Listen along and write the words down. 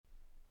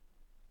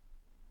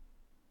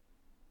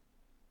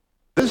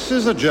This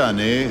is a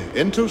journey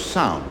into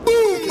sound.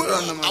 Boom!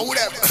 I would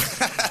have.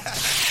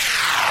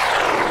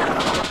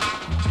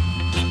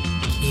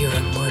 You're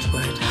a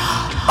Woodward.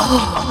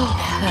 Oh,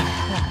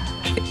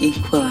 the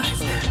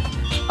Equalizer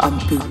on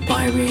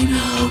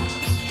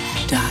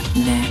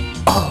bootboyradio.net.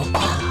 Oh.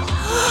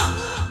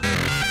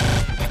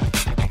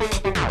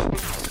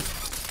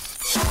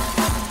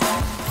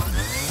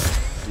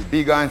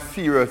 Big and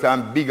serious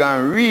and big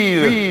and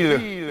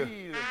real.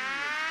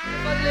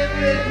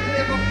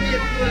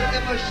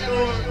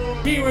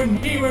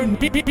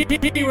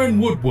 Kieran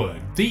Woodward,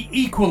 the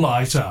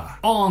Equalizer,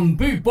 on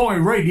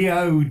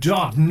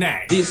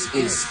bootboyradio.net. This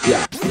is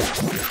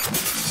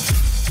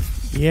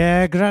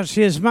Yeah,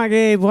 gracias,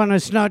 Maggie.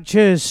 Buenas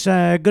noches.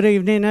 Good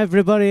evening,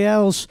 everybody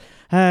else.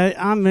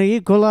 I'm the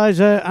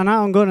Equalizer, and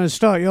I'm going to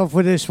start you off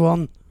with this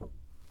one.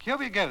 Here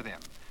we go then.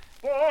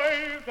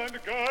 Boys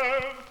and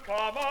girls,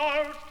 come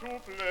out to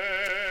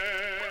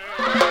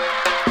play.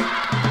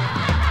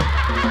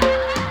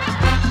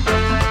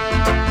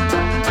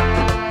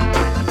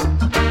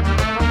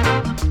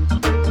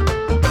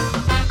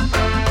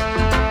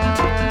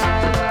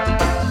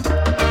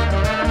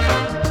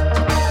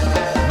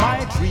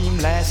 My dream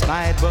last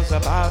night was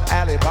about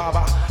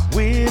Alibaba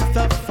with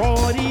the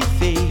 40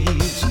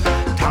 thieves.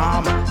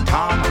 Tom,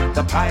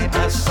 the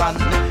piper's son,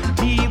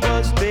 he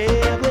was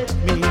there with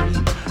me.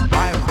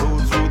 I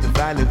rode through the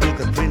valley with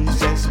the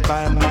princess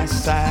by my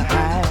side.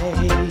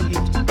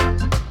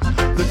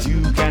 The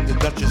Duke and the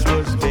Duchess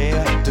was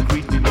there to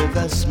greet me with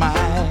a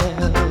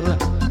smile.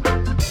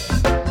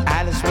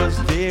 Alice was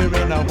there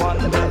in a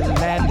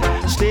wonderland,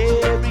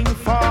 staring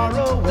far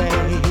away.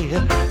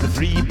 The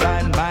three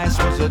blind mice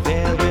was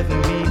there with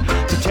me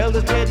to tell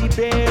the teddy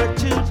bear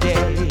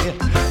today.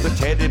 The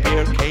teddy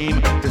bear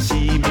came to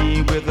see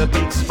me with a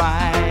big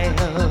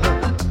smile.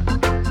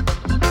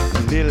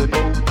 Little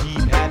Bo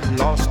Peep had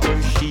lost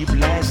her sheep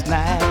last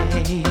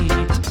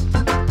night.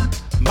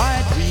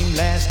 My dream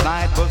last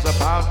night was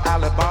about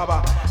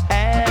Alibaba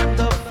and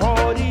the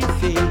 40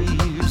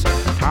 thieves.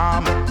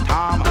 Tom,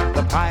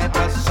 the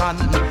piper's son,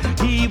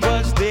 he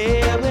was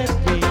there with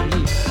me.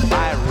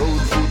 I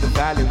rode through the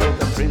valley with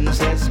the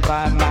princess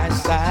by my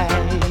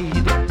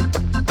side.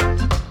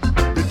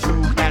 The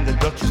Duke and the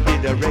Duchess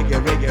did a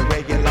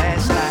reggae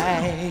last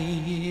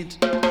night.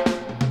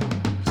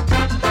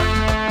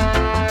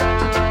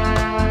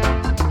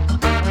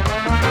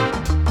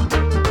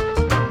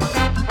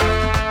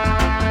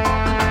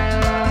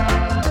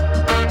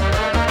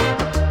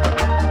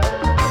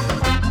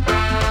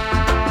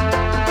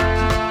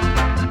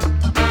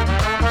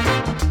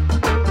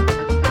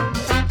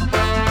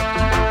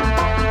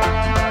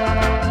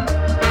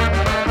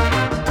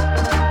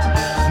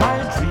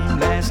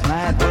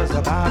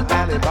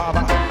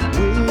 Alibaba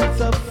with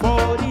the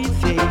 40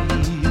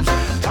 thieves.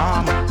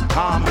 Tom,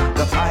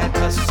 the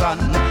piper's son,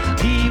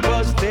 he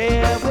was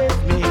there with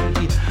me.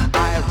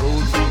 I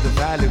rode through the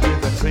valley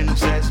with the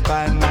princess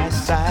by my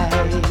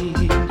side.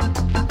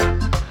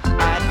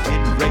 I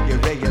did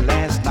reggae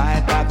last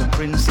night by the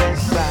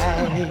princess'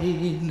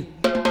 side.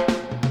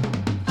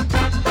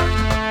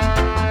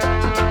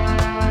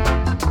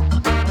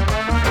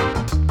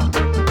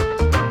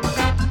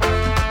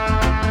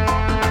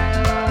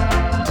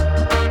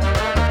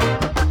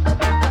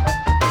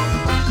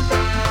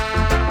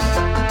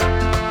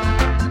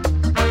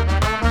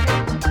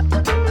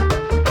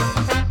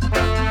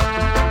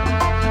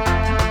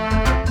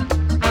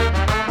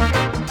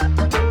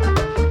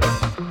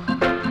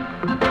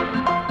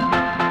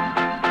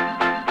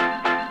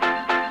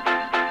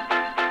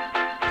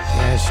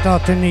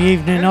 Starting the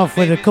evening off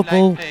with a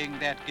couple. Like playing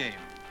that game.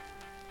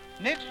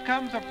 Next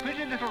comes a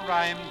pretty little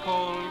rhyme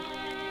called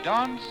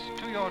Dance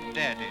to Your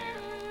Daddy.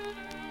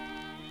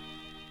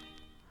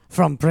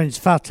 From Prince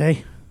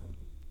Fatty.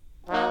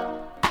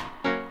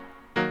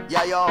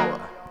 Yeah, yo.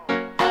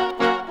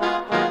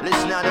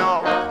 Listen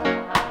now.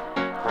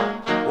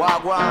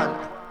 Wagwan.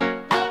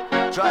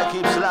 Try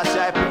keep Selassie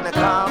up in the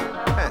calm.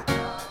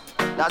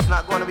 That's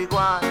not gonna be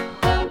gone.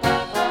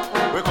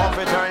 We're going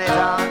to turn it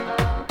on.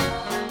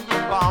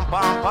 Pam,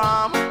 pam,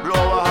 pam,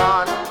 blow a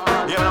horn.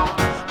 You know,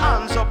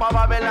 hands up a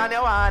Babylon,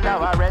 you wonder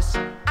what rest.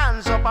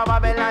 Hands up a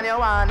Babylon, you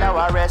wonder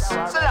what rest.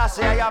 So last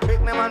year you pick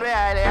me man, we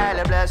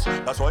highly blessed.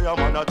 That's why I'm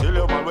gonna tell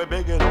you man, we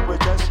begging up with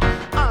chest.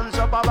 Hands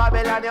up a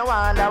Babylon, you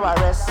wonder what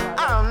rest.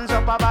 Hands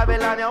up a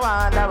Babylon, you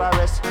wonder what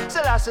rest.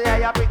 So last year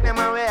you pick me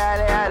man, we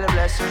highly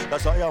blessed.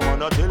 That's why I'm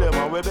gonna tell you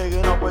man, we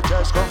begging up with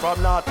chest. Come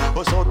from north,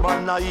 or south,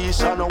 man, no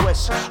east and no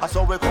west. That's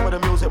how we come with the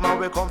music man,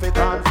 we come for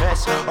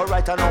confess.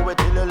 Alright, I know we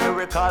tell you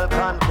lyrical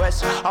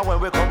conquest. And when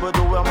we come we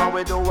do it man,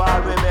 we do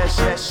all we best,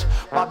 yes.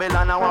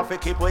 Babylon I want to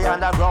keep we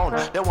underground.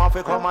 They want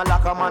to come and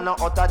lock a man, no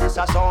utter this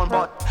a sound.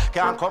 But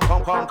can't come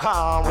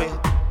we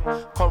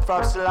come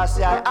from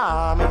Selassie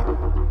army.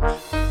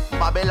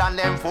 Babylon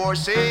them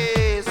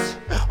forces,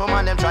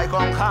 man them try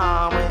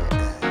come we.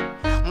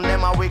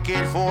 Them a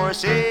wicked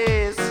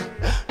forces,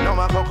 no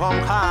man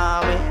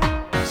come we.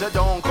 say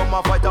don't come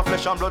and fight a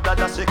flesh and blood,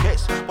 that's the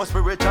case. But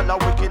spiritual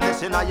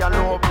wickedness in a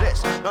low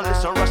place. Don't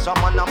listen, Russia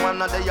man, a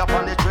man, and they up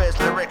on the trace.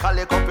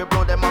 Lyrically, come we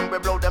blow them and we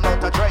blow them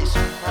out a trace.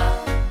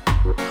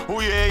 Oh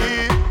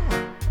yeah.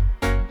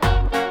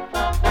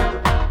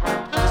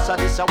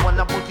 This I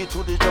wanna book it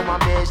to the drum and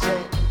bass, yeah.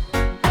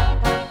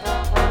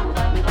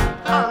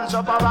 Hands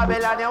up a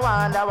Babylon, you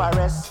want our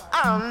rest.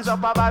 Hands up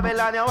a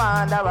Babylon, you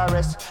want our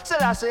rest. So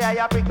that's why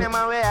you pick them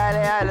and we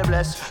highly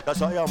bless. That's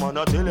why I'm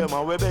gonna tell them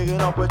and we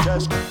begging up with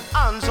chest.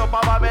 Hands up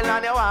a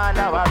Babylon, you want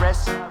our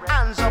rest.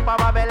 Hands up a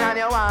Babylon,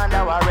 you want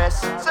our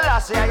rest. So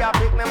that's why you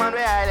pick them and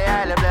we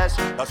highly bless.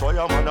 That's why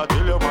I'm gonna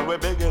tell them and we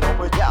begging up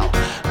with yo.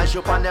 And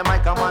shoot on the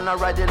mic, I'm gonna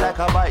ride it like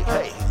a bike.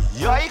 Hey,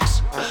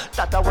 yikes,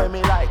 that's the way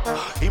me like.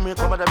 He me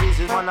come with the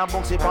business, man, I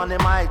bounce it on the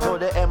mic. To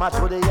the M,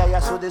 to the yeah,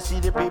 so they see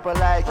the people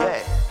like,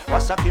 hey.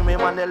 What's a give me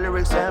man, the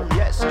lyrics, them,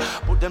 yes.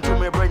 Put them to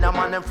me brain, and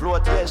man, them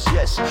float, yes,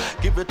 yes.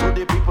 Give it to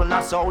the people,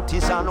 not south,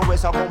 east, and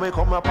west. I come, we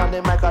come up on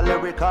the mic, a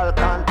lyrical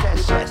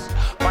contest, yes.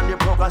 On the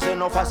program, say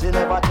no fuss, you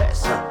never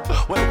test.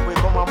 When we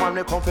come up, man,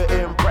 we come for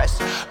impress.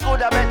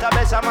 Good, a better,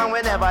 better, man,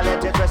 we never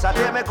let it rest. I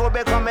tell me, could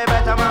become me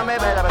better, man, me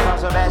better become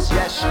the best,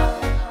 yes.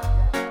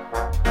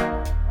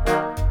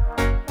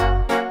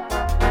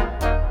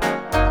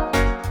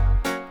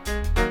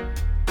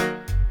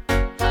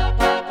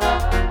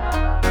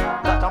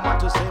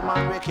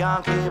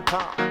 Can't keep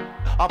calm.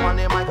 Up on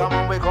the mic,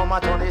 we come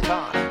and turn it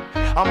on.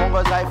 Among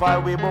us hi-fi,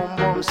 we boom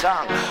boom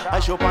song. I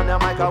show up on the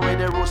mic with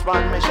the roots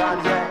band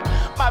mission,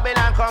 yeah.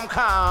 Babylon come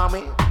call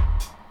me.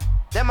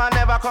 Them a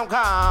never come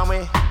call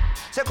me.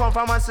 Say come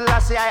from us, I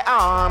say I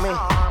army.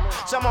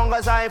 Some among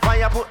us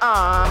hi-fi, put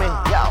army.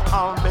 Yeah,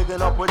 I'm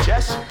bigging up with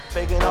chest,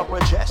 bigging up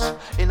with chest.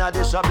 In a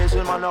this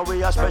business, man,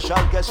 we a special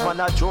guest,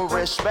 man, a true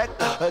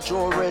respect, a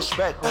true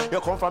respect. You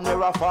come from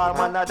near a farm,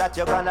 man, that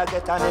you gonna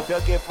get, and if you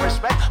give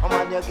respect,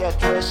 man, you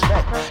get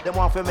respect. They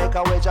want to make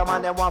a wager,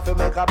 man, they want to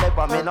make a bet,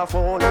 but me no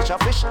foolish a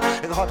fish.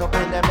 You got up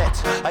in the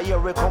net. I hear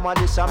we come on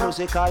this a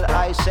musical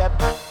ICEP.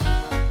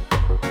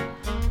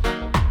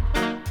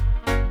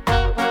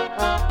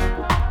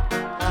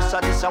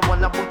 This I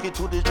wanna book it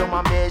to the drum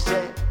and bass,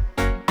 yeah.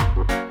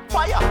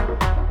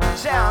 Fire!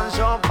 Sounds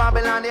of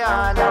Babylon, you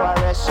under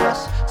arrest,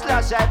 yes.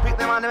 Slash I pick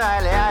them on the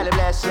highly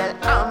blessed,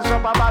 yes. Hands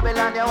up of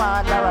Babylon, you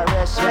under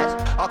arrest,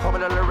 yes. I come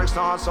with the lyrics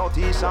north, south,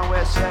 east and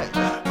west, yes.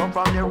 Come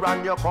from the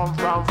run, you come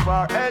from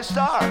far, a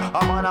star.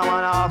 I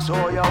wanna ask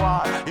who you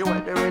are. You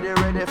went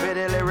ready for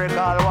the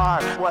lyrical war.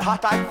 Well,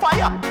 hot like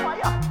fire!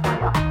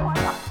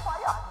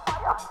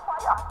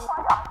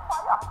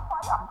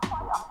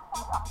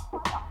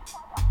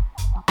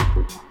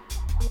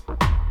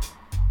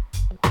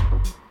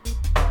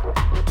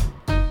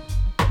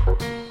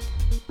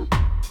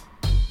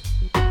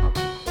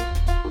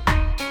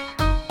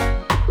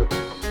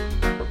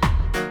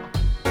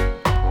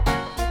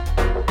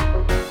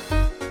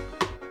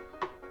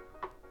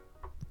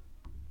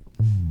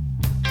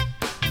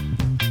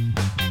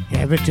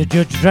 To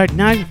Judge Dredd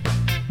now and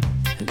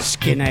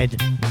Skinhead.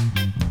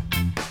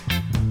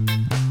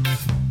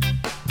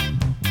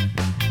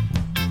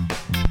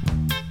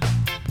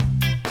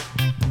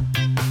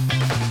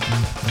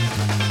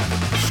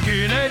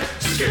 Skinhead,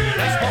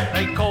 that's what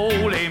they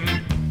call him.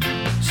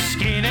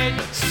 Skinhead,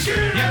 you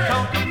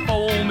can't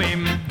conform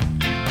him.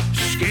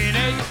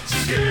 Skinhead,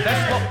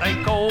 that's what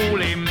they call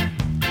him.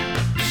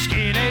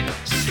 Skinhead,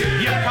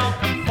 you can't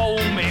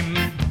conform him.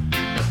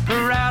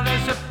 Proud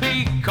as a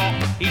peacock,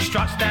 he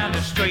struts down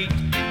the street.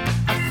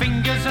 Her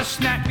fingers are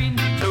snapping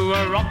to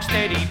a rock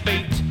steady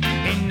beat.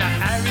 In the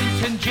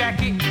Harrington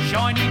jacket,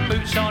 shiny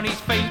boots on his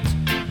feet.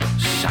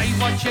 Say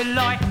what you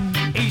like,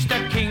 he's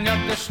the king of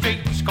the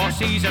streets, 'cause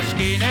he's a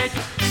skinhead.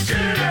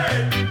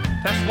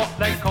 Skinhead, that's what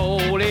they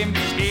call him.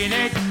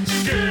 Skinhead,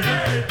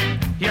 skinhead,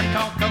 you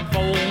can't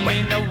conform.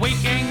 When the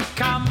weekend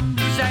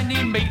comes and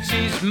he meets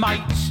his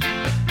mates,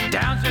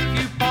 downs a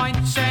few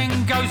pints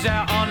and goes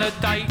out on a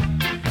date.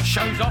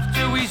 Shows off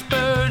to his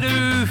bird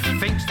who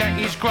thinks that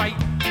he's great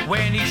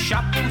when he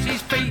shuffles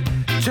his feet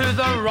to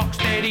the rock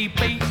steady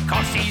beat,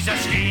 'cause he's a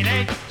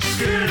skinhead.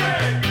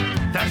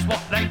 Skinhead, that's what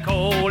they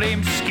call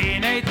him.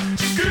 Skinhead,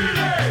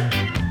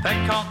 skinhead, they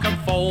can't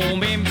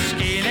conform him.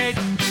 Skinhead,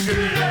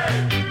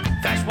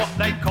 skinhead, that's what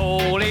they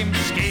call him.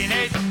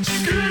 Skinhead,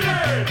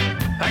 skinhead,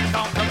 they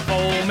can't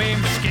conform him.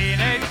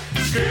 Skinhead,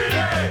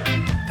 skinhead,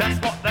 that's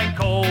what they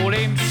call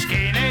him.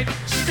 Skinhead,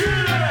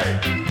 skinhead,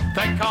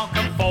 they can't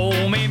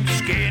conform him.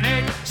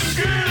 Skinhead,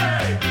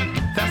 skinhead,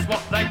 that's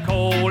what they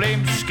call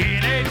him.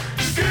 Skinhead,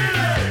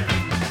 skinhead,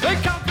 they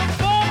can't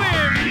conform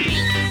him.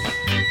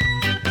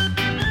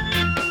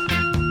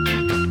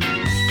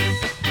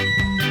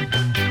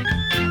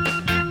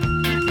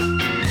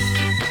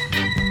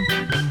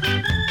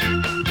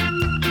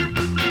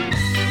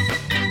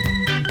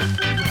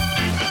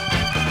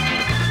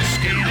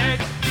 Skinhead,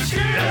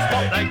 that's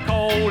what they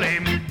call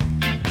him.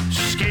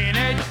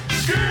 Skinhead,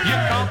 you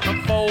can't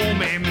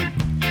conform him.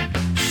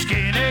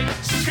 Skinhead,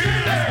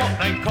 that's what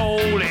they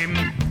call him.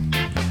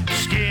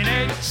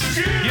 Skinhead,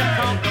 you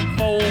can't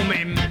conform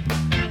him.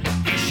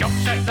 He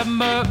shops at the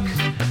Merc,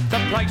 the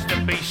place to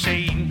be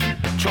seen.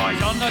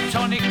 Tries on the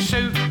tonic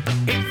suit,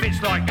 it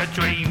fits like a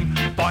dream.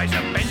 Buys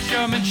a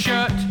Benjamin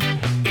shirt,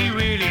 he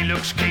really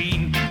looks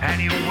keen. And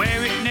he'll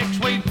wear it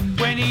next week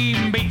when he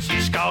meets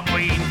his Skull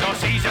Queen.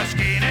 Cause he's a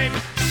skinhead,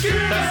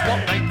 that's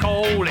what they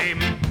call him.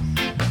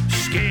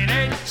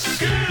 Skinhead,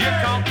 you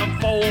can't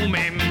conform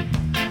him.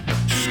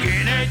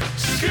 Skinhead,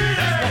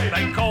 that's what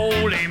they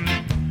call him.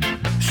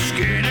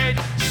 Skinhead,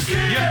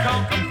 you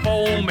can't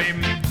conform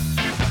him.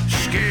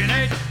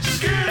 Skinhead,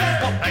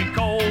 that's what they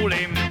call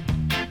him.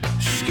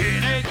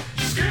 Skinhead,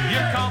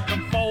 you can't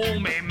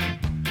conform him.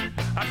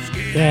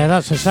 Yeah,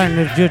 that's the sound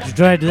of Judge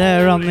Dredd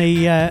there on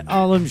the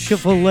Harlem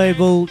Shuffle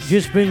label,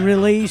 just been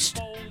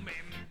released.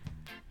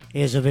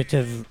 Here's a bit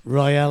of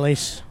Roy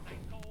Ellis.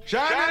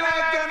 Shine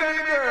like a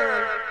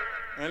girl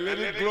and let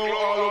it glow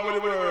all over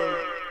the world.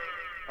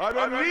 I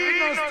don't need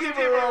no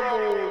Stevie Ray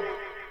Gold.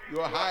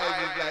 Your eyes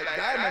is like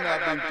diamond,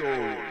 I've been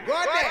told. Go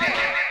there.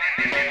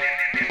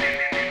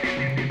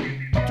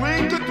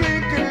 Twinkle,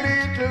 twinkle,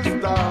 little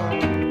star,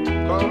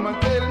 come and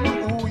tell me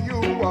who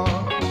you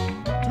are.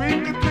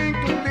 Twinkle,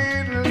 twinkle,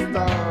 little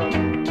star,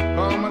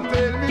 come and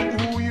tell me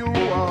who you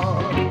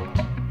are.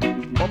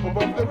 Up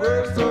above the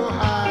world so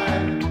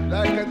high,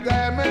 like a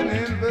diamond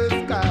in the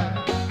sky.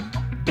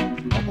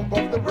 Up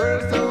above the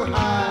world so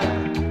high,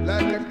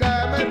 like a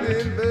diamond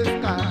in the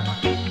sky.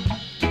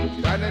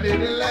 Shine a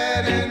little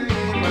light in me,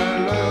 my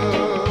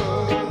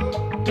love.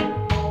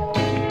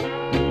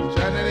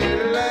 Shine a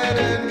little light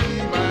in me,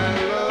 my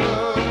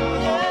love.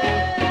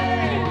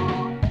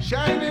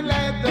 Shine a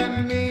light in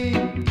me.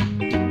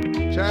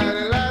 Shine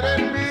a light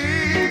in me,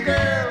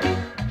 girl.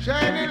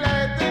 Shine a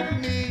light in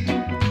me.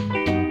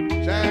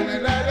 Shine a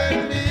light in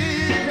me,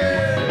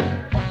 girl.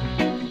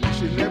 You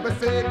should never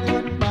say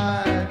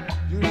goodbye.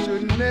 You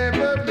should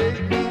never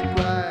make me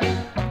cry.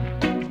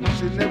 You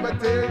should never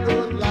tell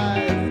those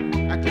lies.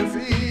 I can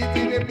see it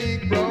in your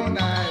big brown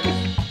eyes.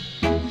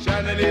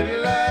 Shine a little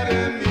light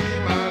in me,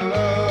 my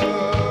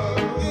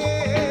love.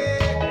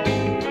 Yeah.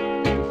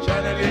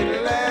 Shine a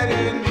little light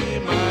in me,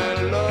 my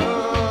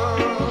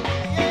love.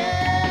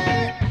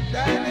 Yeah.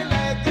 Shine a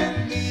light in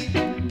me.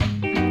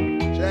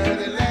 Shine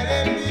a light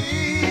in me,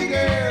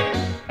 girl.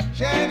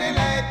 Shine a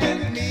light in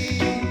me.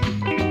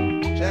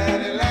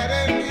 Shine a light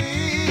in me,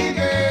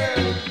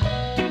 girl.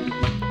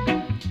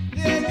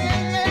 Yeah, yeah,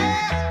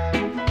 yeah.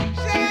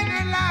 Shine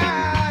a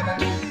light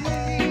in me.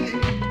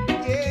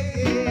 Yeah,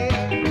 yeah.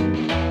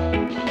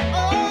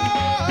 Oh,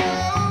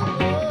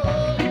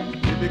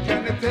 baby, can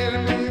you tell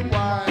me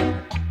why?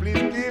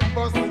 Please give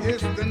us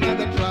just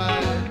another try.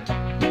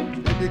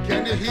 Baby,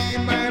 can you hear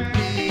my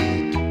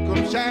plea?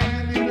 Come shine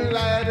a little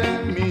light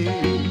in me.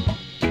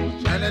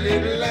 Shine a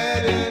little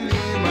light in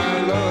me, my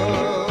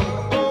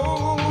love.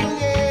 Oh,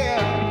 yeah.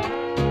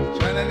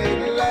 Shine a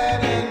little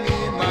light in me,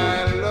 my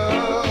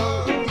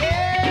love.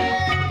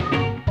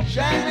 Yeah.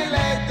 Shine a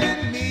light in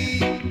me.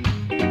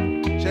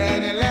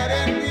 Shine a light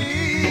in me,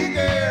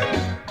 girl.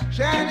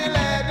 Shine a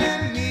light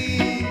in me.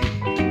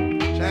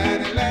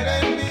 Shine a light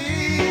in me,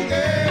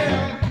 girl.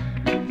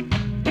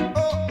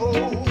 Oh,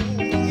 oh,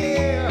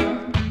 yeah.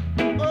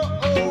 Oh,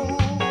 oh,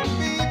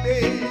 baby.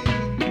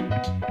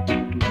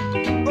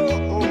 Oh,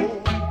 oh,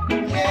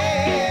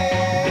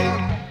 yeah.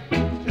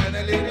 Shine a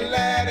little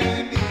light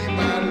in me,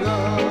 my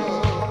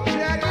love.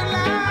 Shine a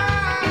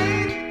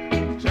light.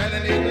 Shine a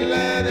little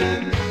light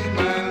in me,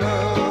 my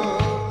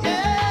love.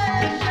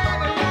 Yeah,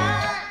 shine a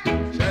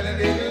light. Shine a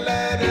little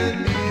light in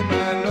me,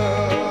 my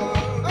love.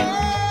 Oh,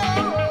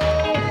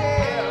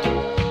 yeah.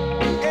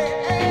 Hey,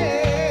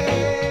 hey,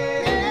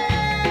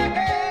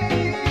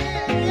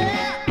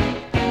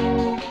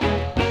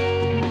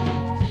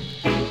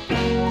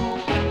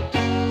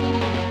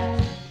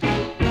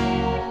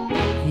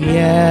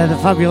 Yeah, the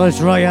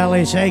fabulous Roy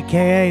Ellis,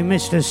 aka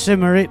Mr.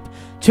 Simmerip.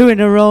 2 in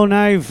a row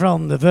now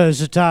from the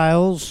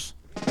Versatiles.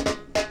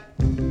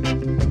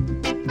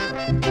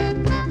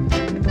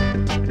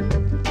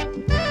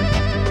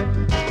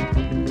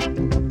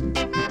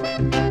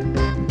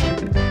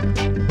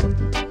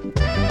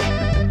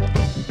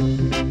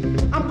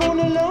 I'm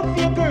gonna love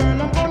you,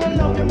 girl. I'm gonna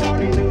love you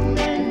morning, noon,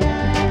 and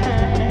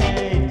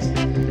night.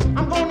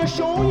 I'm gonna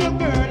show you,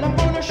 girl. I'm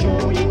gonna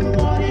show you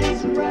what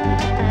is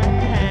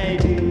right.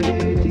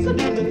 So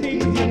do the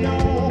things you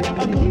know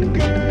a good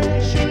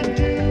girl should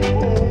do,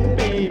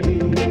 baby.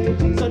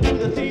 So do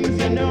the things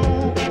you know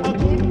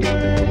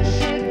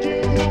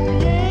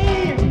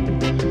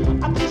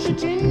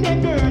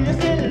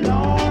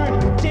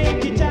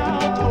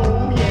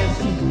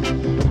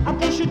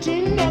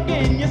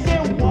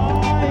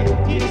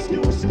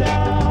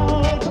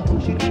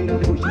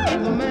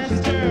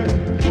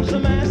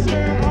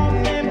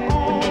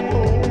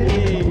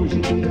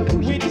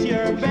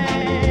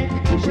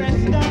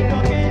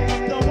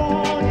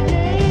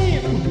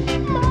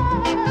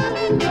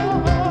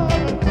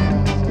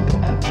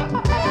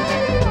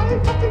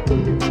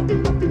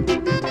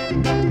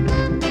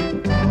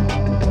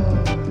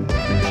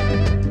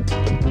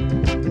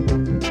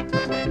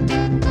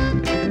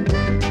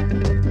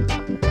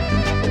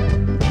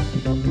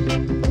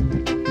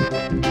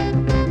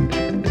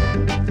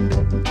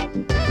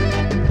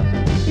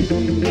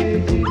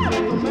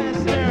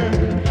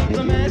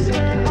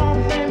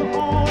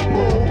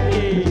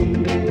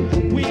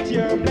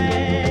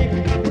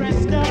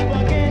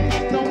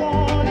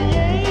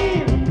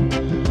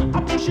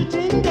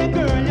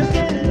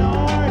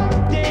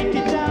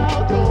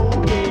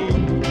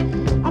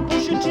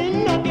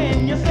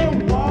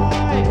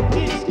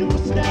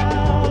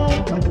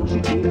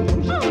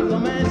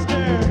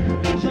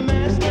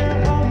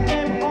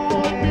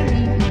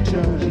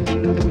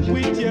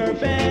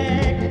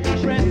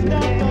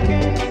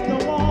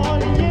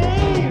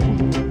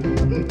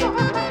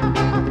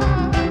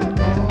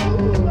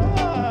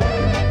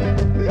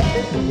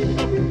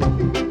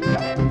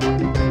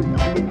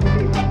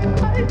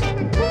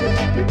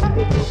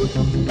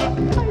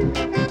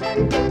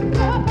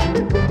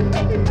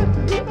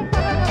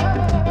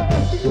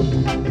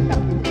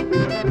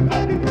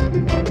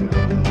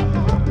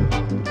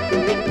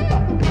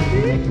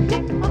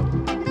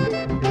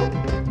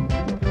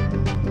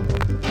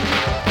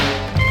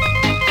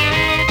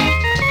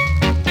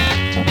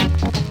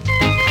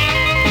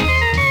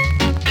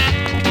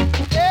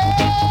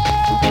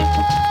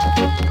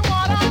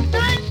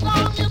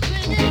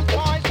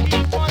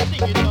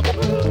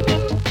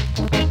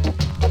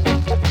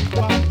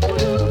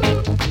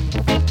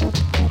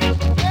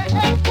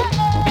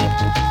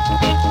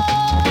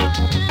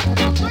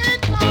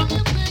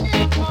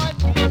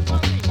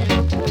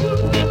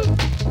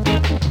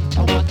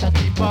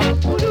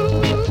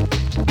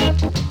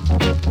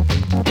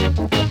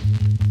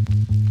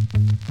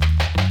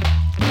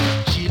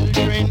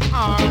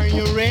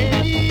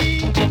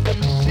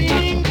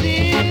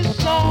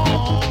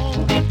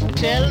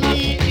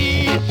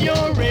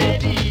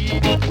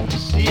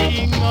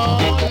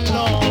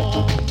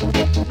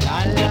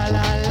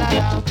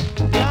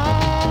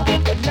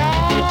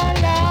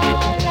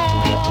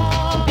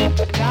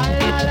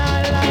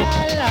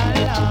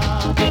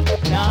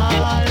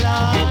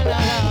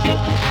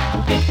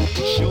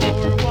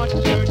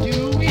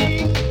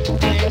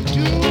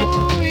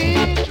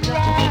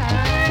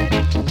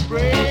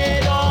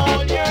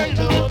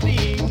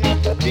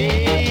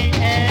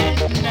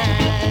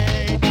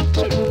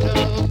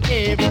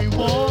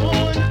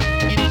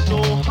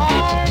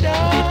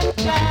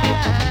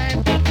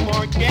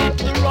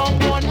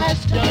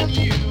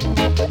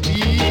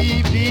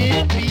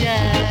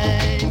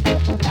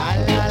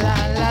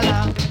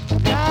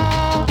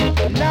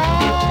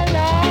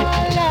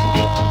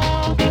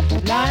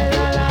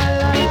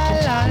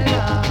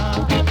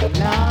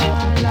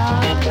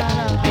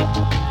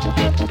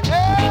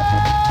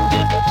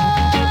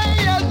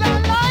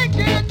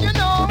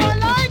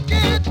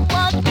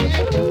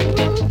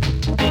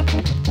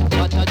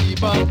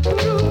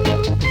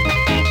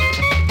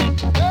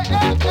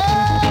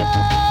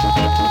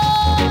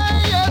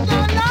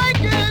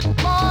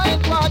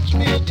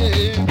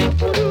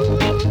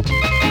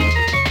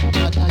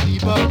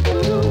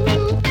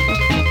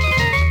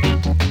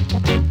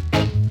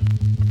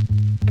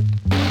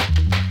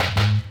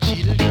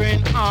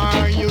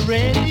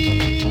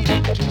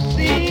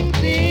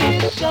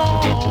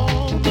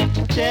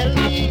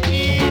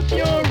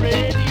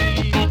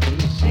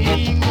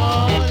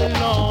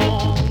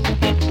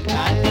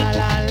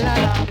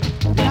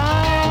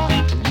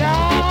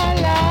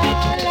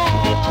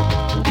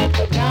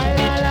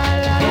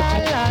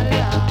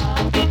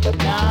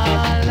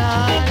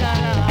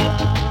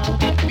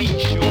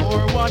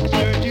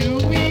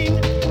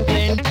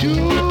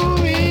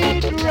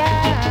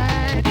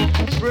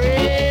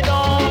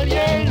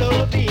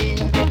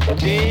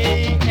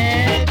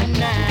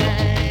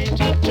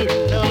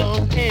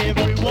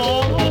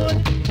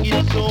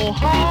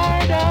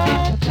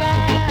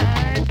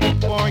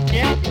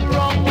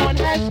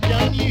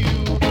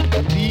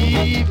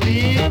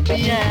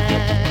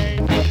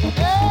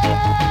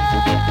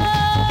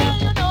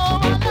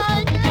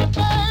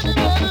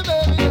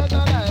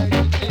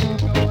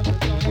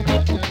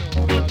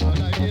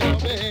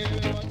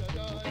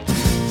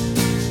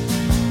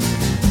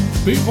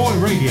Boot Boy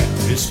Radio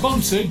is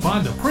sponsored by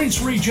the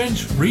Prince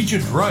Regent,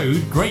 Regent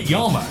Road, Great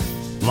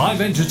Yarmouth.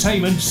 Live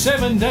entertainment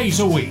 7 days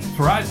a week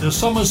throughout the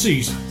summer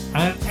season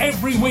and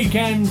every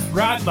weekend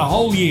throughout the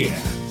whole year.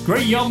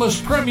 Great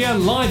Yarmouth's premier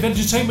live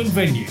entertainment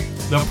venue,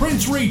 the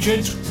Prince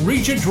Regent,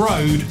 Regent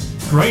Road,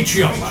 Great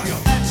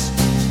Yarmouth.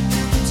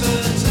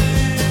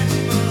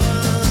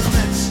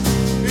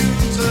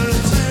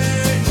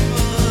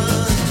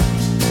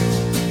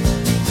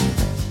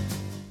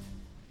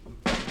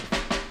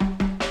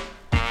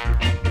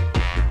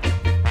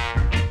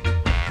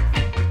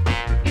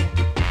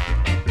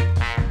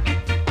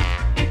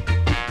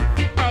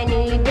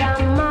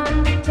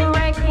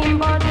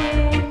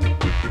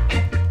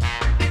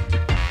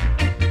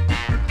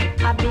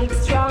 Big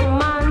strong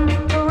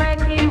man to wreck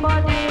him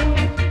body.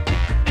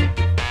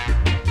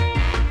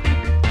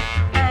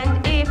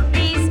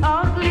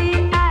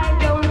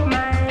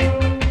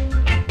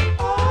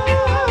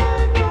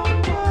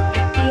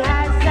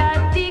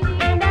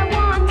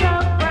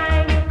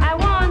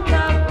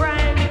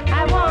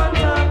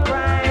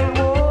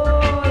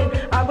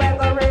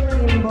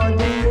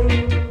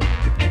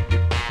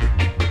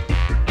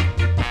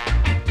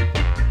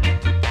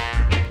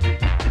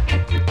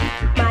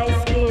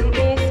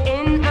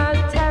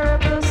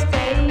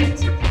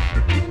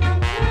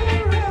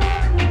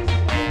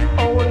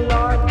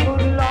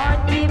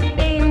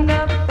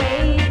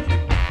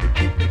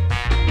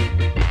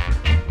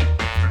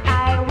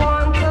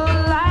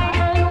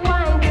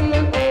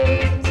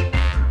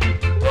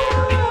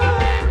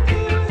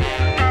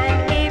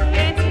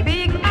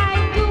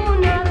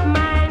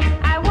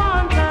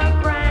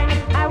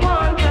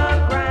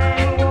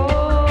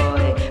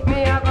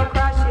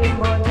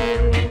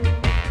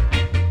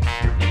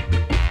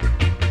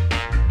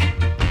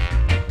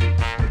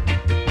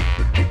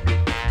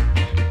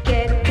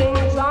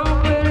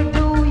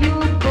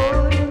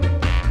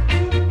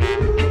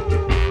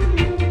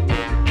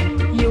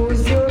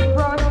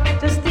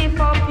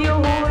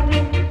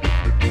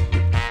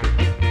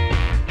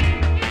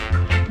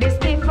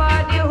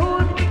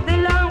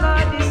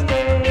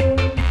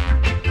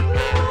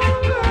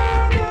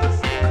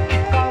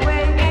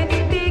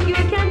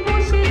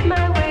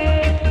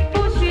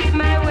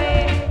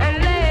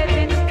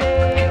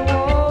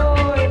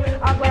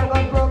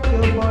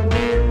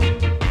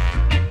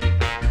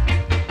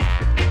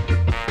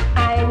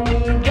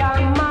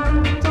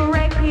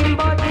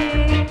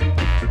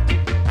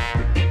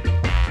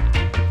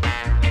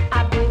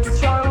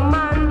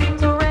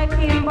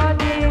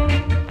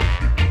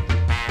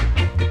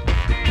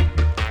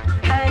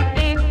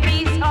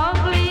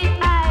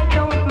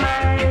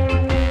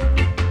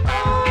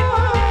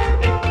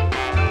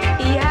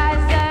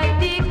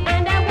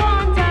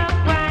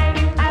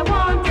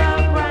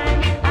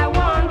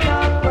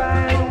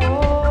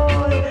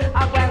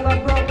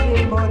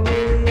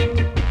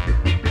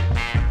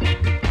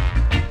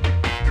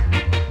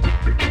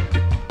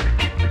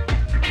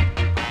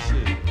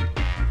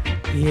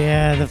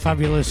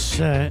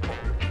 fabulous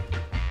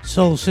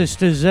Soul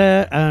Sisters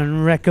there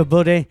and Wrecker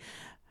Buddy.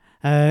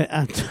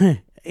 And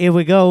here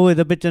we go with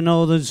a bit of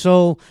Northern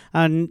Soul.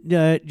 And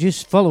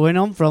just following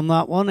on from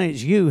that one,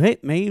 it's You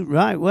Hit Me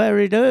Right Where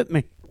It Hurt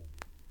Me.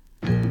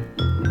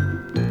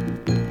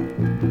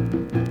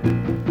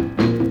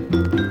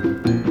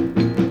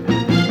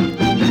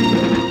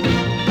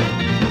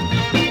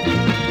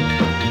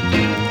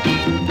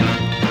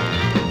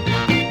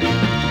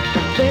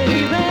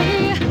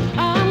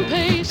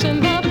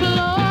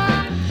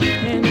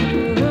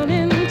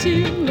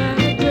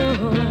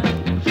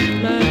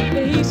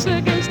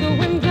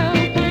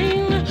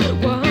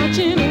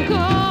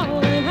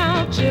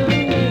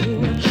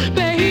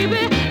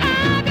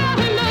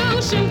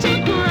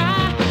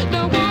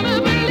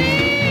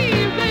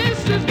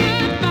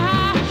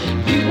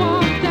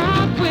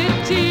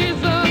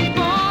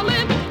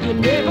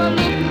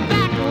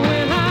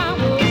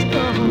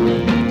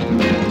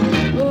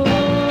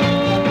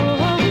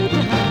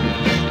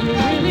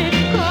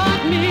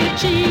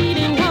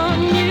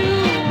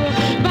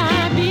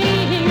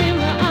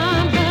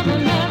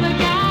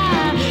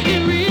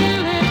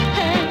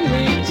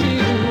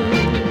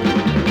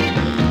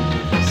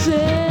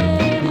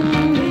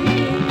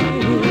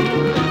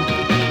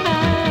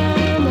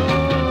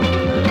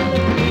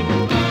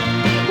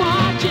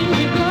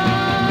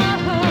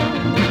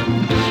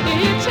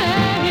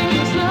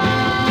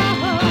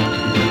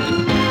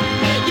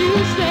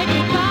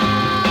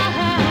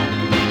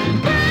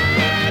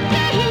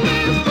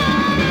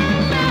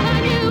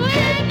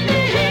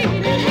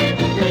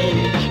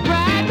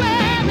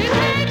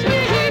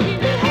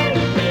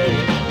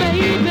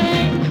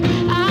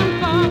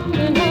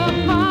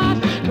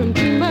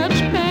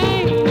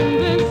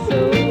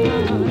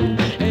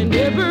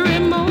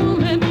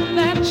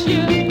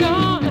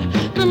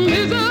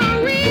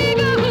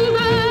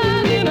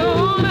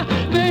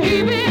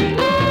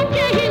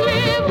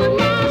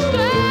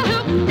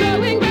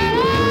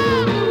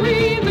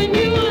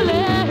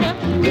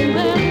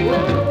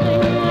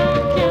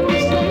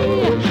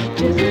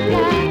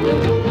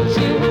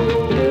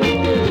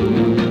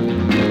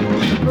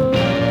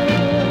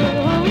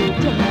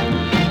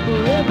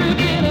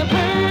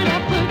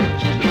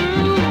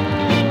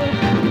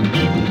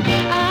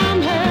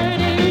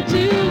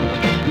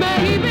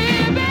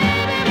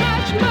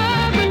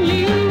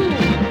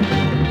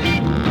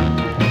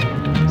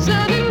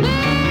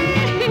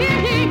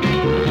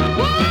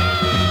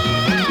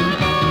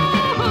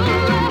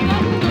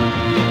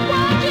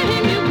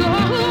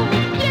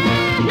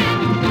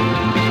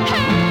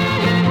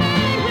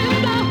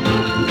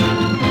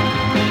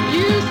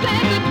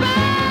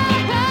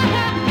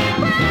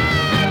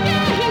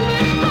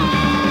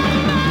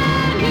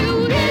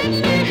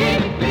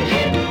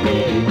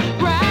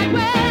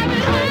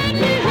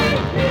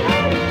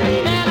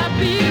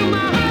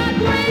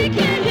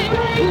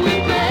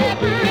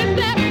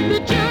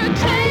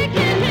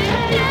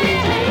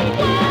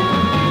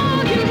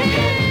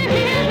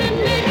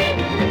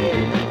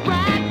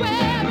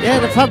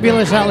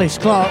 Fabulous Alice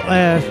Clark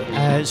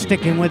there,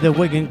 sticking with the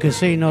Wigan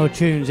Casino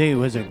tunes. Here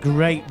was a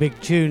great big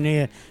tune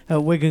here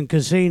at Wigan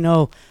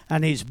Casino,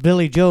 and it's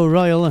Billy Joe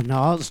Royal and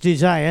Heart's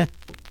Desire.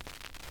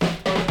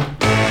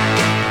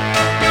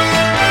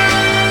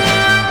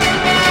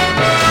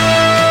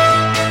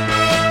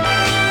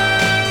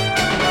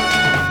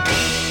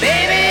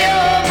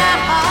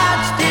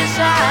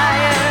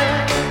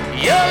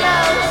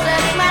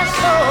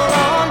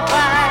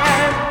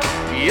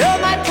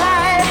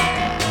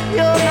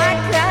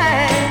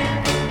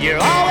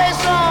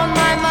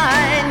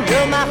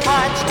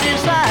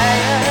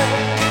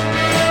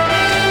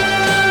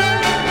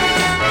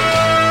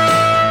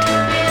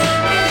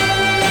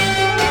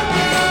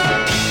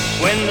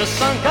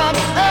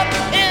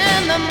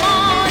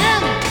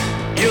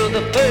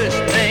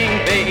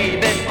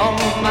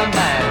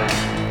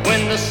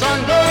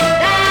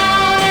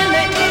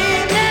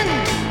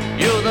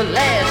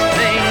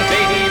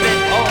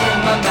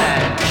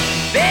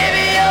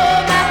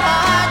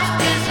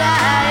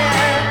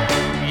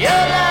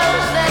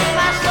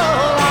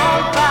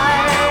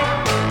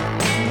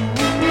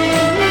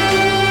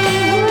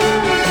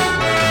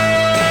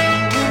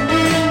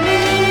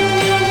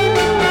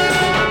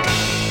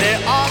 There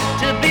ought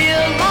to be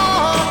a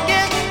law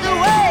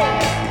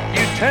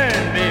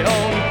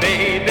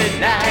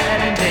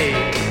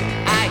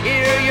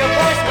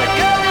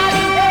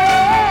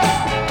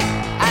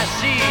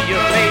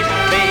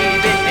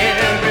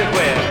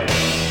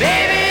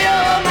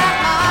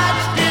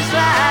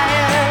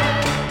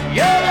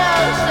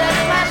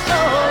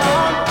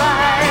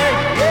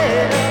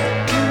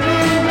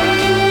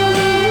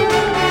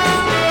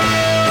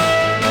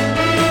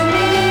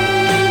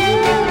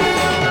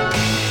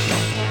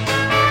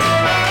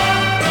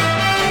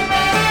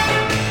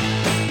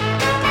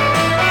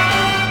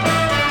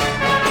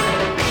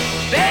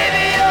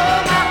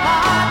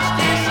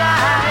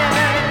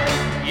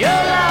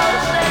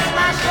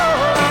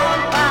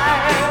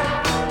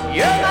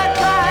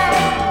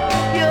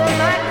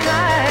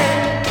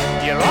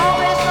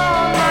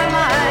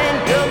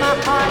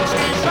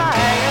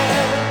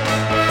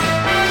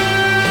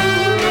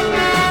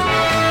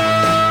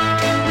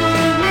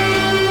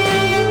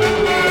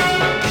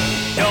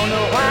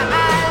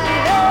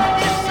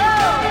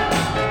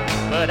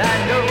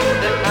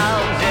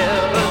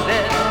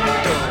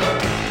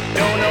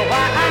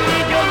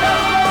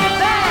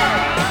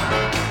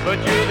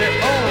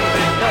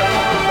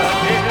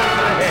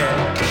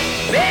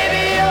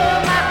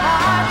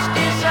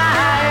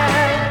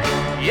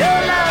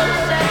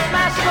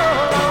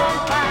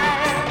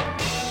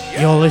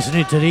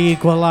listening to The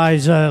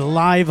Equalizer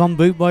live on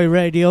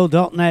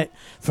bootboyradio.net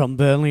from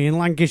Burnley in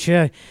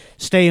Lancashire.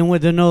 Staying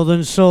with the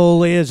Northern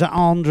Soul, here's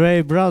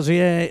Andre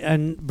Brazier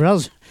and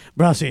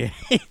Brazier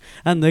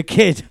and the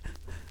Kid.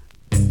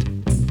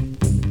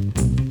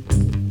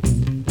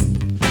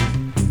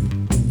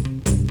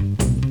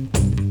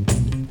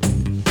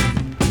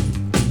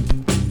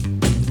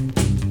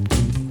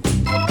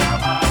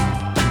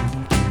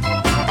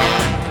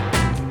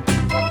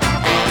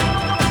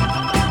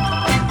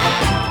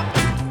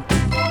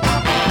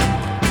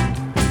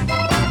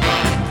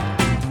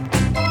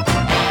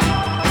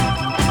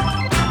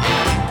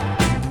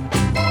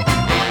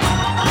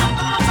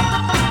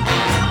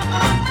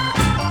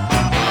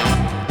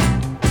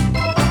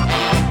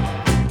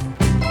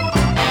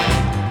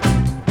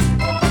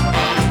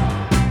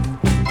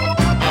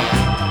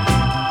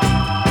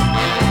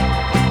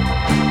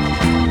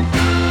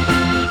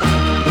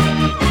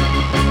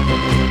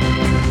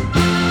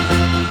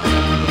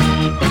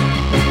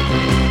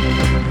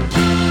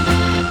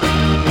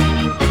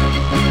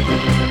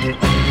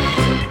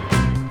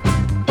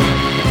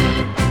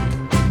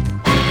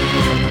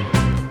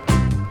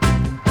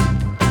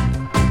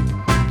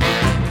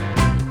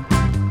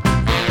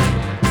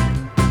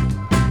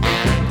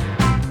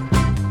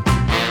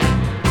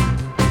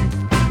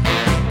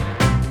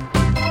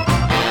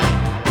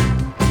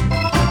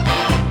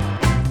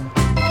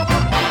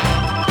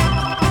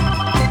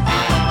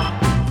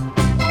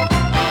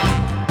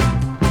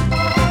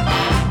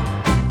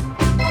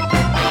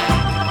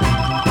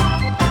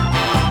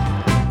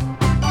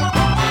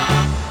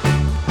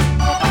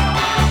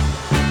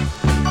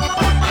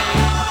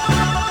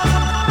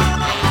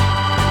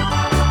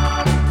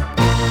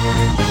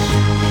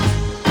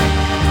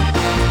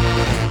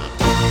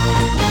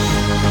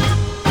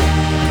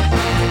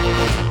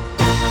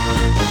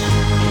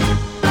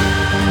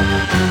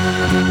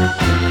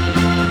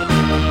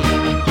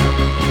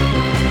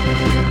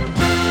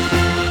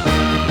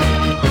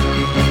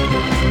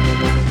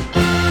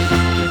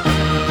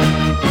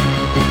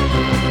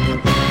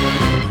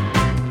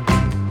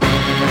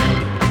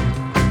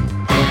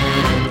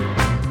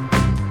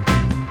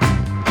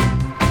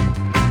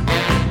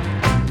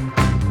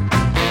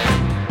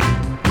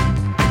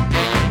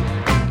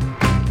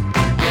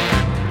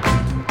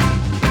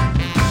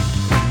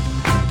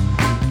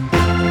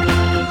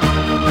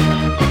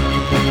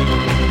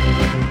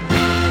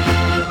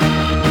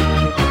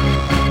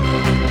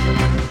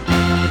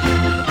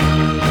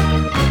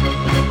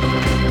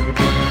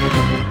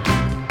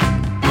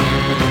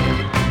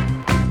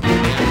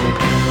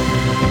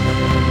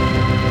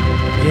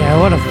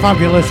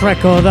 Fabulous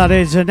record that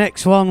is. The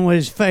next one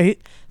was Faye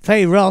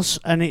Ross,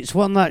 and it's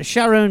one that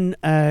Sharon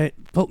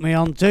put me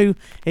on to.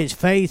 It's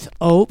Faith,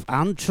 Hope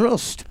and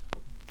Trust.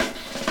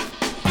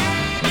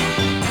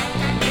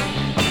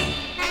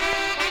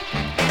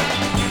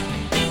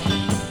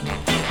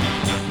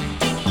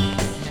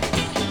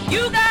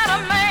 You got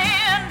a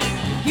man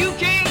you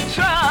can't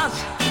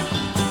trust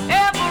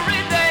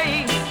every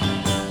day.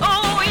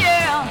 Oh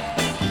yeah,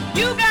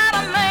 you got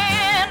a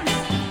man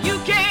you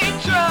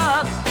can't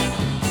trust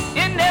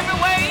in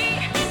every way.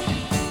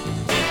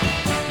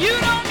 You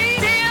don't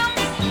need him,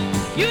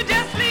 you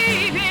just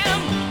leave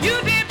him. You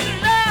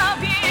didn't love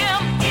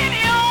him in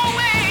your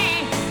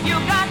way. You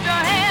got to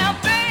have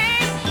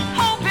faith,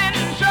 hope and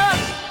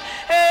trust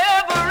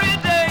every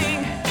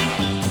day.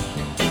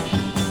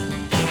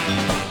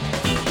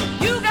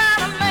 You got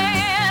a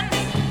man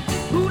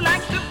who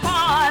likes to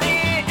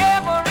party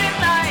every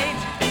night.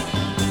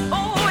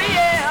 Oh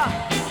yeah,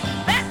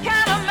 that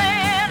kind of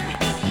man,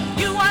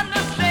 you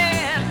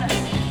understand,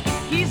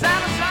 he's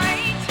out of sight.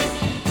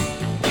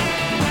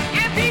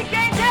 If he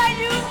can't tell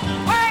you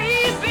where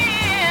he's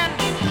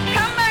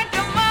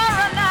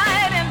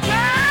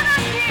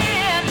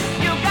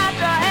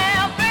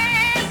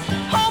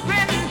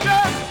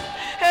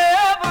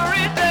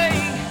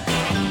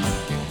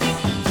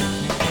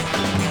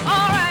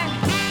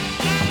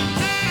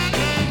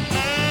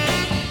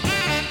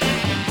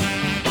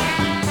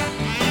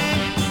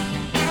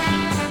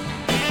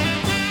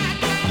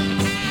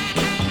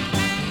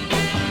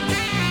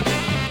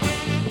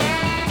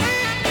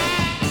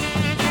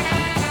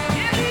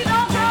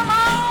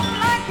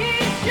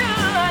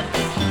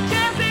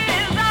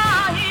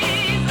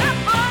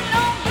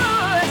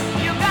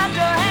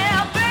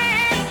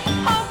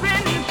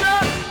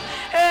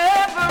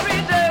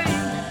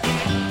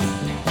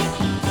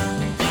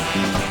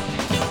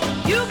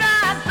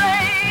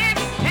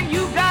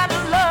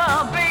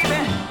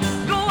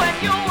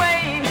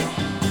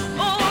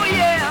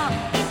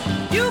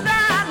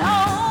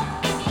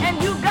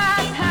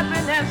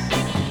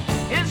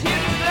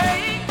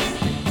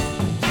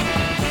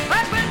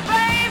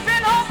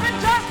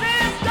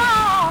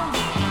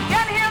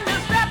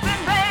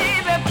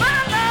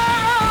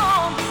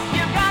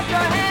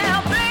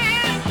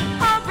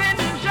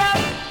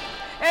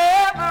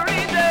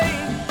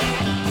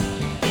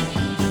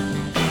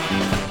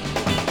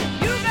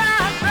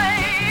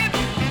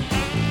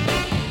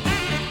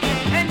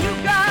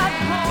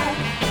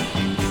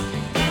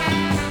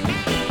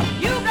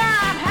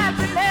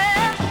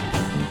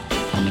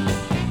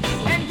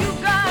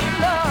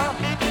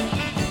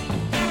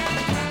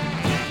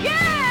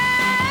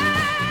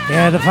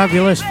Yeah, the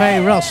fabulous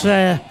Faye Ross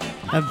there,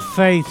 and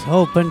Faith,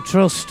 Hope and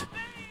Trust.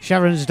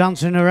 Sharon's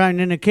dancing around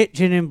in a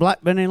kitchen in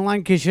Blackburn in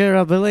Lancashire,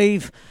 I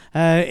believe.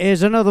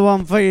 Here's another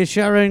one for you,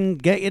 Sharon.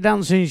 Get your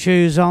dancing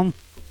shoes on.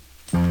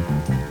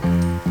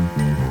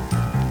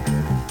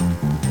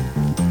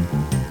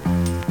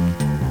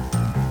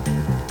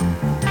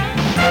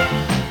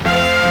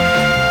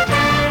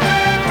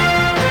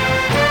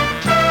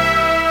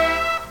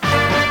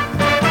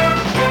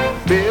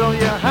 Build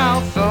your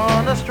house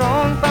on a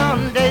strong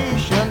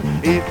foundation.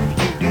 If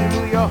you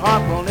do, your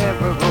heart will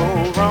never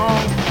go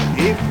wrong.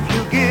 If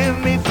you give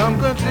me some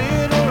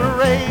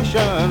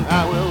consideration,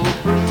 I will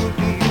prove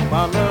to you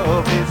my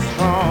love is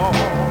strong.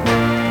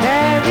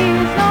 There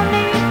is no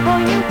need for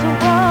you to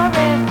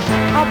worry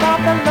about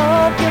the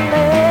love you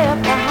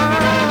left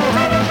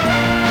behind.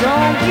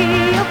 Don't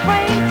be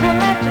afraid to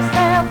let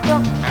yourself go.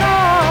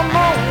 Come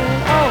on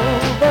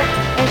over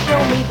and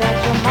show me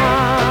that you're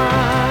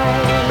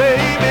mine.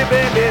 Baby,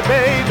 baby,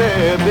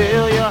 baby,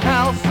 build your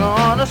house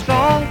on a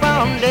strong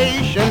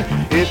foundation.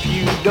 If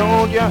you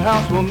don't, your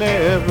house will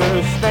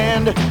never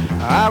stand.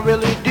 I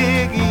really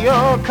dig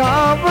your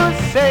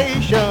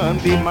conversation.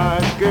 Be my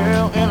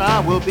girl and I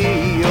will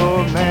be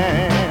your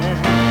man.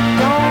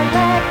 Don't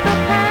let the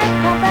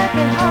past come back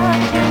and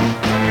haunt you.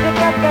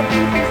 Pick up the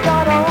pieces and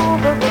start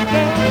over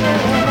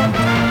again.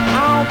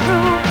 I'll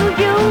prove to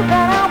you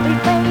that I'll be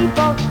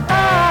faithful. I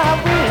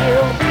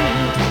will be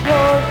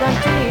yours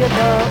until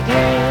the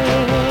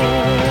end.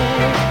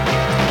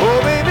 Oh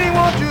baby,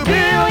 won't you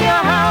build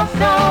your house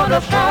on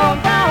a strong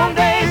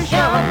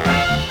foundation?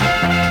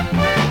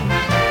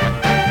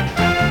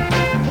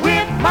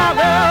 With my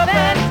love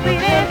and sweet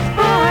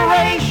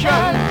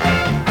inspiration.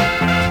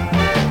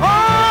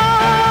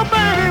 Oh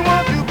baby,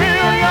 won't you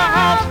build your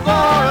house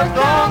on a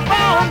strong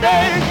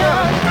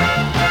foundation?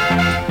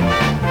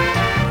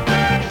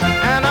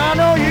 And I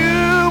know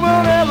you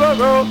will never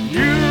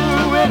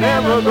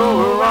go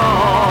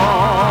wrong.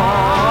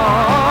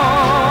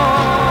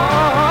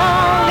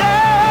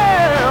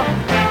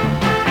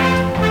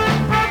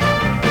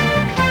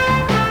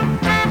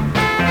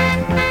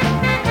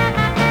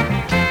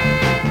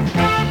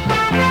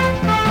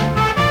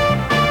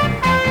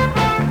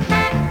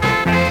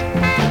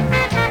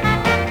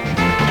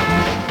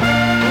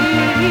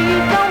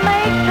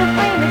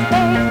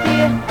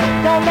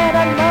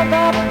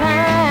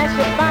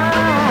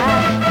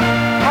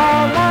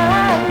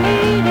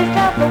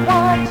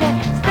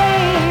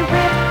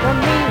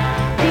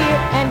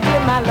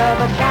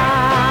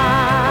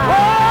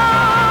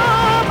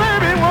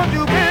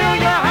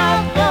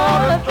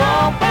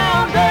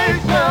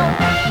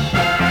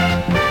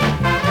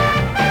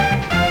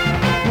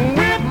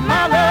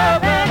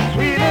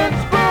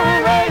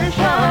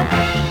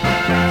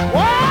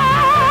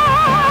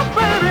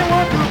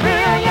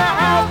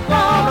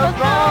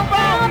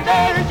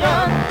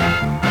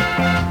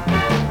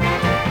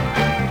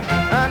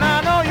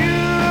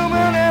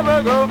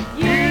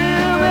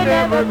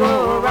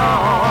 Go wrong.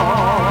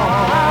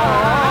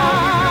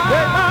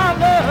 Take my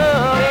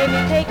love,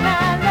 baby, take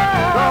my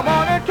love. Come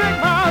on and take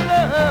my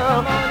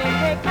love. Come on and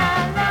take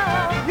my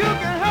love. You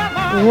can have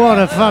my What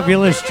a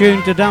fabulous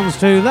tune to dance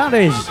to that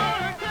is.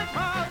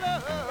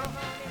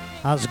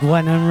 That's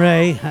Gwen and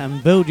Ray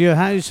and Build Your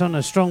House on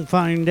a Strong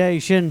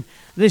Foundation.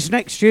 This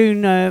next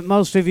tune,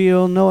 most of you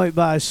will know it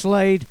by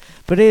Slade,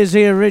 but here's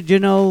the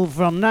original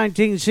from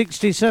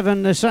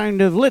 1967, the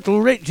sound of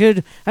Little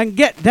Richard, and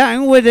Get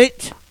Down With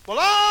It. Well,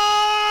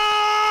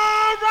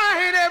 all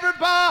right,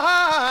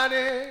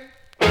 everybody,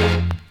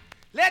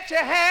 let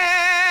your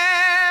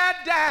hair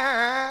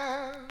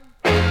down.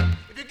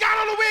 If you got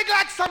on a wig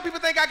like some people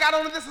think I got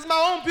on it, this is my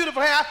own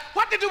beautiful hair.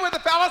 What to do with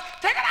it, fellas?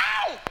 Take it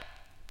out!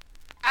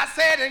 I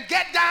said, and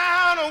get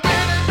down with it.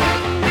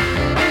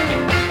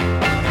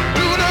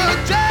 Do the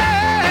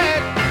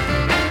jag.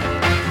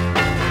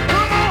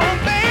 Come on,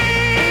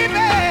 baby.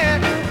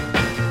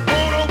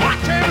 Wanna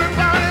watch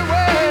everybody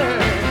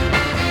work.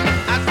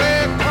 I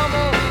said, come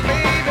on,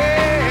 baby.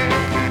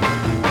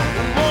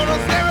 Wanna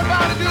see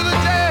everybody do the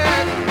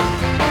jag.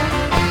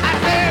 I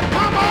said,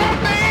 come on,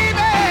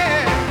 baby.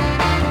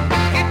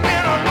 It's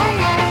been a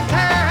long, long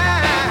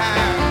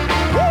time.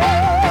 Woo,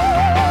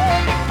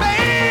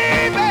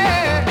 baby.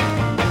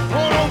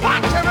 Wanna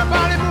watch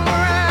everybody move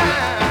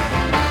around.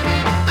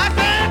 I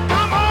said,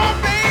 come on,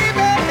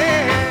 baby.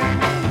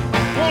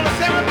 Wanna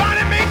see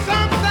everybody make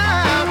some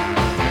sound.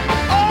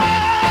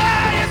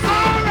 Oh, it's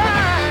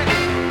alright.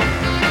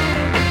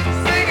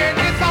 Singing,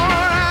 it's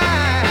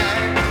alright.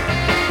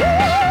 Woo,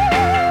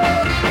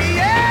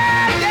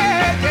 yeah,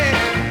 yeah, yeah.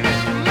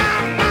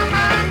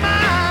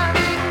 My.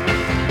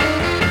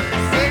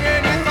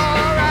 Singing, it's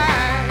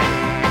alright.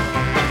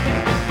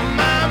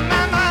 My,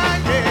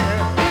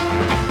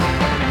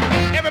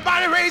 yeah.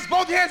 Everybody raise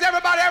both hands,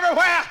 everybody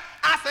everywhere.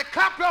 I said,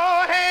 clap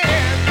your hands.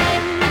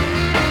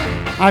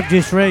 I've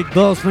just raised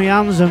both my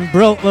hands and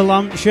broke the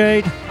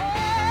lampshade.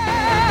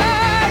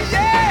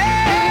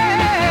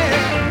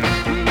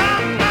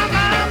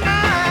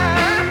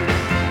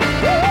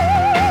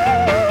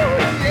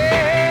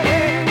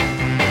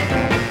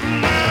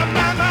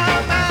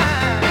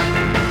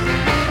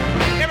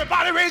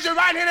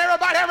 right here,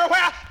 everybody,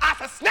 everywhere. I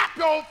said, snap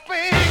your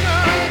fingers.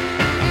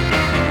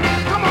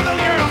 Come on, little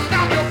girl,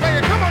 snap your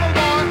fingers. Come on,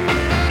 little boy.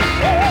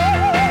 Yeah,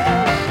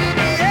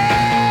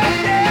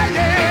 yeah,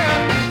 yeah.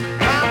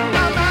 My.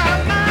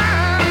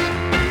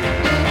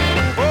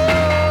 Oh,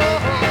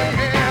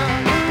 yeah.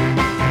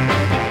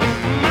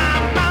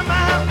 My.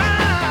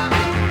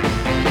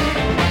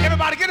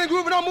 Everybody get in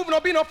groove, don't move,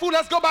 don't be no fool.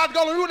 Let's go by the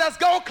golden rule. Let's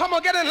go. Come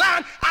on, get in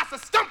line. I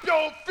said, stump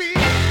your feet.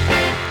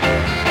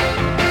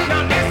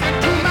 Now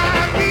listen to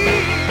my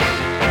beat.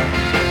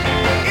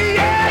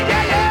 Yeah,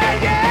 yeah, yeah,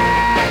 yeah,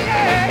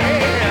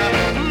 yeah.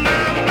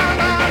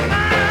 My.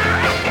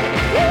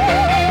 Ooh,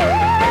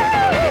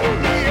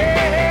 yeah.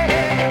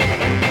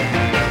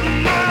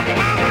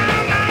 My.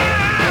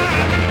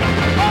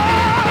 Oh,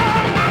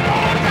 one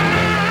more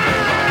time.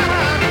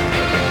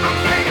 I'm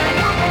singing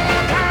one more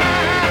time.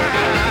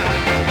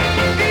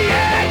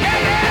 Yeah, yeah,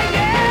 yeah,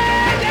 yeah, yeah.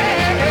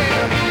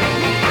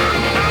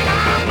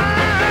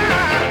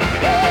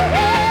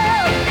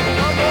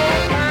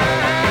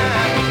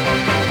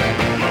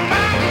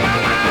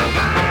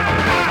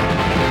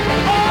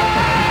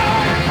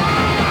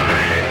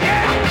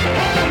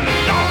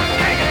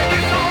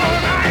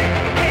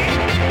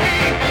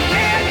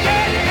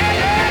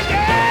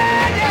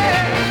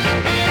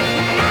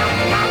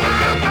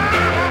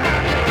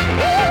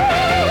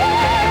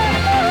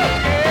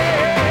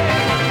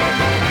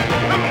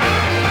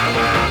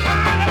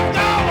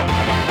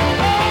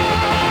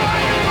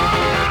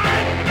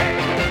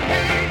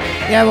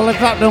 Yeah, well, if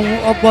that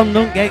one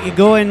don't get you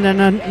going, then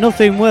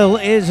nothing will.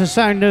 Here's the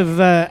sound of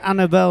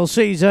Annabelle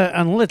Caesar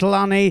and Little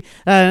Annie,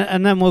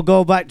 and then we'll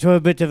go back to a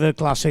bit of a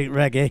classic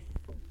reggae.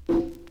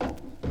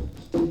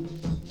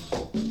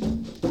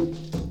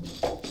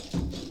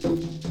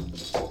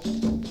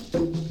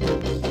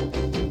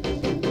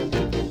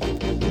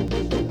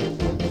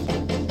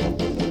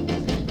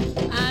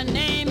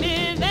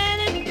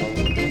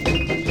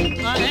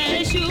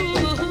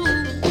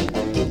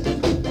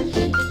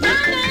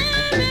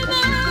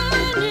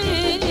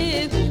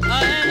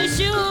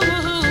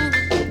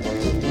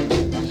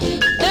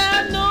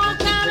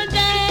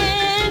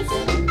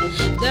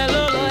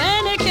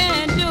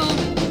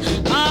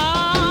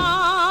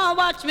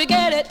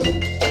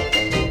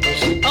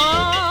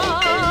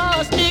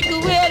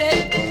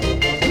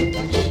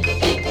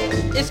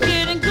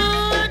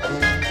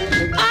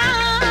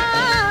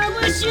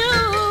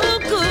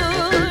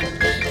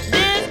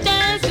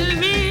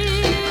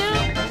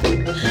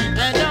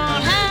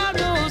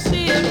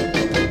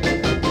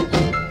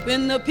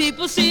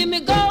 People see me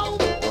go,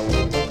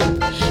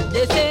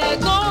 they say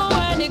go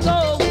and they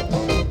go.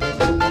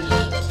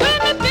 When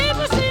the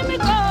people see me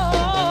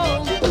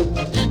go,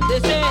 they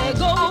say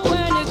go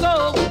and they go.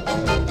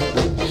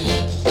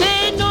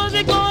 They know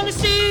they're gonna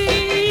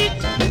see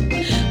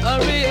a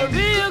real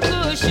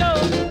good show.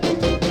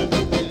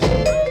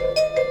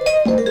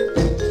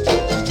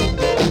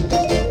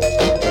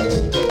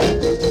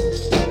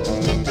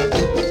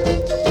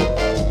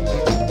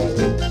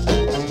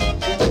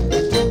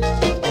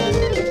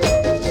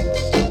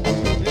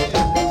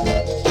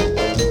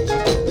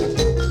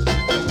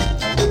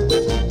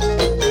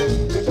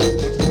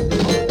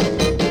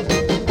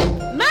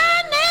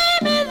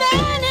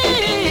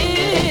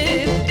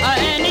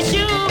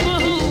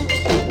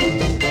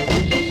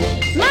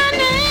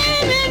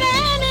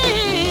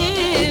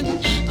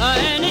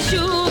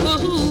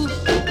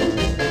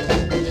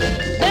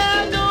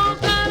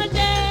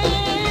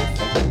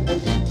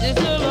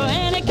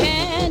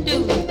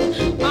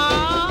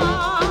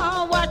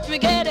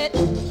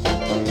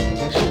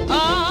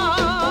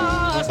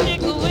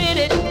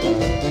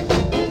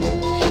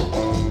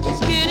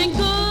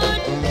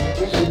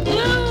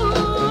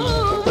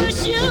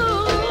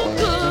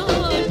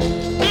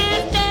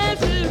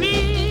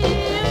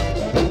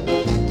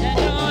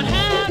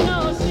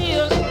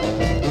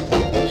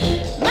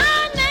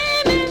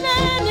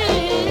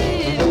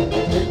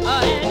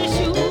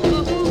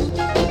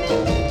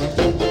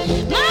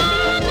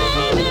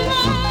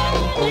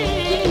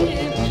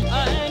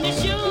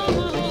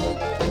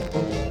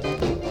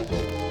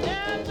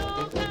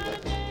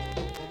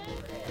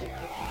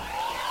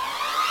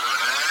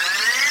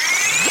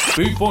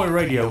 Bootboy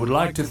Radio would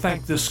like to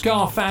thank the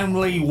Ska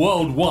family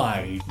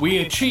worldwide. We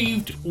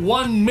achieved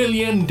 1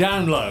 million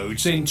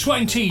downloads in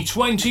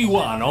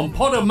 2021 on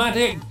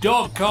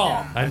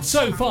Podomatic.com. And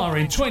so far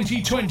in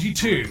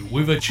 2022,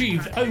 we've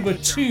achieved over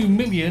 2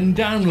 million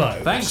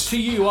downloads. Thanks to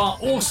you, our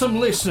awesome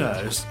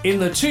listeners,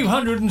 in the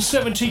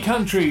 270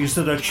 countries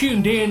that are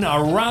tuned in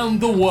around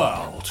the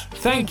world.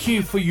 Thank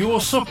you for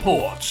your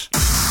support.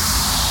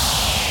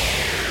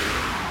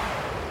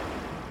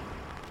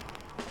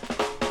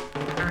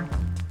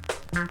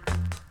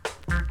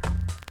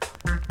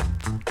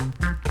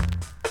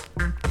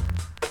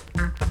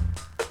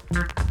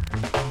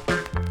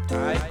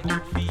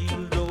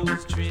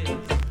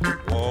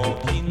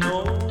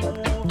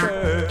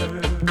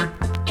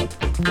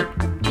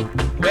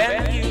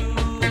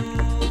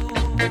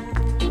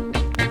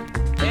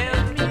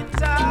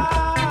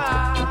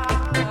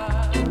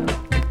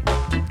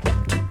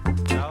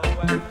 Now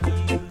I feel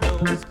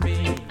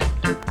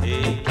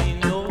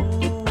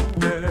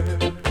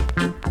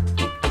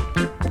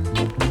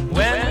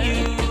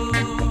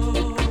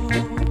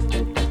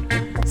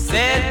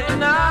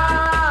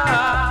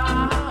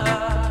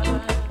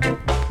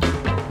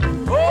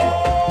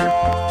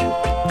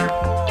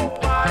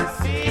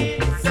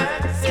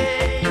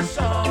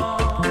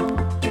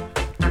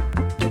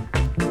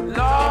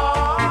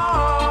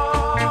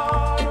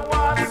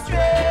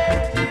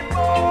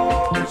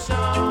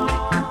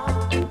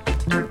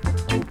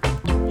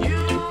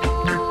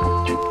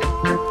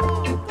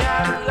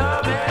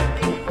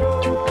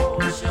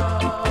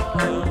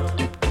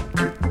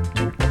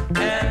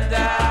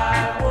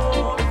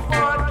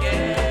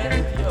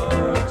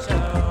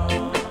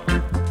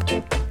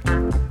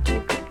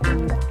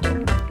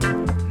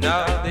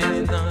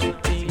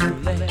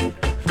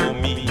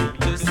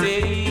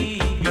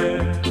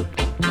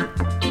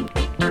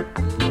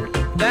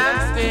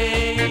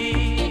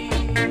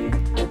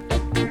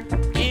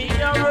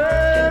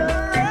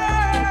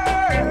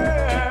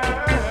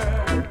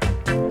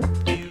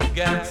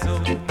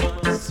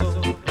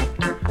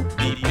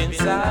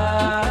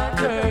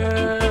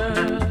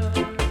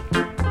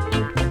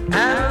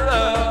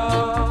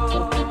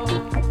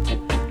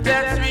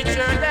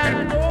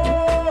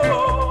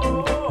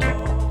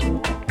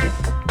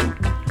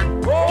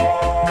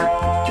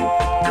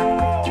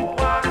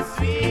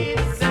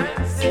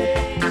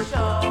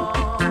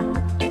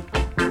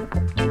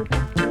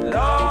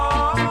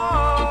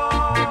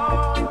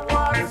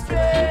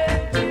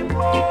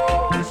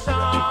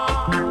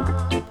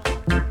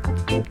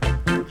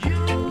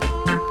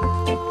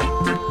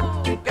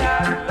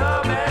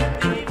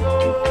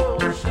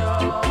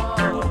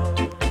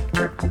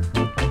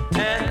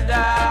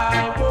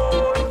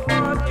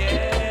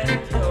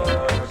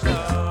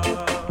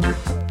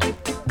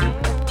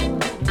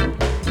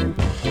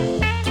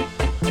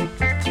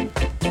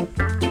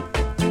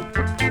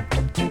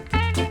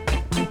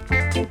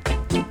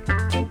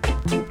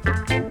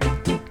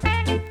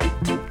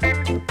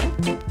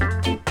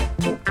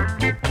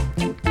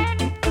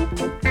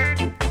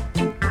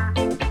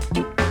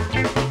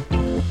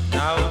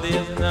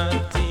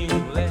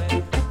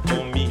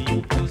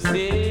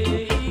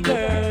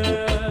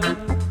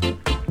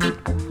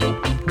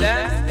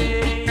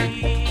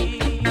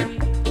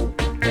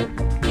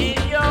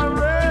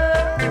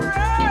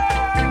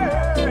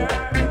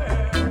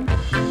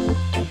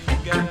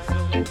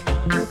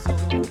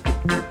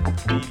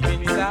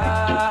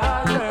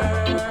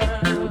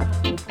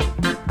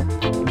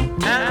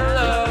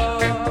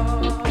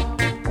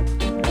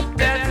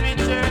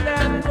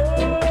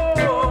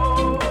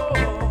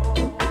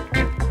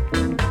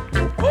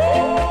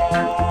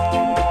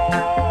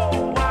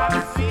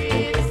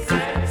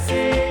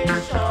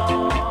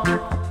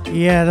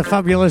Yeah, the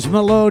fabulous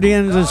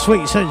Melodians and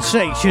Sweet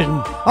Sensation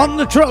on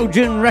the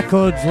Trojan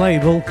Records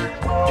label.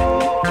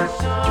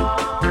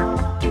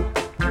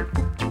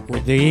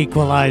 With the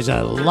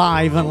Equalizer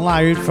live and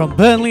loud from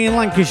Burnley in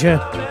Lancashire.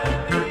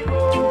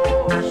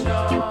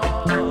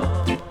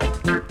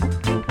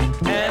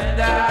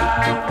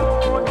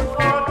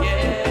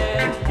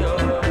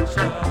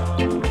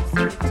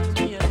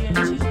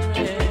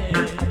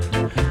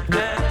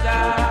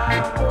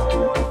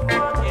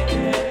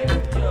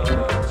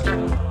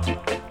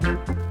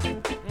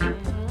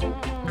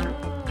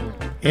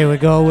 Here we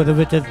go with a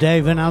bit of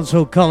Dave and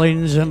Ansel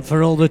Collins, and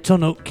for all the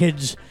ton-up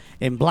kids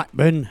in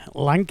Blackburn,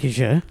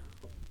 Lancashire.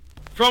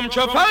 From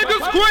Trafalgar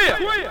Square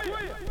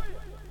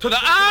to the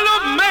Isle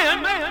of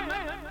Man,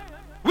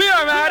 we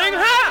are riding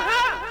high.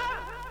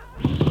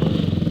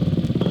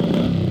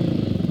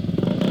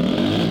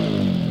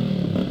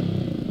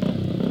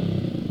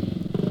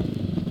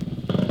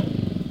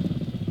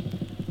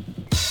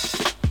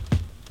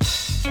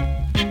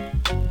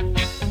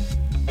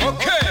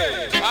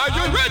 Okay, are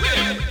you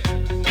ready?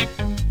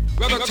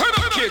 We're the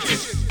turn-up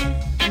kids,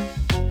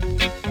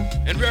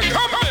 and we're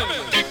coming.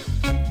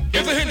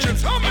 Get the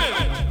engines humming.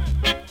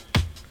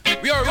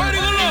 We are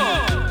riding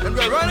along, and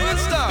we're riding in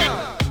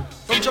style.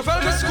 From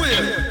Trafalgar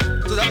Square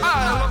to the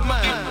Isle of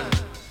Man.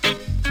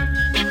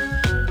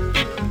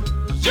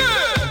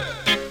 Yeah!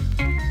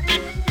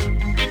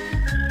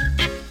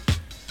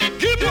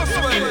 Keep us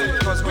away,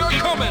 cause we're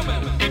coming.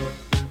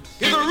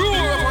 Hear the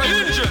roar of our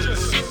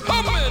engines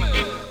humming.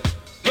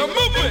 We're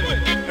moving,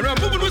 and we're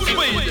moving with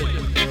speed.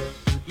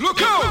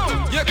 Look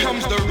out! Here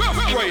comes the rough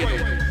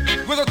grade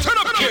with the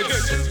turn-up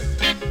kids.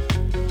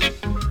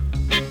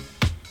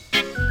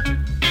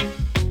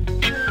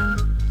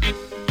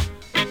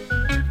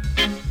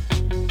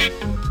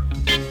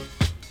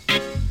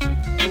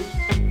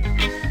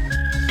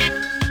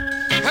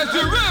 As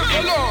we rev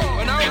along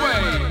on our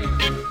way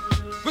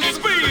with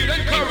speed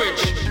and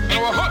courage on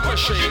our hot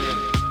machine,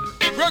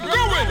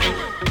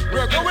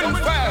 we're going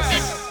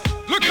fast.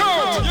 Look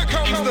out! Here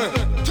comes the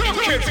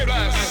turn-up kids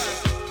blast.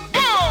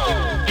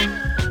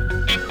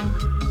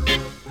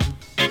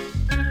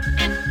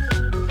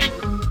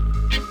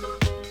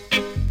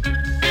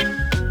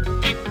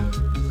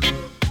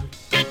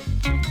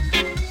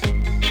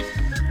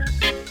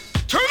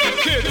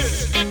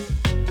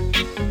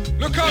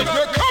 Look out,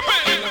 we're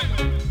coming!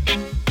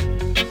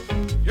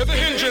 Hear the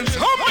engines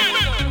humming!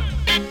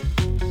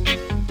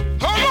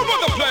 All over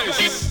the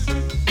place!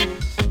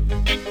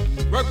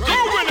 We're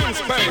going in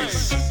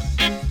space!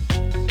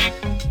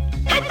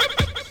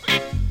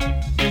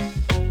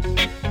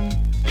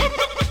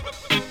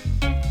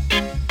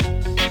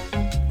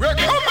 We're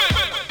coming!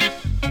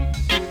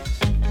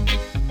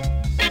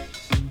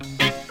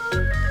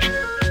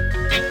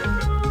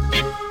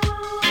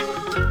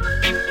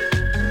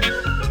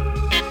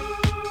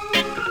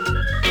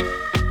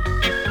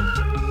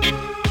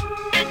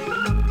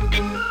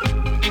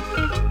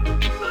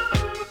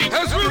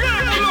 As we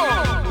ride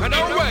along on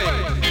our way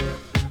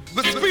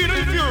with speed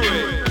and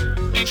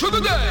fury through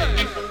the day,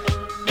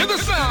 in the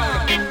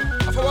sound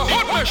of our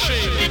hot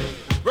machine,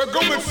 we're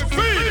going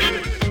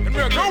speed and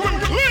we're going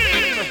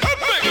clean.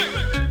 Epic!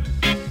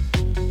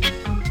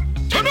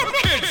 Turn up,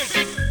 kids!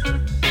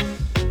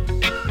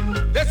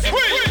 That's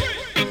sweet!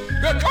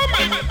 We're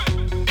coming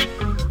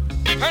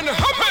and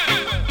hopping!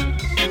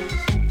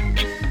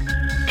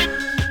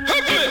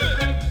 Epic!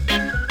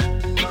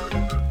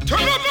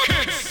 Turn up,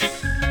 kids!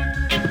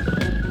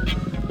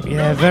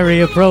 Yeah,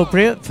 very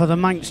appropriate for the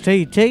Manx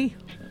TT.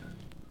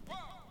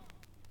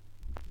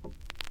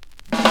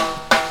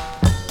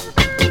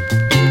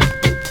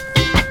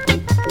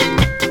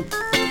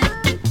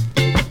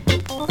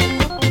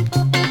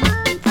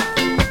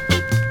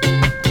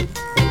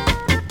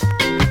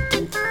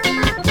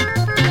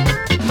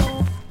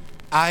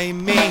 I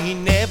may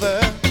never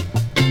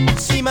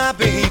see my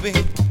baby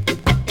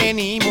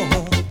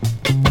anymore.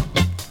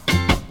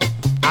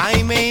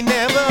 I may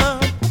never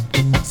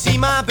see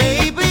my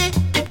baby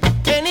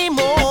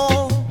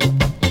anymore.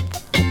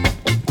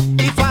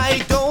 If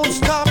I don't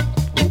stop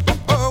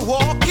her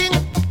walking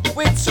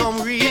with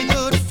some real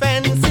good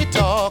fancy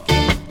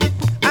talking,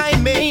 I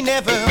may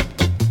never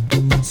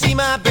see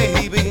my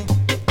baby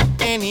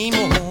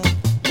anymore.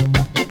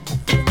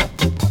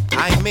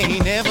 I may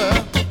never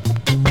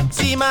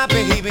see my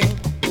baby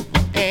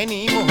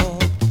anymore.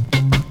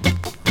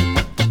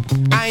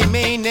 I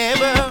may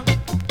never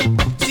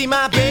see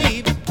my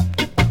baby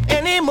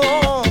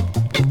anymore.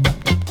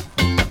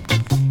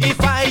 If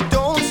I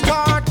don't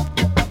start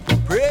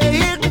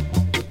praying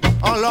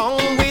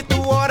along with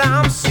what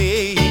I'm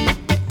saying,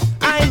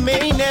 I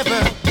may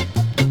never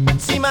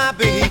see my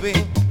baby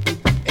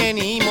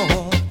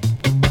anymore.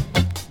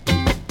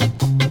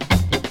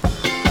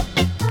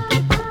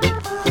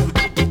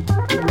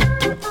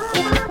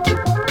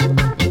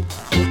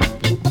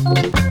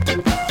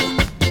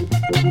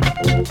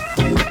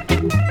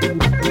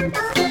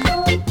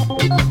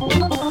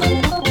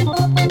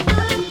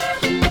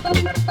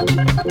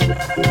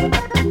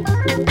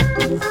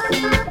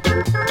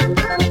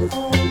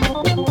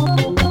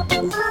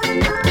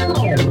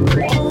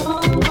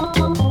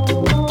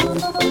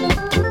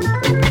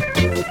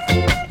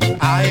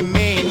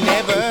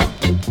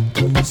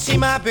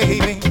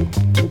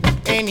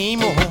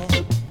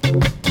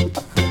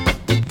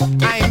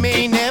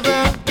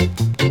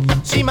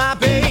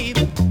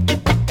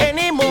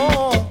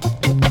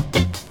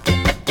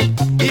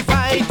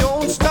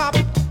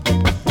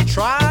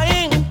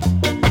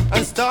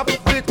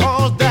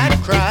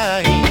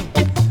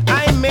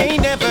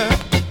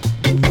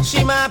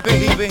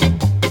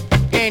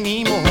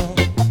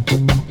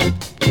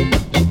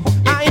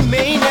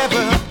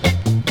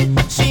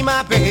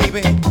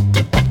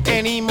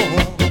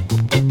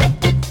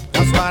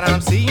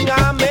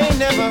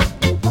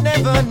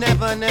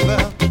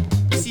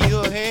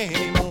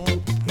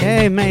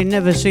 may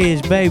never see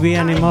his baby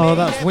anymore.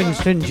 That's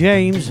Winston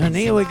James. And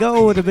here we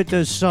go with a bit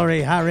of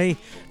Sorry Harry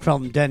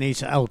from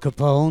Dennis Al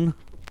Capone.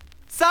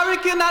 Sorry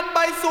cannot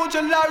buy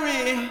Soldier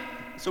Larry.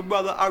 So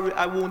brother Harry,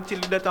 I won't tell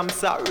you that I'm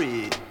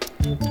sorry.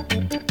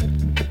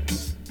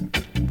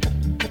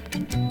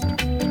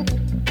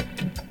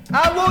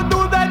 I won't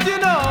do that, you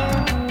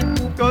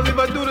know. Cause if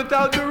I do that,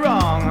 I'll be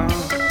wrong.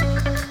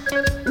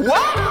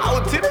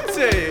 Wow, didn't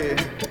say.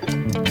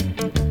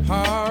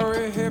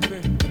 Hurry, hippie.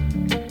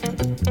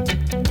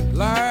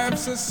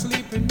 Life's a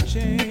sleeping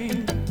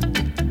chain.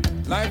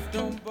 Life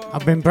don't bother.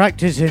 I've been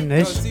practicing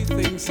this. Cause he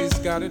thinks he's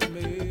got it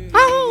made.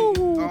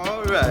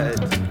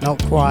 Alright.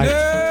 Not quite.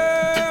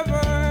 Never,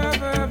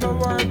 ever, ever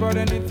worry about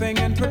anything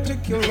in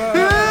particular.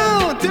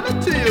 Oh,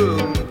 didn't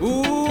you?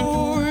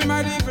 Ooh, he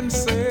might even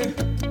say.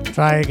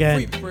 Try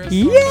again.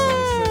 Yeah!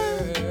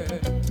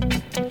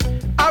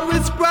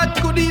 Harry's brat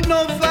could eat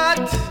no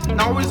fat.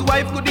 Now his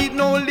wife could eat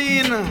no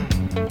lean.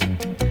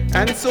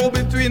 And so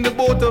between the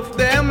both of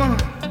them,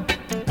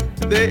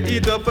 they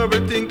eat up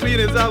everything clean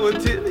as I will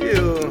tell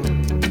you.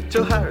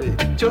 Joe Harry,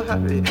 Joe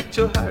Harry,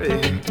 Joe Harry.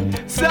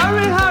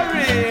 Sorry,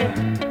 Harry.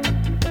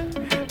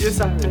 You're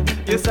sorry,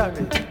 you're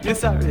sorry, you're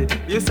sorry,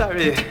 you're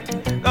sorry.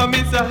 Now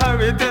Mr.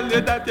 Harry, tell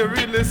you that you're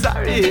really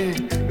sorry.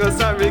 Cause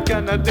sorry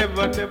cannot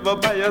never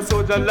buy a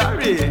Soldier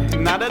Larry.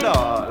 Not at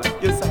all.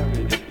 You're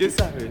sorry, you're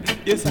sorry,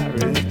 you're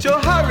sorry. Joe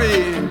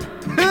Harry.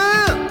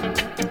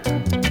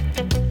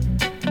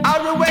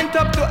 Harry went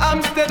up to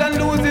Amstead and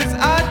lose his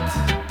hat.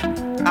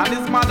 And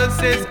his mother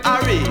says,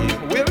 Harry,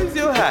 where is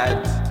your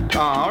hat?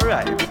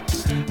 Alright.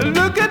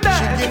 Look at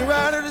that. She can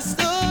write her the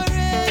story.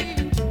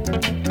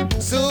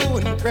 So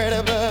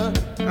incredible.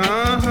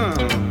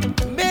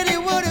 Betty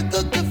wanna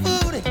cook the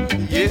food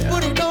and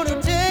put it on the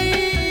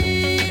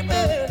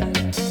table.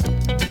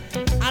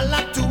 I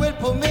like to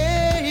help him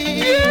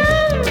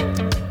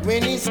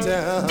when he's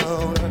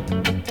down.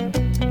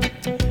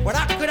 But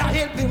I could not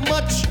help him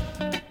much.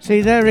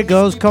 See, there he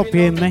goes,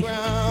 copying me.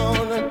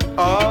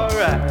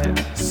 Alright.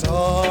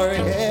 Sorry,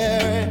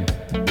 Harry.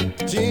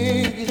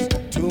 Geez,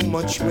 too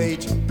much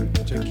weight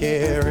to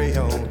carry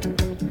on.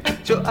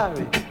 Joe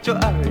Harry, Joe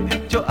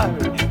Harry, Joe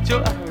Harry,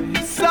 Joe Harry.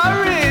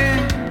 Sorry!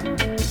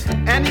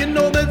 And you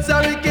know that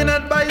sorry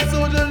cannot buy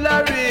Soldier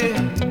Larry.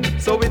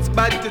 So it's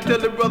bad to tell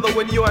the brother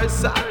when you are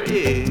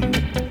sorry.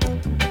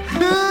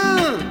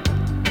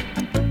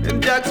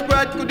 And Jack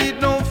Sprat could eat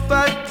no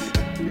fat.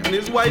 And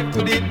his wife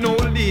could eat no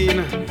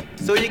lean.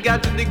 So you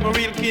got to dig my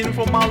real keen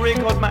from my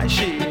record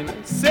machine.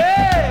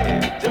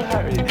 Say, Joe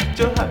Harry,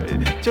 Joe Harry,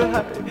 Joe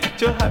Harry,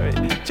 Joe Harry,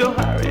 Joe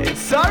Harry.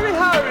 Sorry,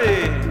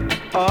 Harry.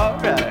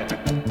 Alright.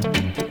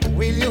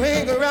 Will you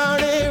hang around,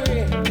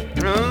 Harry?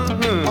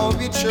 Or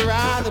reach your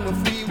ride on the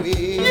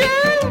freeway?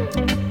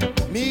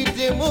 Yeah. Meet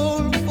them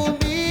old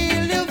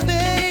familiar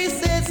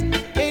faces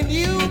in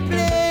new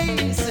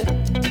place.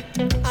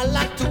 I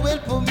like to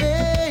welcome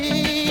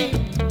me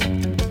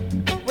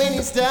when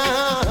he's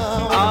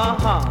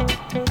down.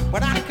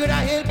 But I could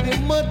not help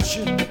him much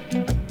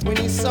when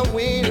he's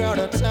somewhere out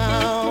of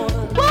town.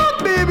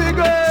 What, baby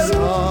girl?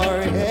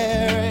 Sorry,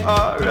 Harry.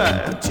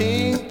 Alright.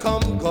 Think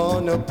I'm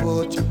gonna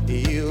put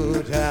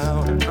you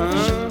down.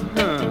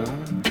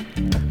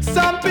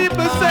 Some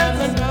people say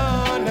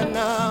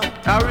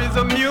Harry's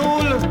a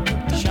mule.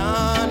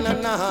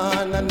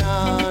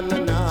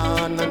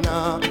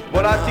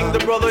 But I think the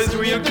brother is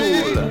real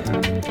cool.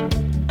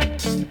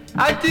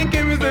 I think he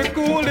is the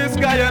coolest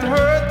guy on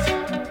earth.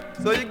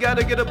 So you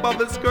gotta get above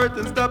his skirt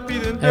and stop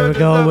eating. There we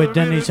go with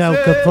Dennis Al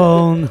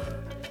Capone.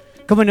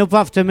 Coming up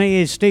after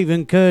me is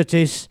Stephen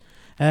Curtis.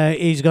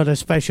 He's got a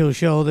special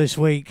show this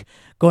week,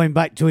 going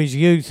back to his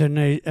youth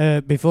and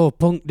before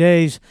punk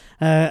days.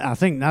 I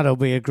think that'll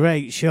be a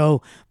great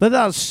show. But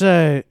that's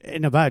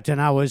in about an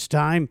hour's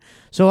time.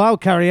 So I'll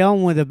carry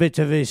on with a bit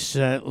of his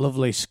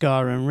lovely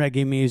ska and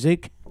reggae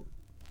music.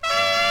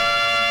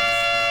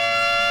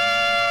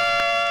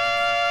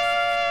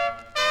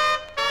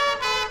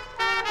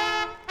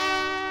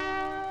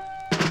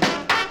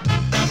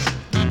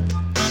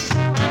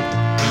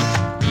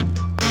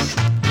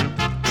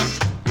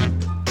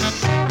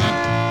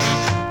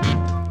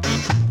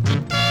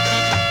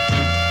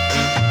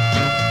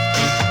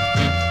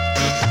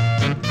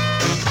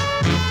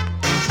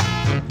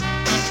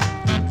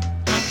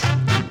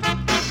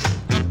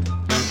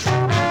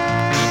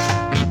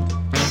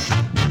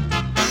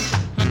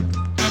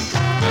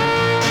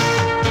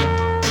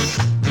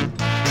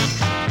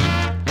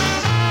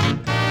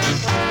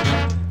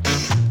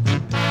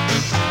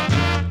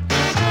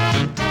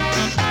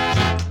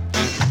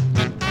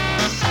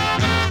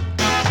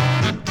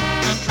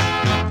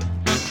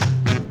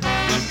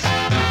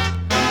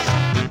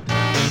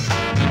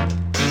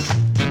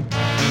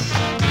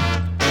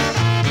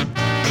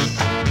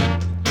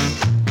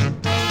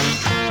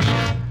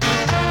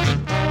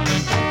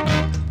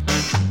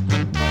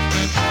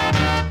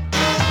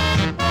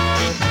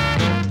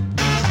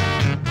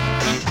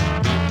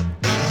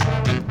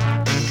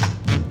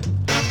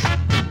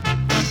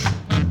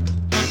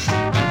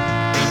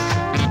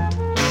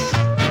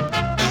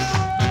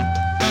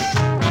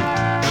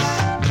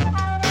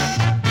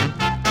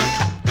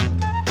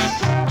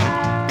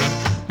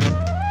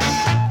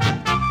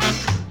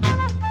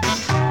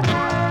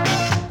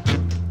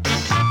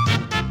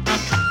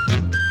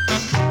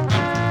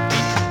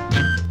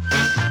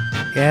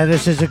 Yeah,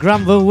 this is the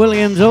Granville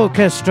Williams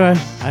Orchestra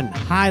and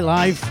High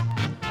Life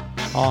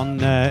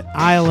on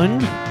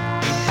Ireland.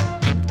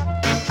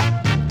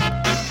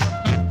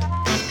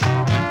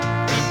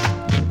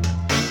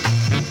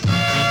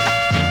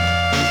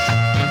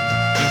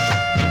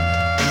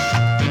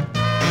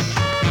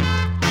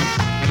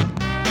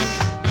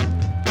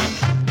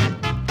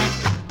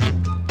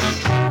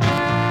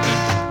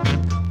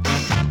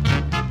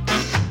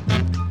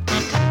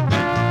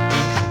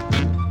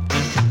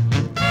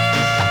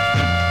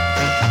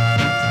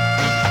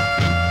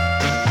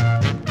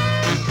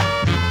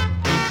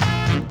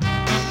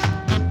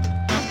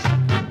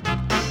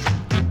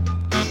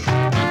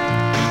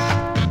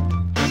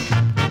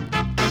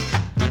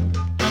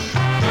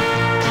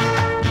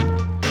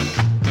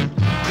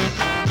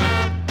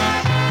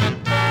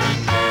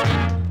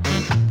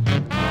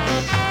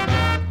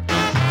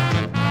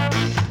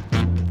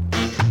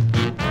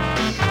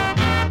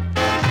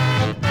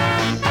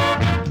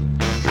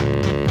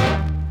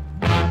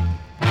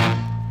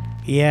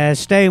 Yeah,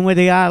 staying with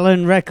the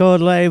Ireland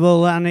record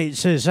label, and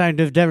it's the sound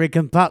of Derek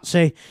and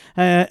Patsy.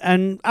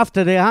 And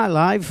after the High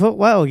Life,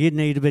 well, you'd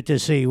need a bit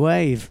of Sea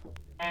Wave.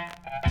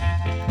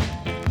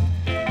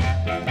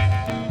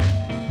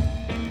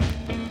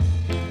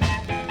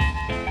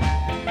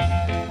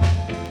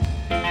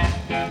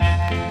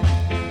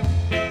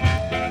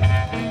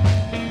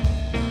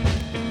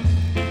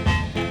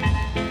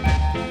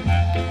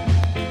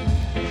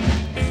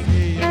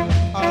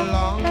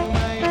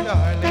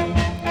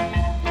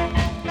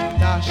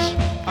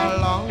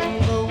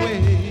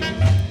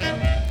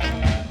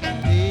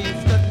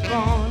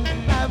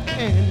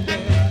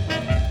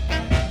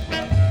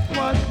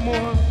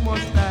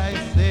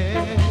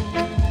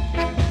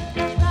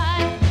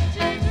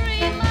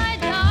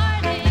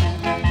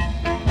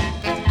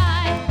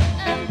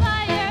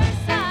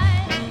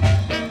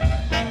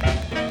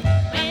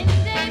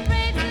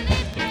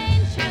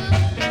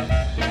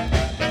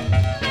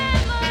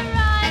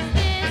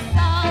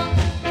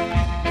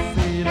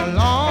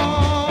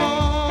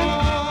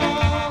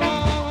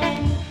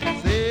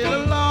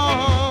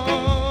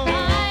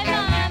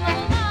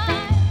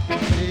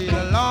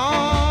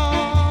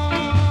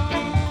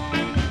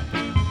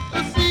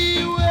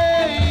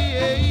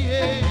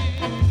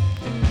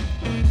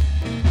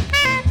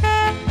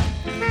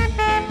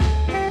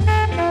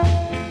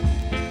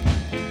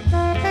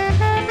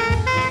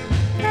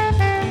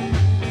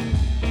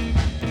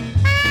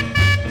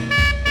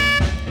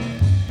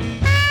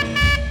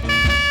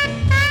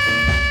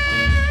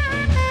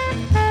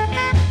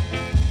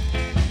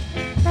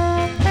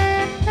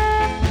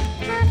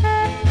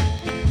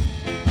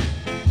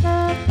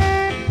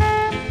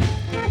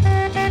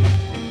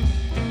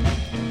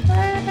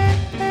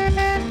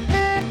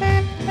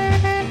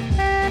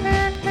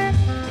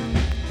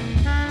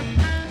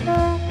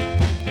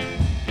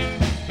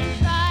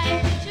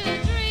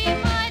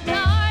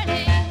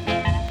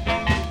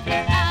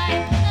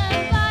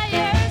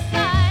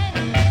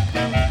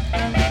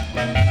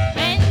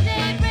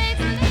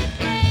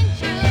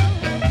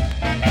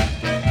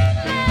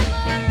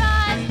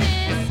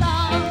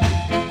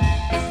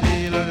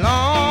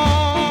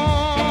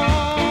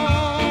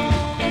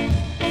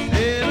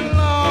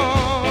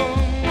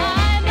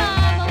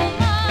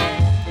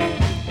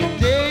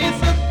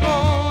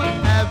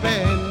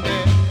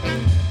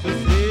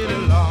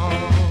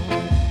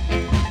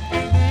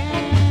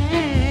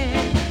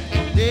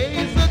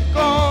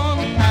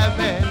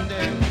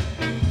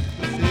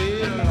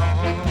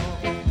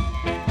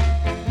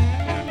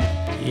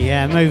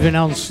 Moving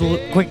on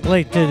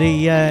quickly to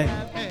the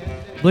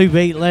Blue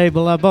Beat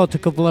label. I bought a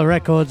couple of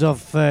records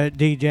off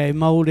DJ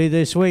Mouldy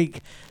this week,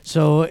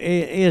 so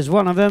here's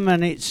one of them,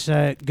 and it's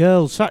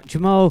Girl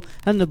Satchmo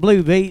and the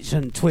Blue Beats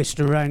and Twist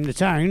Around the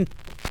Town.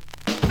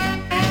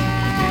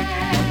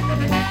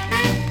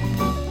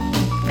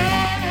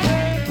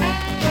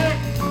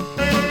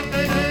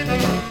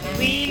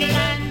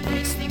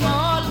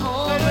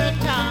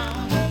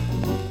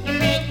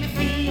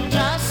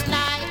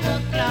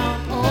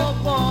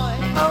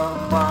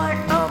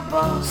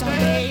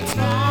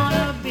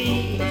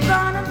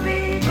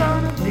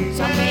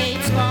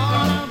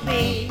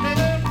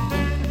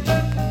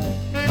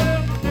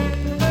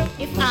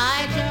 If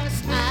I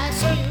just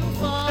ask you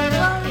for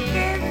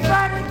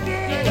a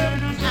kiss,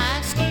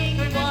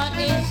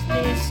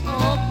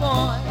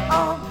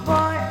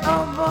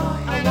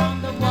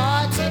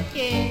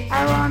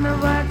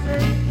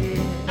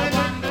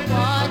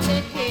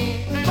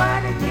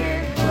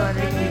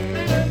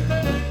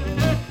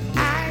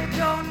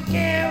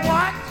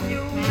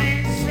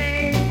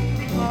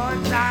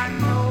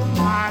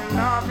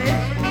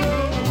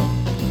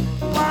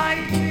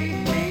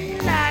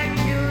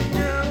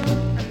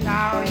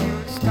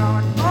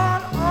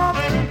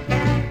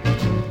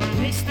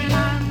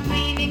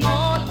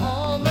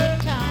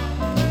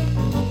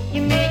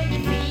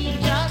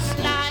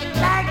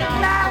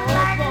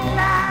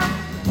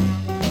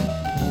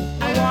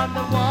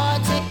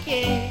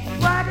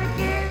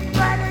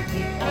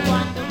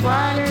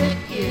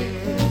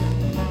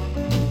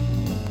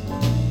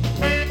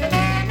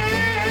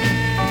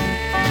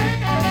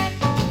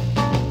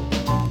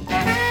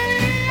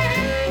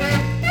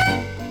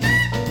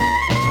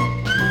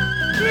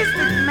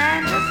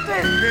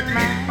 Street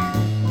man.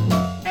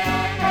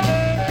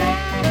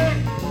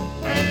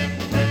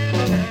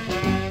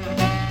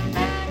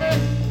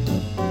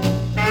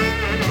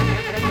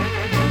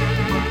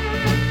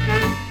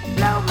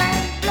 Blow,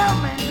 man, blow,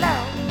 man,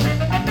 blow.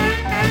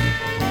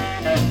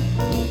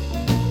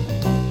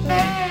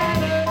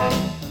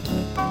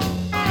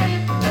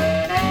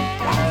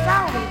 That's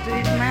how we do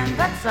it, man.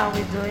 That's how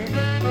we do it.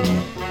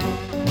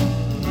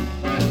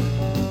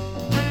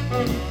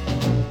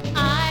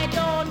 I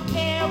don't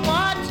care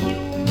what you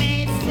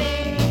may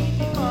say,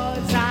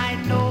 because I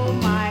know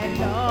my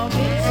love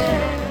is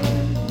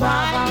true.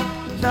 Why you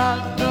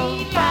love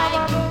me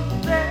like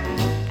that,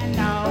 and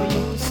now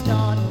you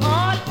start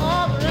all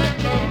over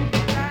again.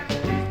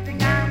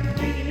 I'm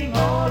feeling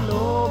all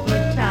over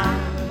town.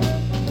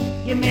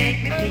 You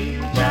make me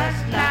feel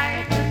just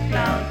like a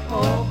clown,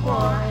 oh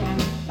boy.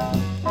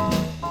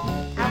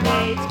 I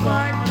know it's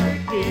what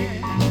it is.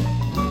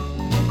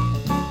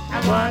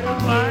 What it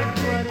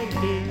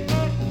is.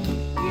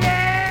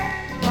 Yes,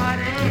 what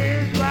it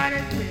is, what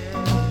it is.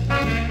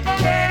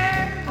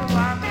 Yes,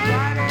 what it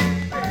is.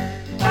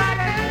 What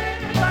it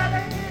is, what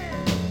it is.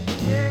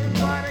 Yes,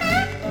 what it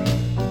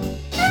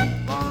is.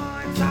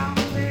 Boy,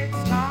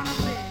 something's gonna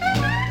be.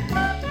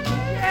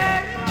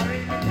 Yes, I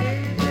really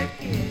need the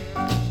kid.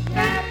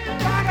 Yes,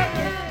 what it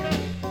is.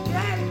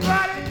 Yes,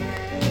 what it is.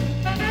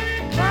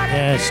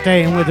 Yeah,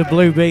 staying with the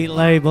Blue Beat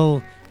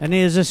label. And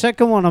here's the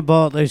second one I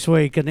bought this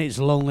week, and it's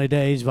Lonely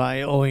Days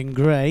by Owen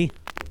Gray.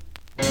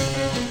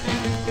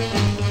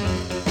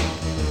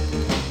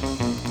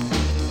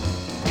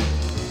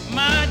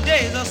 My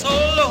days are so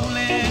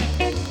lonely,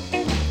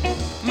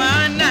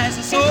 my nights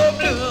are so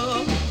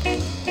blue.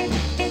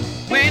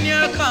 When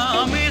you're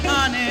coming,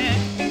 honey,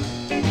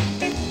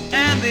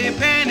 and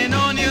depending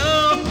on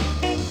you,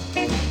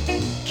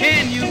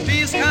 can you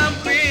please come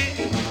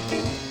quick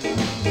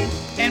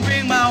and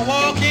bring my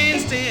walking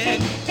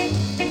stick?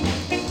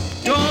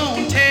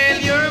 Don't tell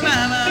your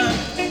mama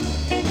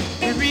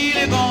you're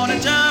really gonna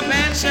jump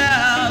and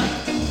shout.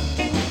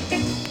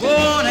 Go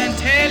on and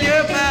tell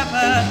your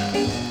papa,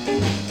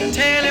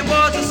 tell him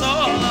what it's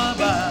all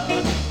about.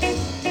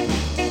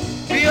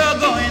 We are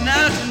going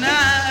out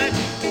tonight,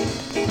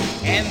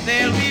 and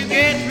then we'll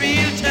get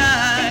real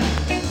tight.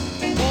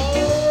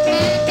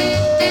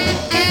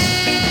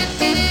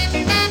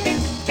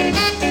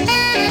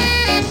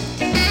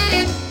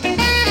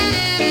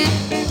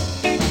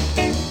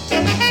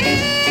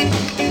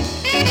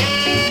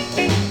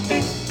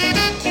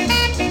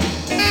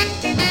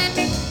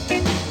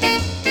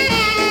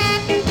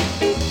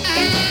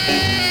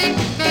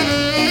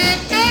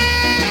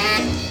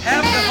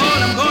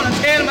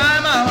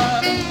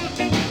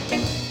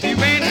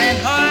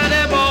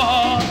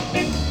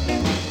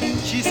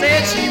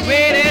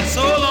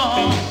 So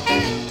long,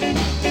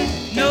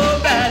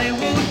 nobody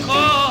would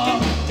call.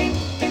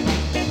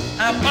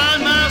 I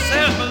find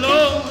myself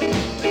alone,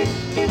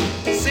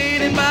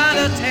 sitting by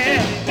the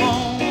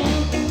telephone,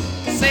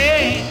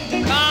 saying,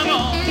 come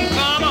on,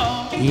 come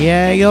on.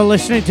 Yeah, you're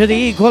listening to the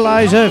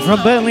Equalizer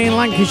from Burnley in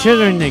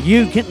Lancashire in the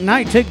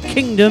United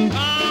Kingdom.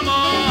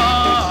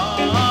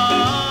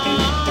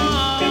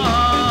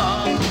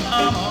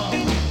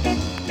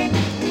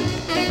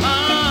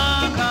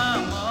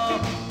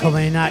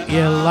 Coming at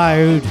you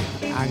loud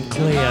and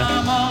clear.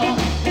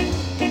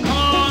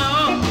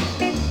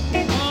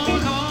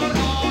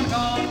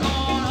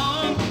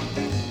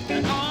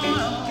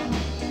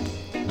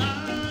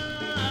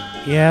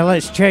 Yeah,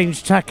 let's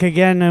change tack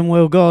again and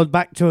we'll go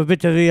back to a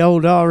bit of the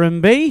old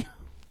R&B.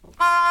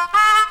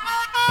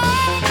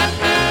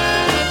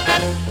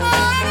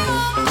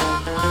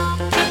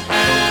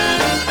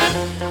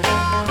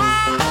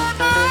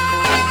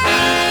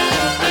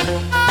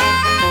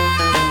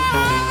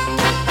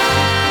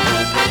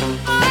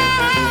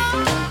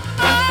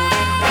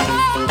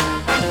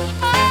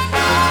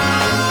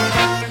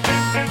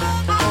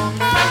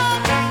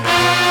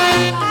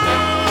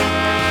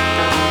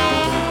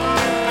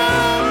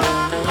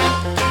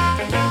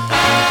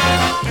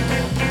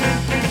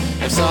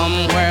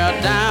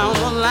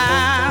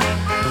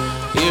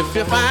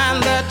 You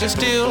find that you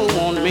still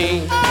want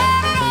me.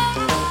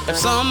 If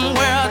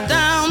somewhere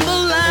down the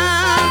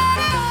line,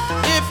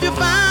 if you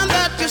find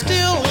that you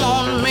still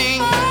want me,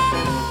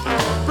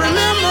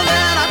 remember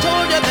that I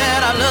told you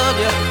that I love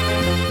you.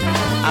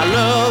 Our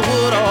love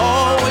would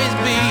always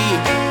be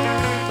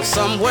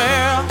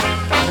somewhere,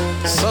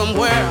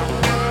 somewhere.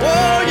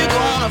 Oh, you're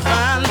gonna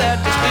find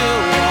that you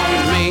still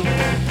want me.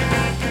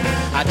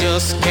 I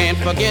just can't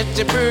forget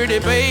you, pretty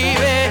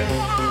baby.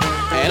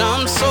 And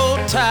I'm so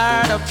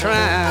tired of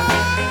trying.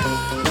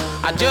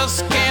 I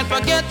just can't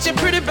forget you,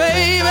 pretty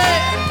baby.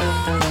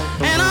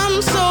 And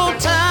I'm so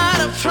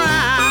tired of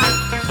trying.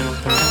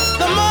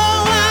 The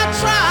more I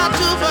try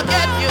to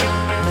forget you,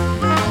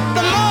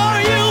 the more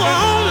you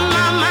on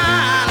my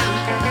mind.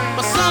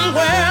 But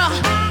somewhere,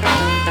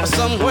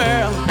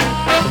 somewhere,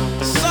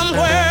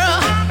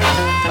 somewhere,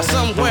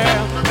 somewhere,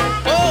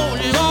 oh,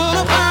 you're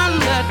gonna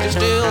find that you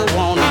still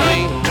want me.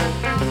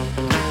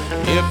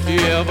 If you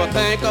ever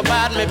think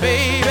about me,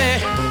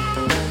 baby,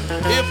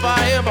 if if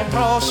I ever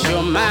cross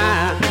your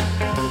mind.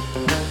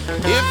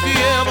 If you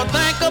ever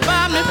think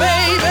about me,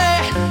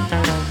 baby,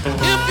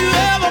 if you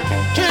ever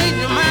change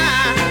your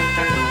mind,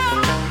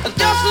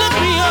 just look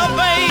me up,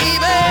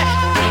 baby.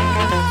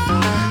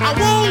 I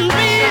won't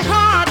be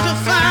hard to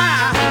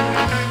find,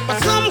 but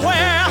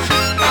somewhere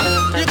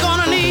you're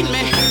gonna need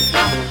me.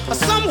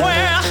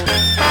 Somewhere,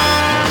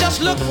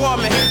 just look for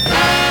me.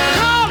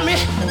 Call me,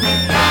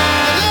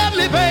 love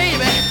me,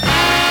 baby.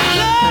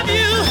 Love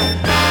you,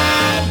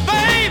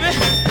 baby.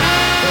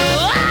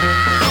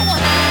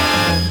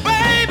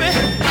 Baby,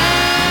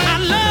 I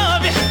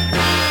love you.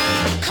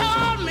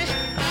 Call me,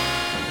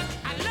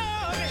 I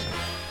love you.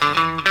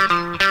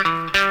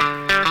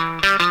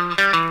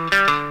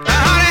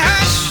 Honey,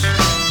 hush.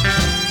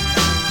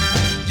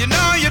 You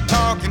know you're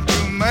talking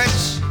too much.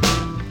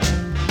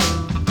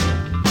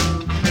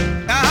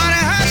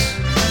 Honey, hush.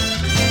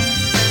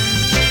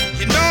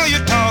 You know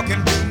you're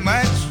talking too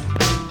much.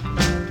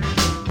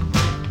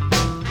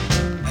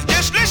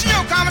 Just listen to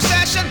your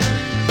conversation,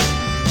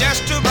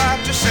 just about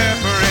to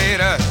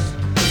separate us.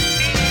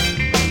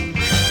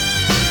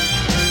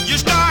 You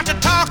start to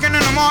talking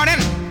in the morning,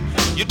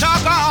 you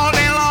talk all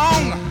day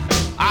long.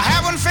 I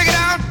haven't figured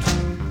out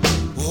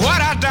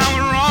what I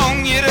done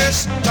wrong. You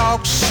just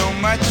talk so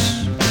much.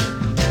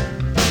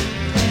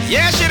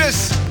 Yes, you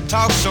just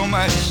talk so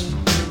much.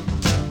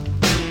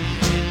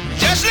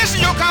 Just listen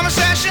to your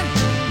conversation,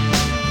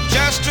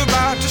 just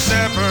about to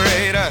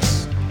separate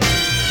us.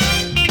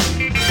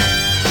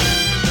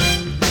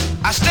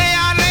 I stay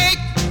out late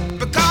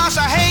because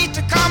I hate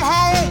to come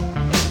home.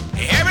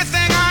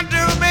 Everything I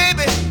do,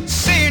 baby,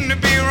 seem to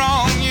be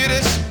wrong. You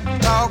just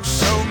talk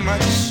so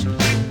much.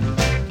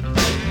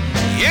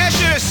 Yes,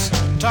 you just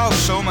talk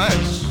so much.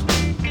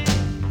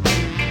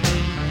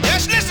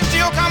 Just listen to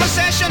your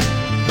conversation,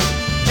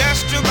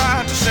 just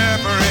about to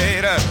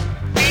separate us.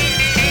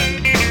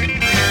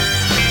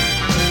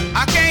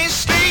 I can't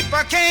sleep,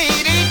 I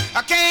can't eat,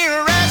 I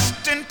can't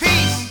rest in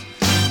peace.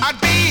 I'd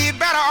be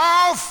better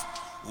off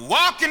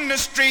walking the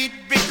street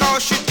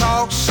because you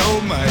talk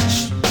so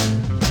much.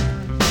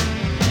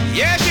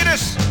 Yes, you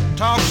just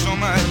talk so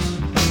much.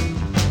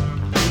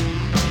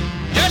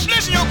 Just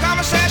listen to your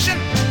conversation,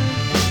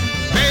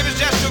 baby's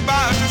just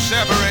about to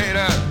separate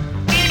us.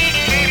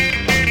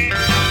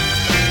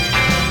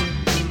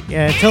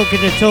 Yeah,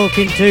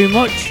 talking too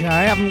much.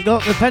 I haven't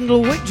got the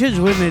Pendle Witches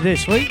with me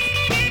this week.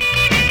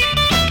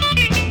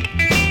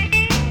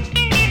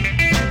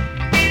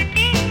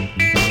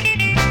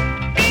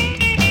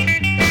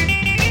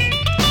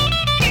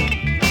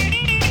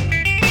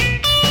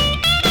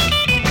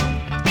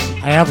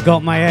 I have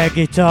got my air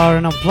guitar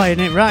and I'm playing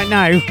it right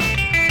now.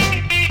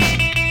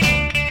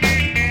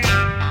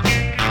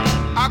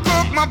 I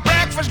cook my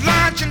breakfast,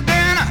 lunch, and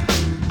dinner.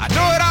 I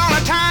do it all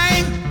the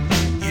time.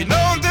 You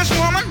know this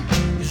woman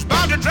is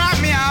about to drive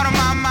me out of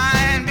my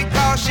mind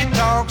because she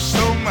talks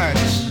so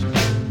much.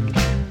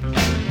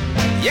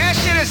 Yes,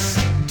 she just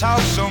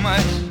talks so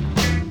much.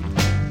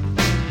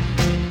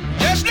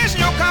 Just listen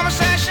to your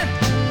conversation,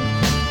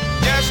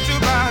 just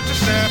about to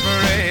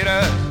separate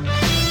us.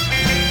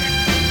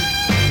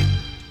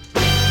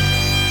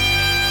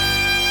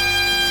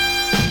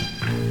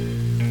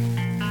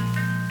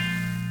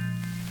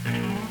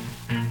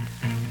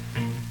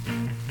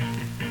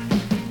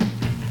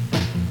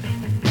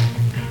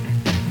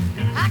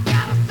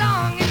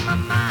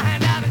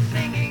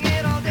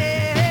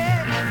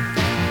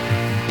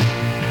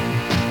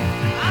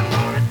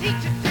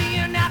 Teach it to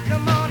you now,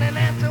 come on and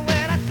answer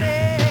when I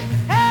say,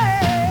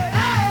 hey,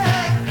 hey,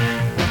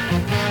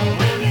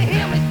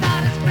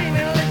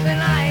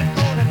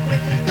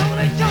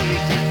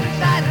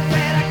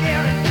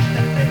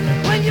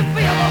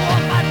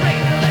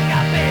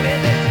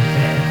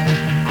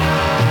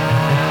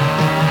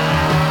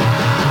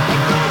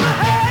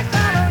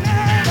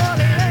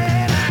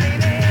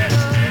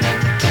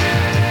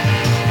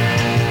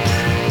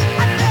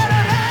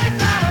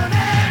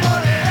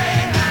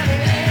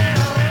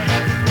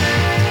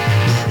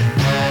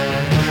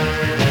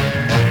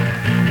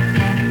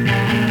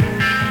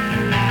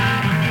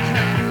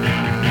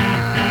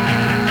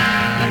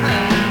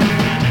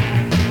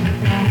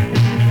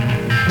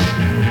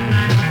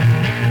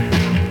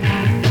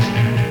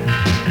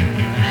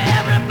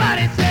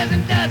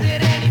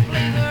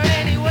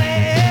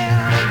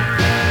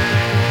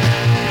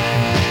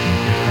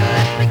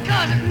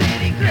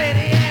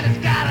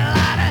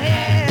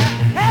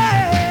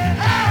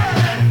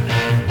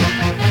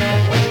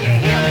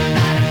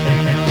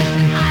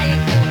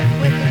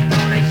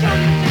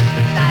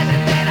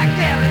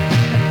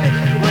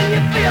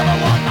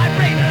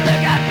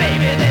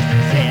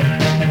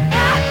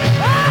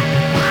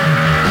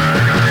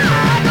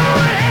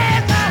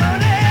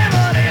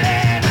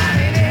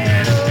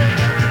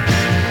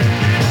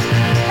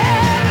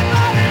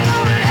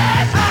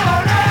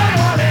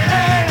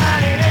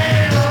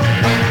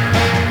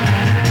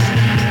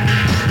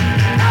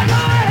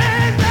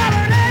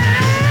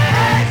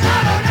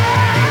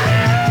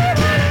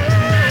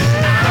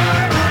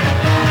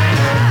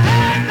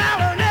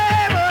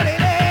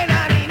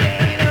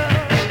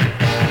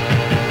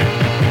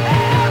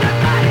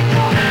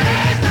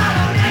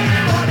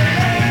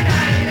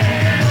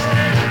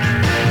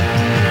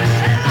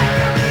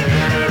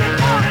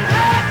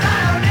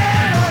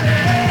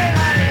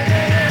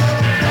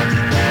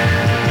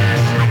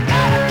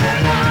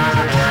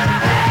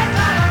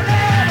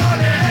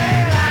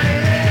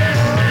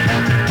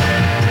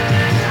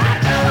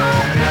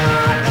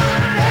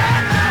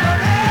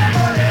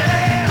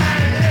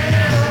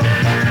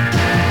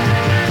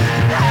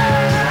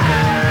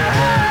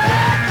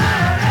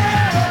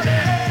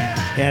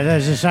 Yeah,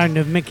 there's the sound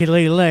of Mickey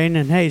Lee Lane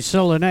and Hey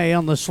Sullen A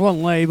on the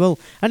Swan label.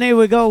 And here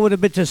we go with a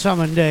bit of Sam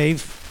and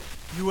Dave.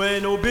 You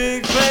ain't no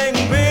big thing,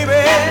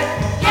 baby,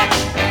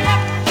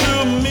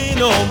 to me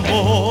no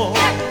more.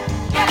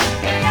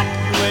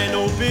 You ain't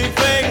no big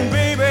thing,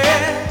 baby,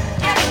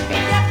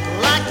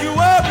 like you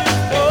were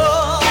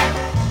before.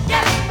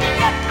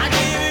 I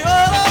gave you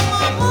all of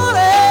my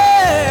money,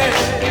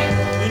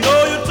 you know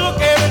you took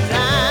every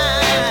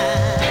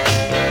time.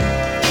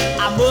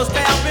 I must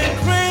have been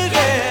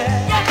crazy,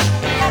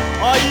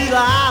 or either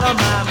out of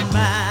my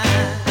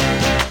mind.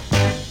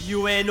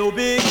 You ain't no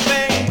big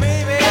thing,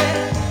 baby,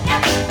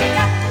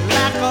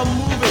 like a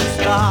moving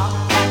star.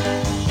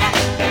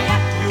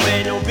 You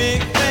ain't no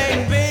big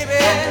thing,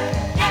 baby,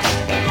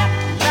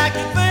 like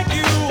you think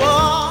you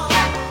are.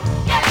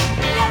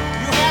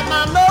 You had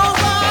my nose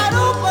wide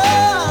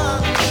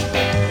open,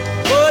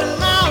 but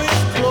now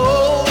it's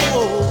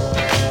closed.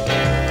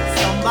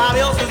 Somebody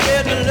else is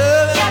getting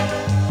love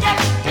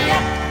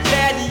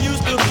that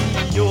used to be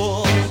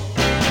yours.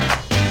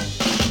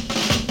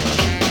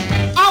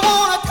 I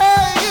wanna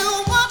tell you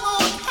one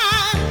more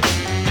time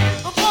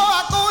before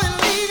I go and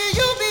leave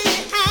you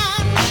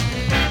behind.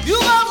 You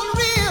wasn't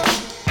real,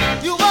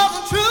 you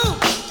wasn't true,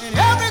 and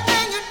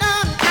everything you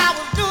done, I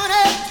was doing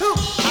it too.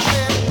 I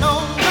said no,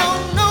 no,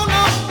 no,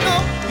 no, no,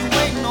 you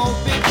ain't no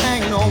big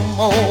thing no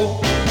more.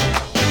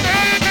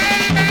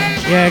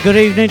 Yeah, good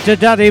evening to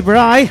Daddy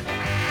Bry.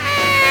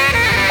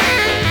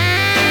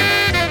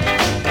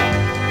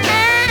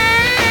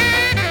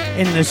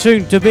 In the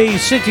soon-to-be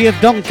city of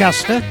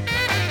Doncaster.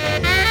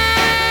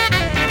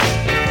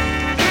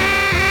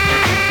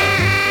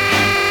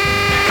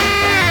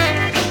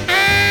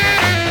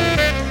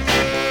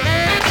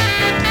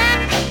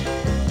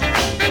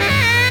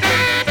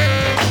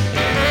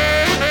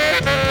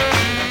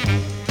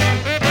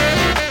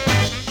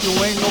 You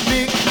ain't no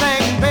big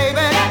thing,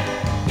 baby,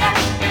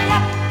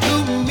 to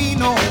me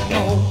no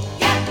more.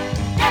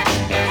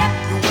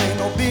 You ain't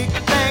no big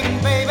thing,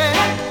 baby,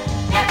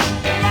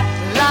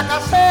 like I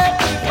said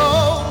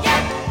before.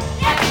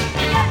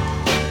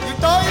 You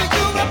thought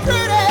you were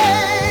pretty,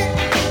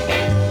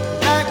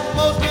 like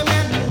most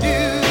women do,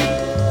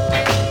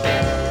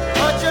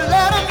 but you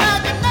let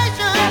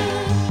imagination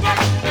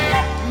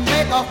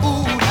make a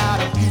fool out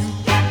of you.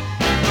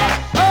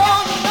 Oh,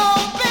 no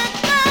big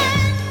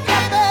thing,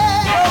 baby.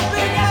 No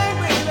big thing,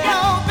 baby. No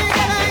big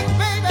thing,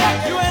 baby.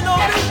 You ain't no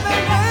big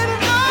thing, baby.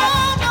 No,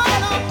 no,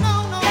 no, no,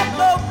 no,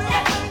 no big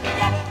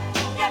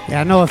thing.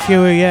 Yeah, I know a few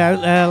of you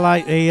out there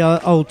like the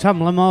old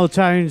Tamla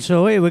Motown,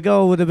 so here we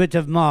go with a bit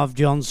of Marv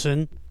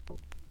Johnson.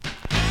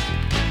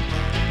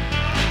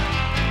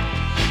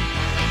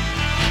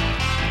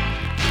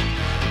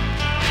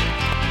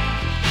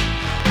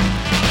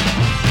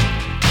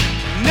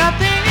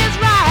 Nothing is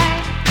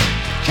right,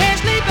 can't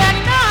sleep at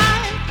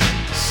night.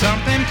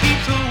 Something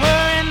keeps a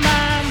worry in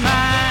my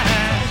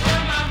mind.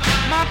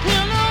 My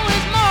pillow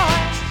is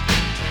moist,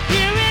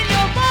 hearing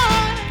your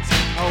voice.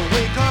 I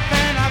wake up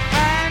and I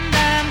find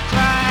I'm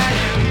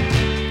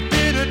crying.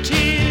 Bitter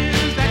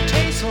tears that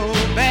taste so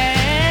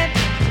bad.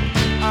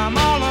 I'm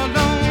all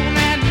alone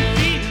and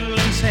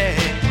feeling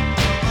sad.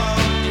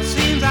 It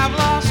seems I've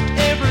lost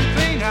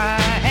everything I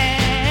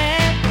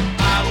had.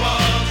 I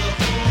was a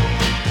fool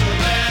to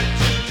let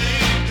you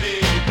leave me,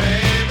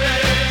 baby.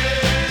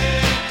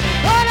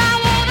 What I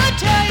wanna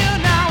tell you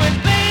now is,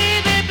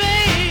 baby,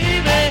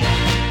 baby,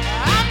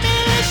 I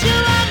miss you,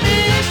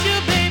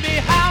 baby,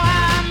 how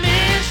I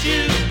miss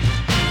you.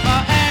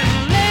 And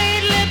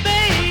lately,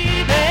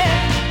 baby,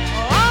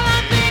 all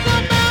I think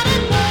about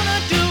and wanna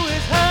do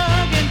is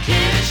hug and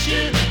kiss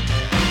you.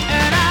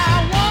 And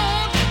I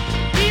won't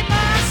be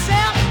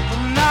myself,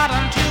 not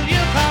until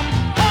you come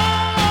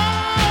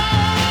home.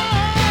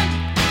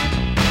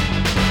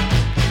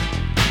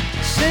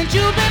 Since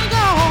you've been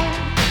gone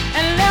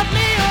and left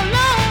me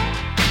alone,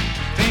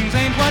 things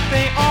ain't what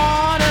they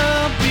ought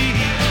to be.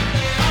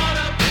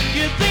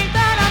 You think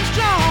that I'm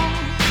strong,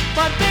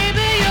 but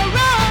baby, you're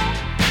wrong.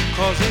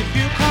 'Cause if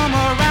you come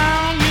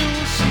around,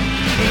 you'll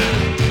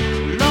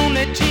see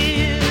lonely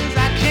tears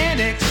I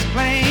can't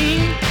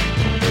explain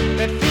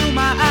that fill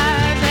my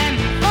eyes and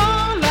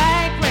fall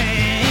like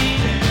rain.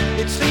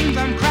 It seems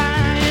I'm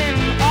crying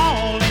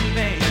all in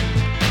vain.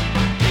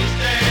 Each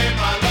day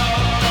my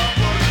love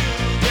for you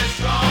gets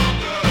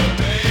stronger,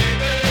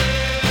 baby.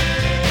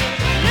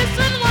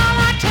 Listen while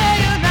I tell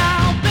you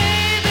now,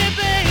 baby,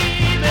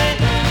 baby,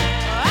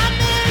 I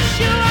miss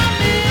you,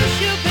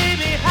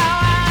 baby, how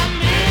I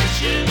miss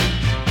you.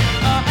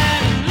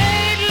 And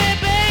lately,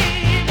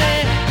 baby,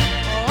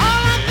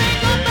 all I think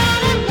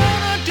about and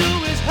wanna do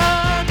is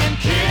hug and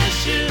kiss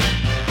you.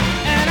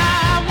 And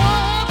I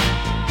won't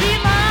be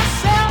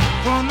myself,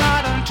 for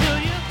not until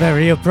you.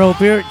 Very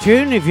appropriate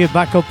tune if you're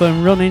back up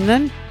and running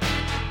then.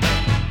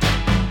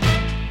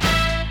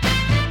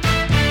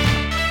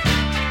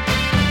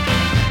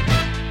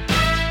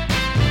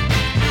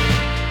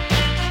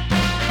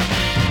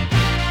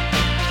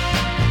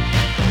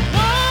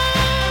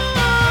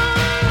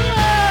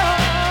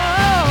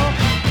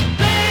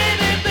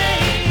 Baby,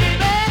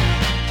 baby,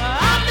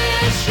 I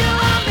miss you,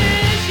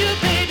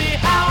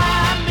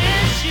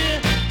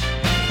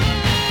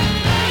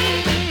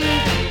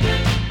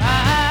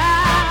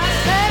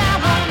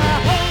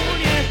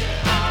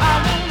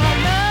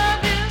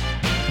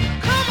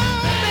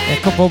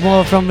 couple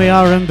more from the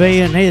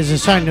R&B, and here's the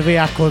sound of the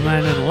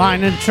Aquaman and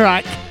Line and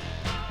Track.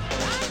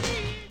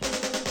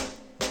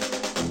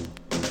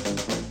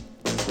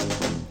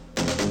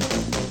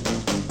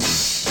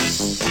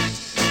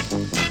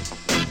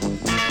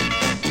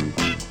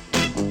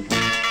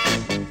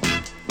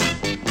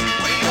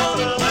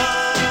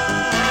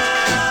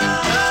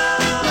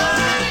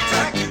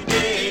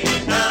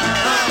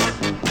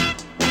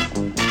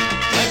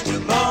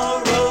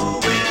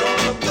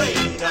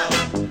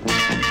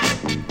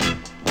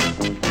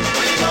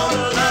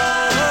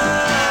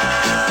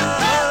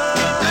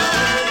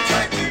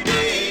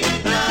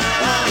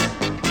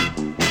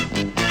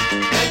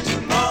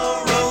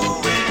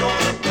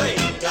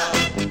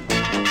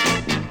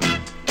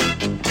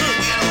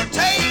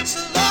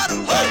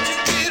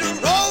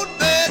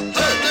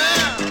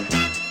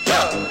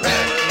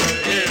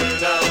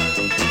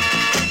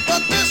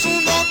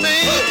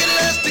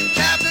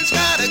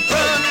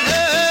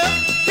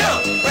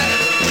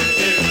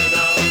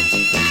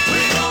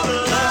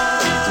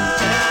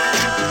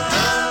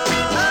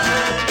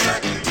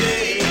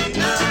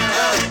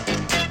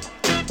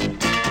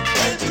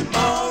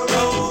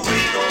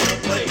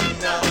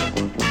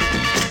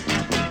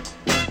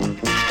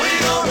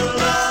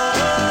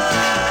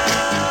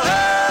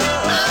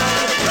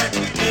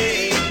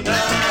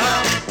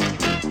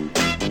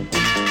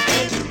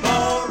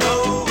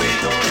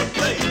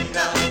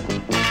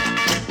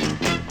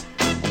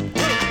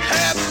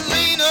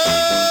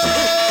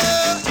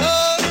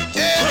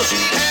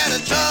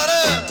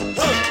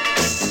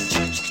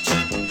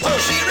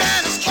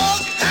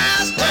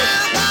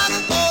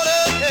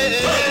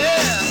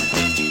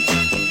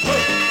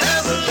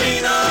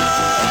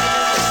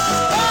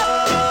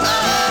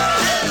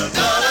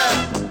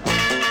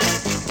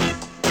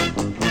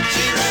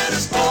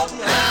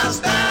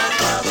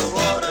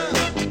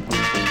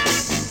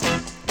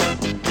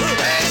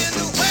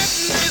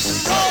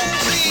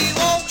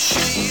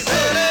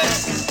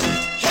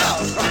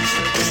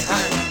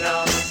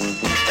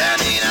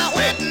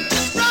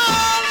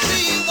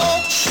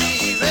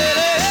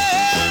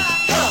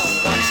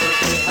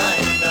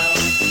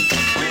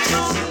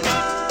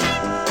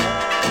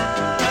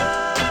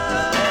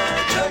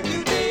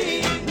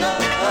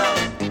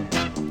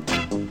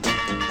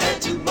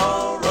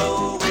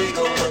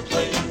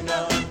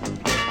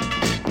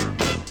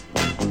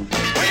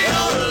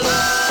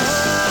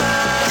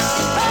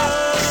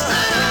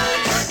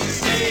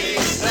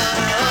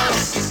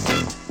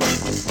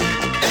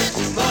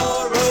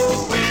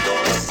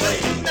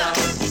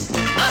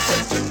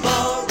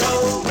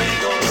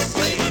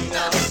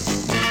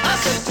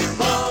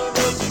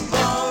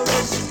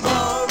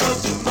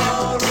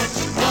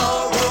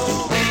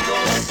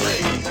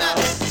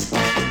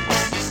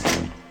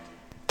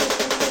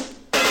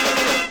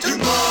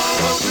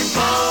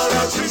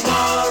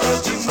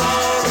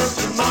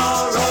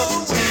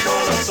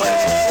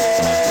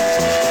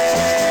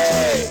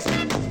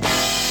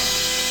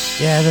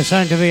 The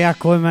sound of the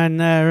Aquaman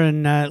there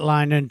and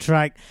Line and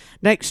Track.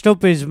 Next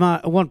up is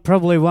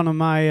probably one of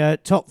my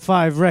top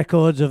 5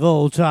 records of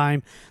all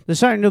time. The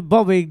sound of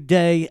Bobby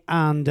Day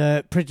and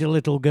Pretty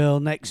Little Girl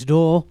Next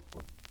Door.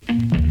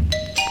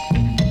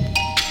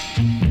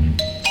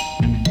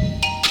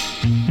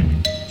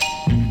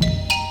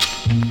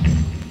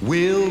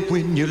 Well,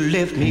 when you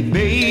left me,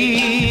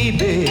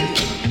 baby,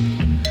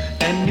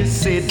 and you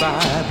said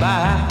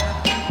bye-bye,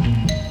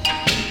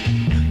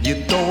 you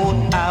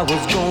thought I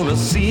was gonna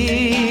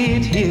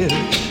sit here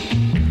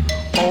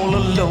all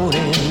alone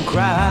and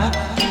cry.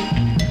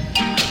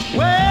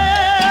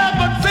 Well,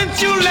 but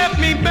since you left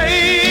me,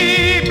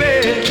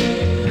 baby,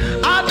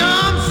 I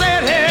done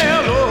said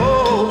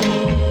hello.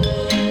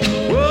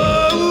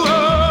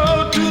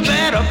 Whoa, to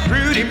that a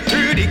pretty,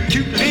 pretty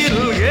cute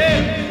little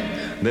girl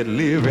that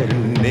live right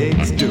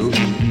next door.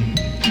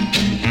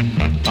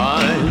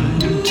 I'm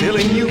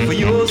telling you for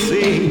your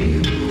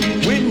sake,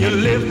 when you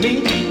left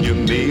me, you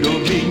made a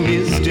big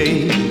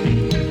mistake.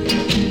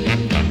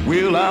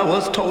 Well, I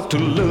was taught to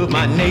love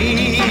my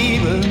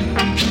neighbor,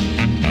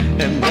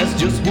 and that's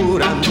just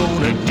what I'm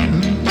gonna do.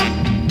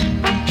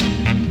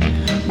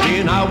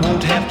 Then I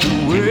won't have to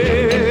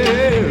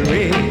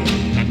worry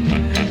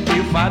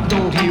if I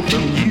don't hear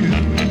from you.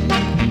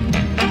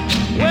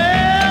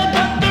 Well,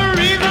 but the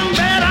reason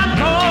that I'm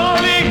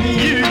calling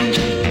you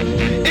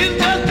is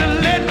just to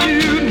let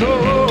you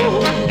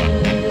know,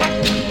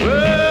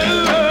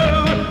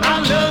 I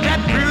love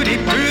that pretty,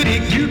 pretty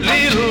cute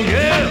little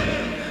girl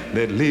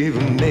that lives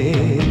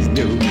next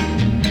door.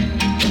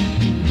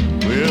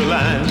 Well,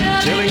 I'm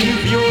telling you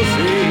for your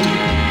sake,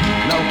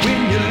 now when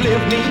you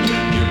left me,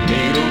 you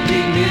made a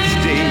big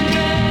mistake.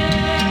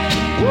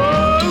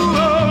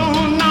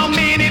 Whoa, now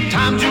many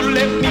times you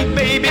left me,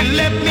 baby,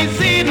 left me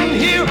sitting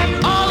here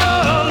all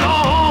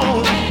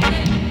alone.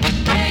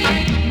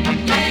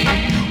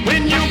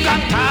 When you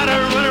got tired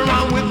of running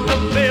around with the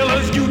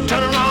fellas, you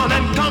turn around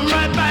and come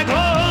right back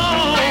home.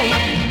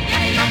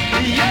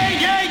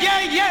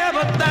 Yeah,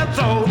 but that's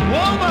all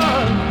over.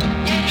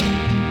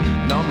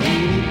 Now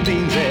many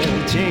things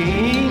have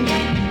changed.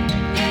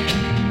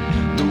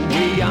 The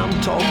way I'm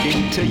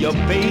talking to to you,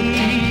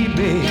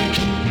 baby.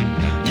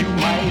 You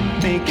might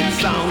think it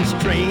sounds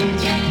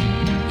strange.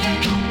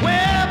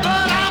 Well,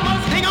 but I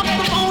must hang up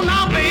the phone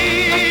now,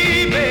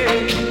 baby,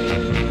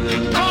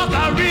 'cause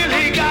I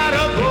really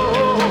gotta go.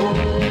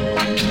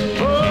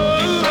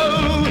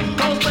 Oh,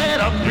 'cause that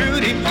a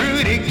pretty,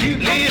 pretty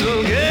cute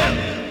little girl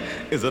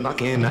is a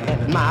knocking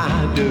at my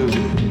door.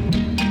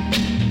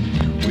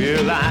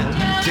 Well, I'm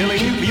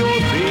telling you for your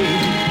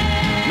sake.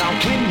 Now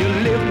when you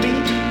left me,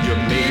 you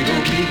made a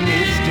big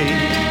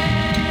mistake.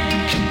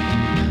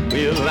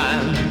 Well,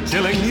 I'm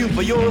telling you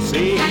for your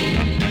sake.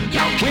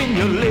 Now when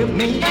you left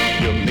me,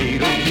 you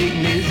made a big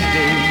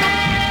mistake.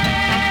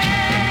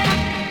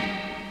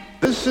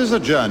 This is a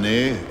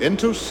journey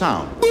into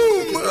sound.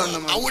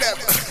 Boom! I would have.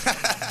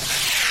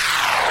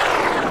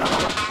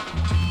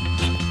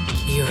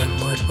 Kieran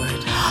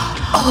Woodward.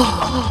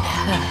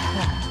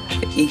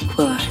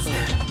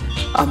 Equalizer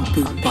on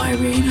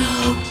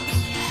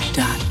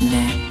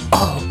bootboyradio.net.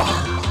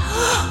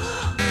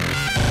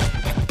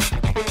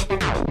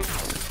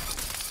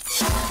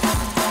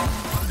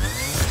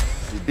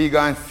 Big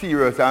and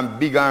serious and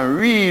big and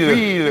real.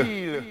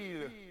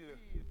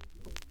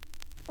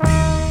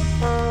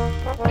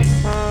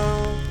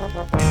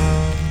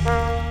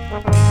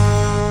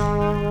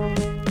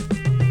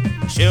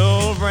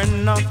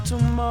 Children of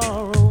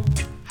tomorrow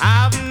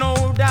have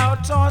no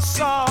doubt or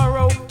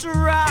sorrow.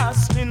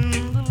 Trust in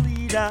the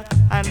leader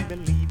and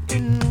believe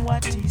in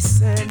what he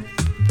said.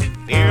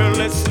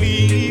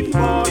 Fearlessly he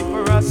fought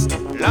for us,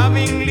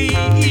 lovingly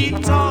he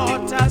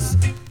taught us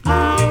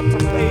how to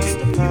face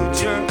the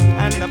future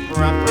and the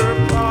proper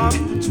path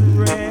to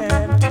tread.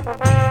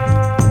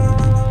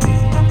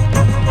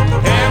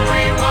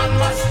 Everyone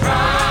must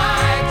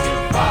try to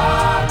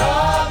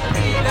follow the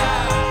leader.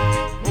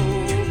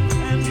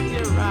 Open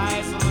your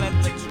eyes and let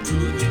the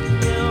truth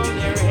fill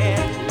their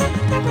head.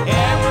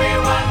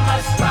 Everyone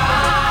must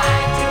try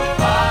to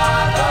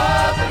follow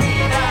the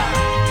leader.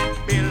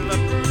 Build a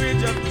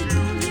bridge of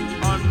truth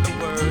on the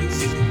words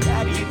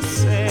that he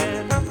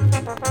said.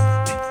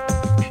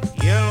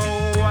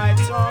 Yellow,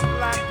 white, or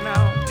black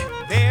now,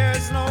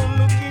 there's no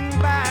looking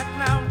back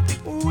now.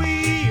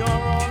 We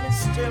are all his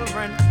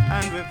children,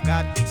 and we've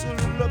got to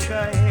look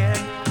ahead.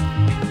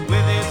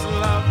 With his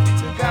love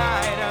to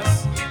guide us,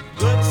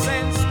 good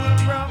sense will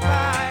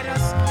provide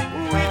us.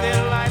 With a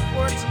life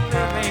worth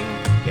living,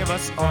 give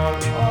us all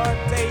our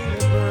daily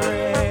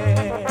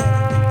bread.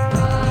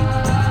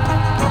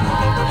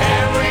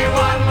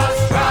 Everyone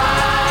must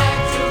try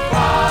to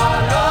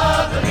follow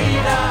the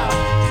leader.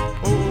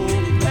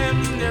 Open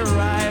their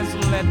eyes,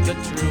 let the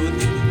truth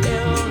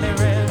fill their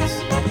heads.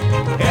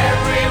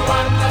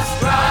 Everyone must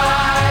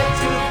try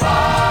to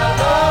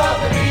follow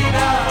the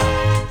leader.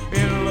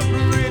 Build a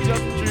bridge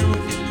of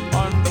truth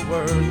on the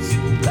words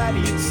that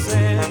he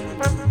said.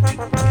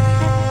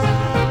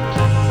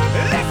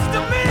 Listen to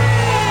me.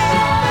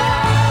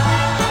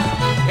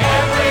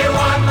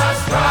 Everyone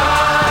must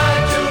try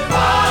to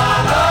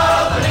follow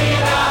the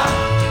leader.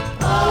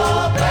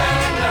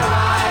 Open their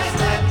eyes,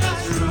 let the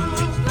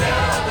truth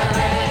fill their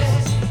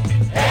heads.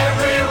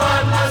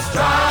 Everyone must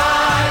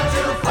try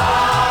to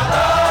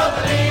follow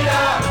the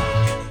leader.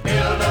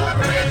 Build a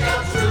bridge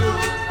of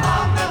truth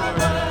on the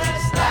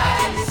words that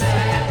he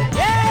said.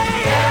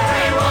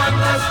 Everyone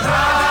must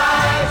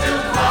try to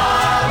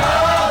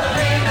follow the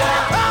leader.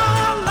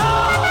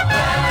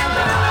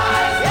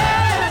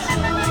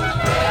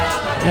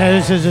 Yeah,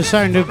 this is the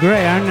sound of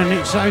Greyhound, and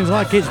it sounds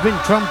like it's been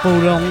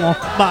trampled on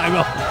by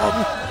one.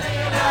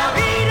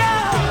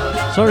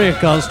 Sorry, I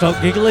can't stop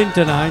giggling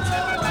tonight.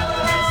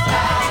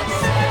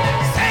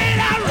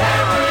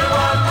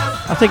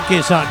 I think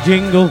it's that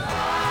jingle.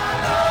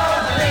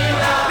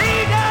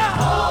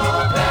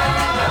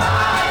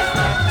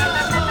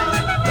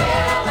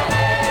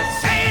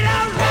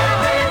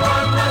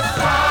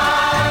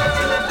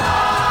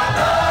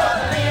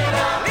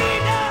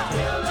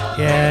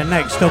 Yeah,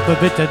 next up a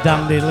bit of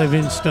Dandy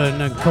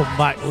Livingston and Come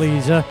Back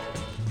Liza.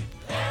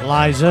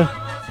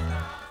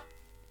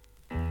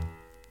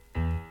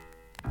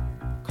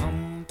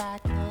 Come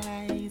back,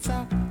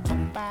 Liza,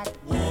 come back,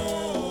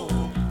 whoa,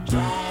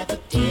 dry the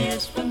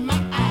tears from my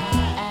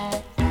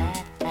eyes.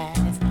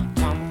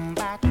 Come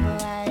back,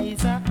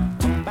 Liza,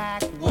 come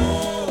back,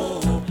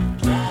 whoa,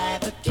 dry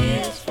the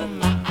tears from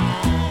my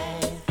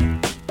eyes.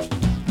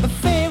 But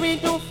there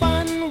ain't no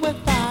fun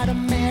without a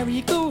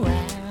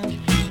merry-go-round.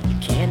 You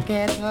can't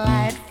get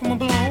light from a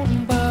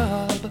blown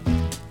bulb.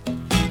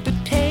 To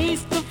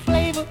taste the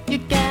flavor, you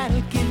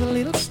gotta give a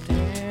little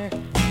stir.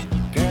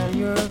 Girl,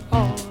 you're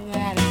all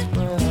that is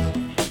worth.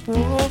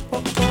 Whoa,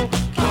 whoa, whoa.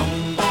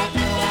 Come back,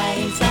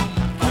 Liza,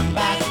 come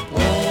back,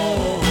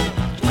 whoa,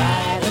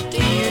 dry the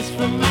tears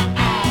from my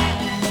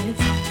eyes.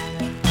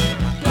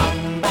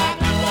 Come back,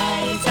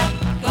 Liza,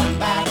 come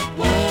back,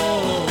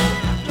 whoa,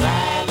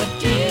 dry the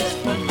tears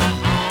from my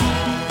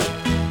eyes.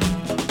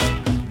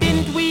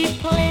 Didn't we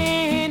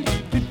plan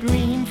to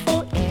dream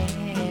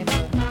forever?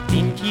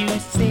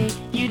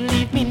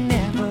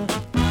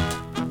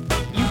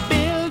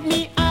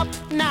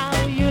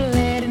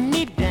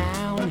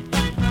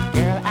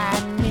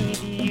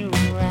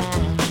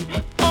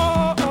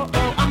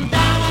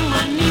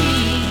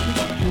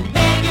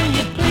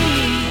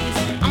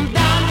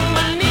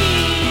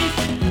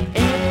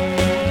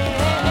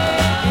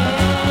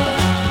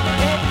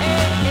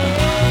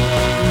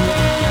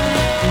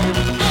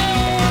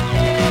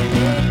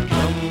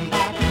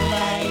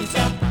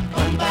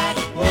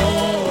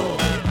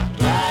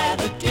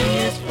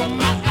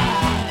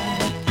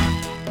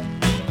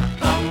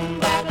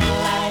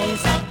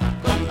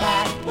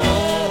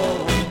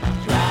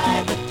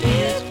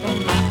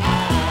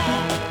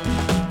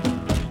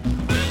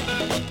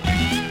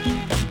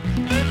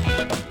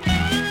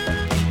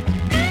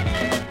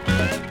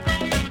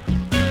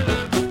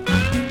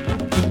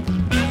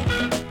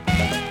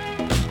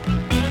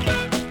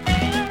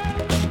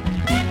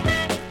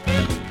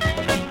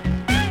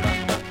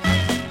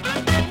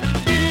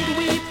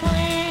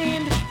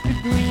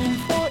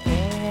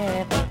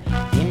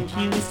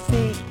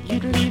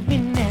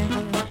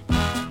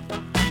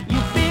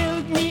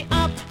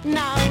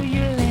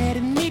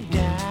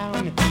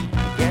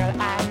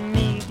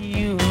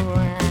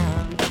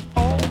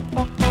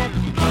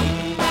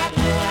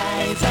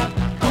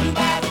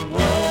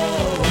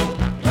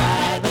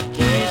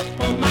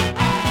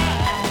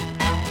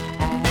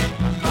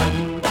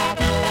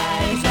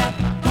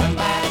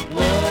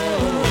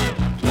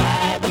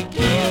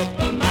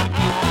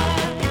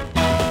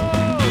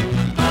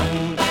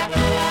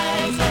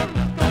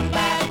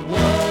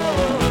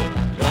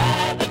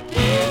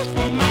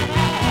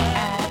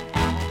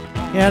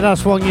 Yeah,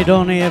 that's one you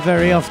don't hear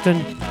very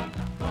often.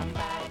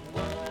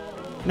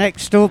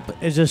 Next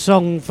up is a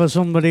song for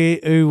somebody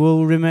who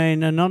will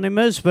remain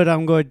anonymous, but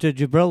I'm going to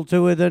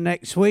Gibraltar with her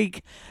next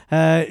week.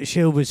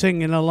 She'll be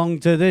singing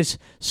along to this,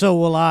 so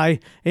will I.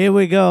 Here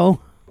we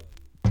go.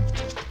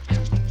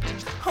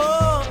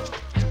 Oh,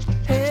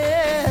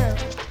 yeah.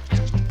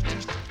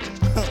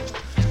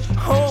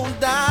 Oh,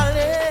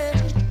 darling.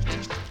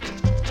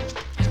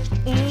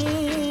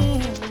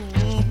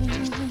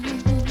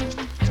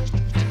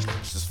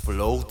 She's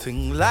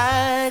floating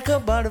like a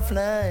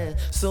butterfly,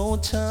 so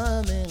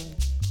charming.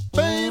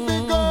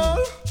 Baby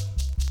girl.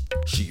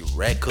 She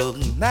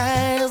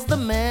recognized the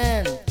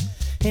man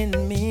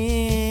in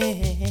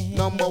me.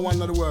 Number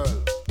one of the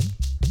world.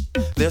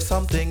 There's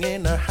something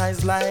in her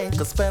eyes like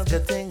a spell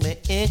getting me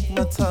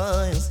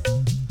hypnotized.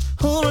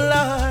 Oh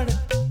Lord,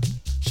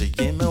 she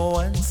gave me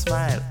one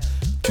smile,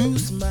 two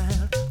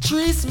smile,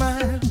 three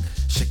smile.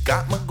 She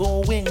got me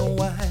going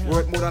wild.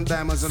 Worth more than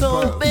diamonds and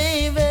so pearls.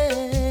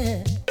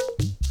 baby,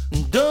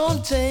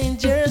 don't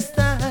change your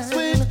style.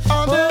 Sweet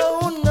honey.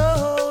 Oh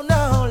no,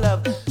 no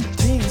love.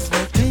 Tease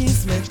me,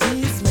 tease me,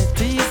 tease me,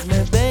 tease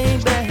me,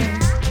 baby,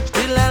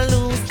 till I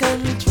lose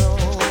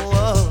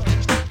control.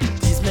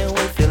 Tease me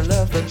with your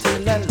love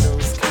until I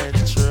lose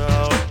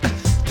control.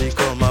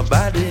 Become my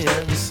body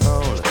and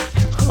soul.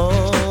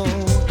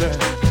 Oh girl.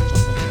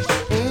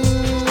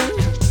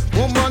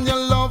 Woman,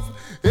 your love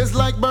is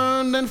like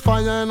burning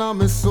fire in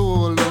my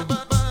soul.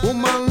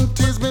 Woman,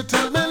 tease me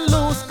till me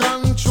lose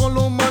control.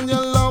 Woman,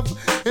 your love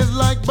is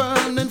like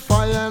burning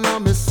fire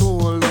in my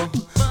soul.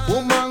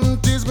 Woman,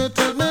 tease me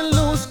till me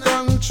lose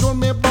control.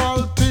 Me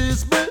ball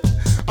tease me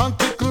and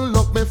tickle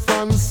up me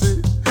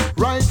fancy.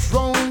 Right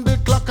round the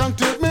clock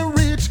until me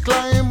reach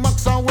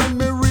climax. And when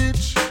me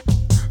reach,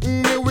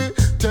 me will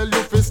tell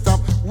you fi stop.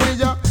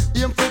 We are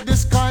aim for the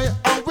sky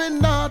and we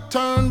not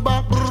turn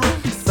back.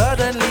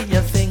 Suddenly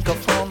you think I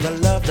found the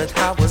love that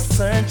I was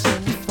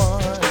searching for.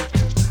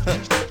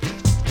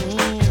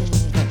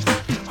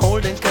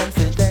 Holding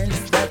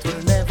confidence that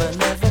will never,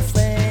 never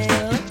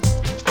fail.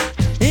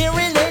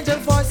 Hearing angel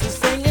voices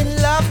singing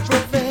love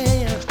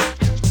prevail.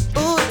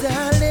 Ooh,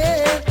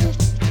 darling.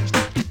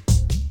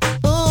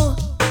 Ooh,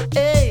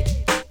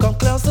 hey, come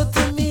closer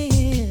to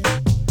me.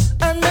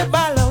 And me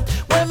ball out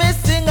when me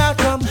sing out,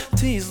 come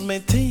tease me,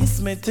 tease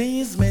me,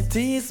 tease me,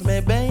 tease me,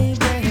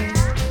 baby,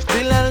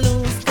 till I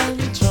lose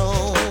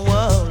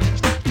control.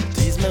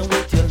 Tease me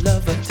with your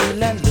love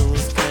until I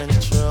lose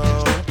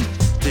control.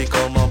 Take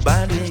on my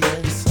body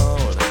and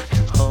soul.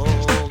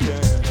 Oh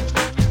girl.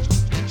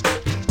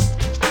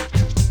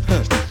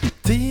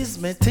 Tease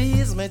me,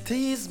 tease me,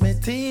 tease me,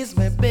 tease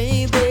me,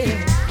 baby,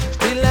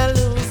 till I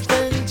lose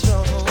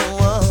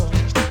control.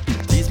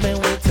 Tease me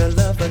with your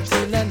love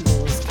until I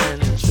lose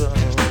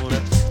control.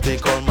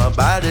 Take on my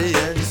body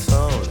and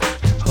soul.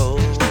 Oh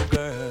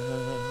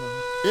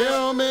girl.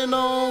 Hear me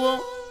now,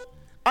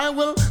 I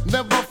will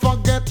never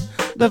forget.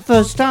 The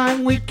first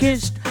time we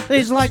kissed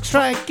is like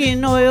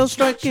striking oil,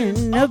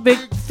 striking a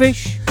big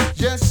fish.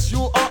 Yes,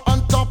 you are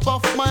on top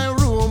of my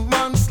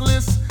romance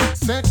list.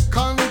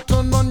 Second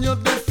to none, you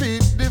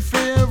defeat the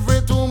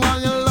favorite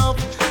woman you love.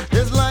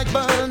 It's like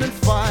burning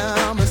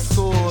fire, my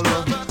soul.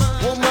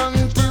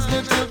 Woman, tease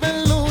me till we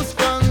lose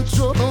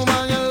control.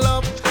 Woman you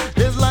love,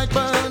 it's like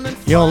burning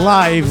fire. You're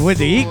live with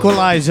the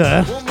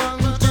Equalizer.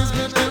 Woman, tease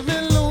me till we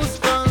lose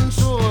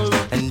control.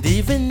 And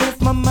even if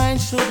my mind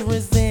should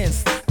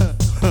resist,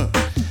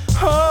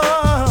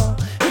 oh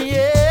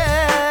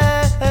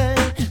yeah,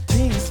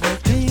 tease me,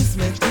 tease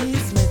me,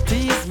 tease me,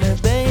 tease me,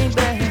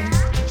 baby,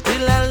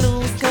 till I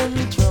lose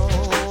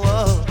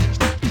control.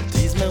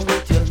 Tease me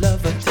with your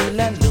love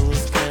until I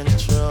lose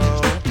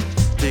control.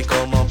 Take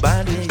on my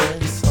body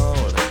and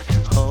soul.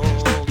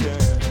 Oh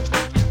girl.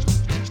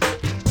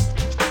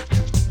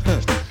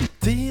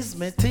 Tease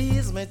me,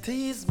 tease me,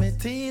 tease me,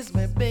 tease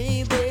me,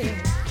 baby,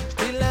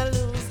 till I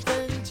lose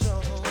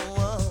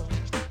control.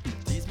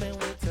 Tease me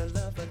with your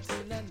love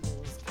until I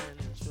lose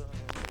control.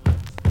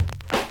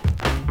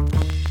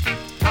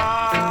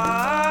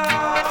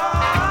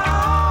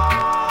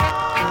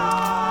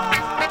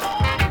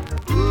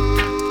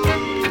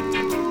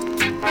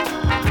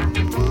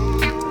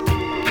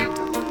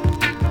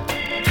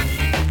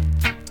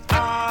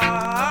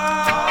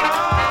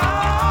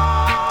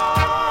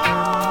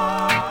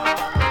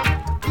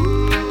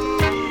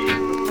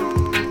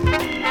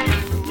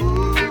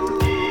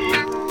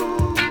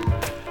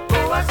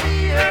 Oh, I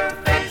see her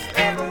face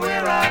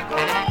everywhere I go,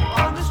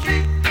 on the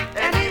street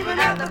and even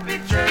at the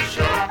picture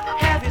show.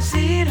 Have you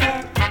seen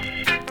her?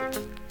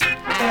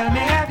 Tell me,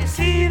 have you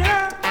seen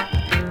her?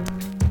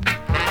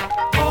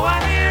 Oh,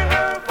 I hear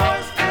her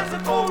voice as the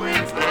cold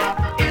winds blow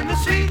in the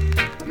street,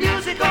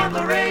 music on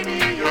the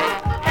radio.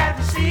 Have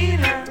you seen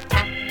her?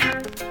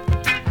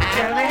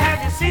 Tell me,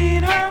 have you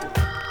seen her?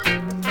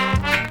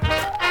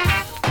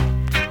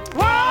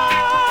 Why,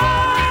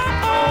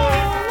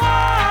 oh,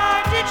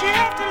 why did you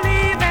have to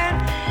leave and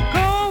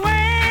go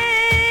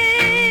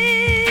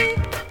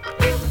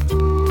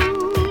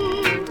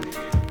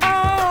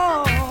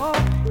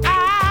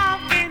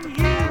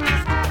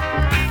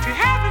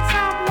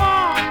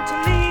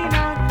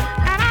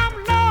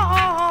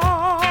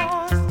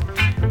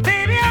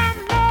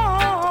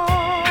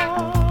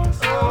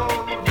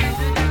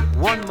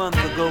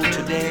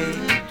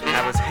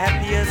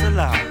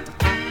love.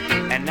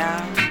 And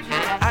now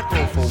I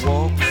go for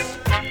walks,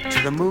 to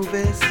the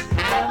movies,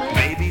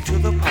 maybe to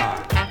the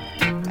park.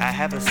 I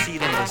have a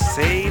seat on the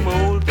same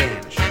old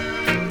bench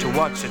to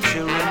watch the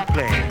children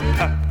play.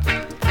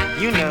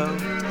 You know,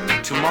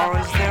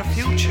 tomorrow's their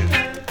future,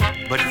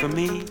 but for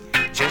me,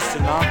 just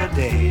another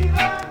day.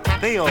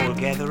 They all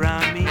gather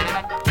around me,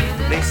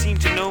 they seem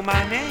to know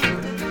my name.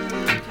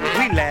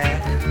 We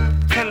laugh,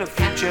 tell a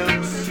few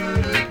jokes,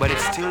 but it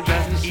still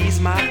doesn't ease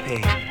my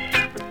pain.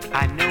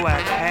 I know I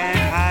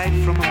can't hide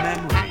from a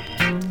memory,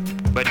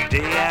 but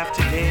day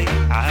after day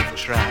I've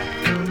tried.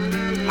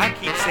 I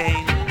keep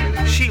saying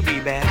she'll be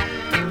back,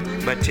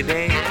 but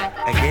today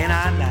again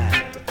I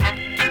lied.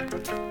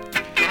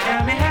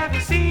 Tell me, have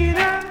you seen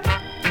her?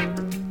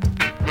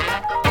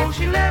 Oh,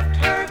 she left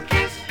her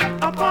kiss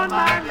upon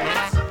my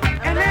lips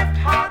and left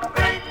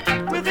heartbreak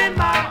within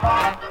my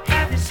heart.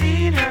 Have you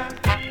seen her?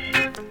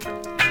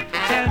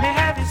 Tell me,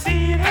 have you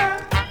seen her?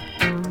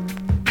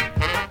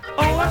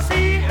 Oh, I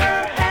see her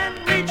hand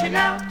reaching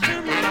out to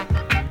me.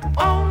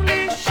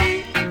 Only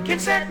she can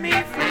set me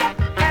free.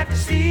 Have you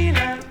seen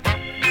her?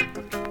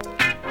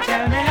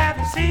 Tell me, have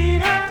you seen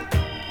her?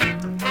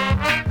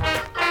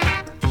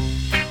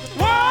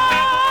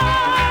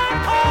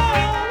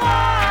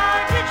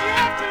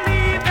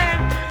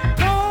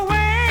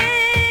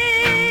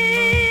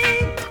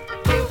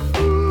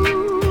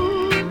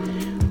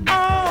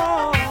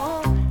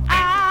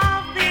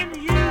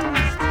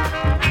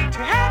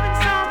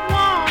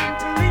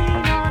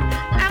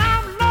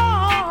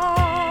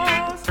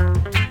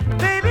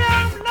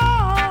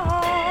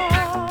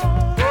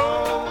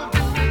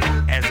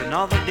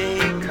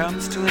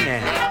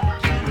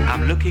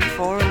 Looking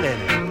for a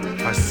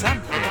letter or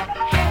something,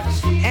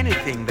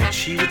 anything that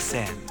she would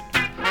send.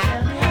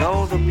 With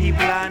all the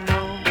people I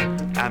know,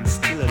 I'm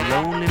still a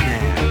lonely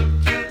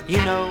man.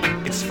 You know,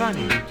 it's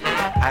funny,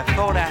 I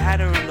thought I had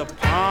her in the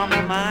palm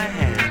of my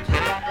hand.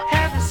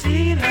 Have you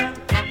seen her?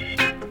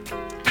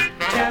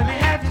 Tell me,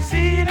 have you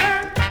seen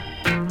her?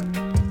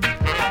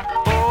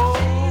 Oh,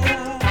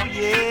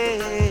 yeah.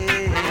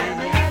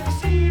 Have you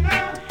seen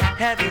her?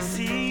 Have you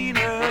seen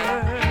her?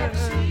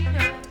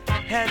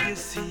 Have you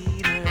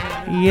seen her?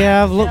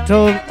 Yeah, I've looked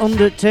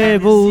under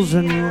tables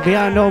and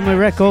behind all my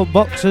record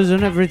boxes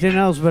and everything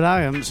else, but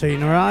I haven't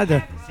seen her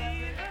either.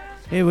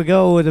 Here we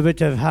go with a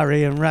bit of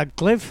Harry and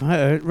Radcliffe.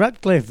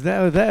 Radcliffe,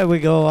 there we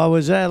go. I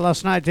was there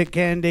last night at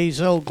K&D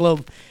Soul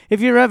Club.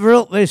 If you're ever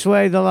up this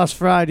way the last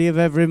Friday of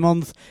every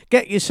month,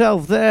 get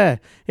yourself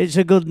there. It's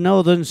a good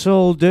Northern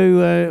Soul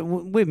do.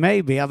 We may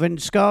be having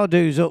ska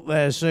do's up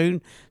there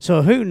soon,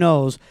 so who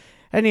knows.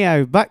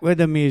 Anyhow, back with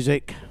the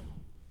music.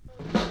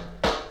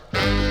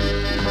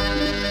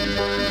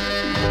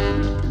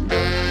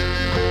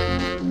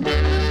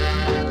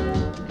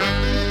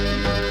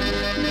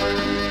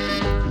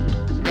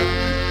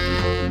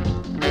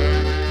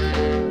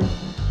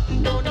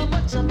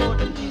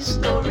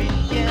 Story,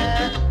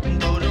 yeah.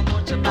 Don't know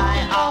much about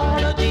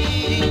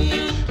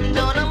biology.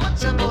 Don't know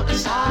much about the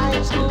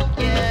science book,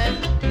 yeah.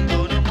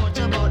 Don't know much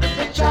about the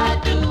French I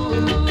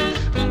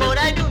do. But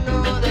I do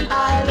know that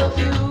I love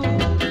you.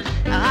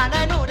 And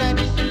I know that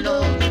if you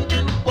love me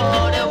too,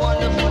 what a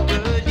wonderful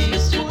world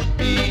this would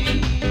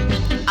be.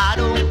 I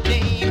don't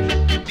claim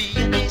to be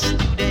a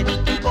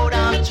student, but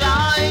I'm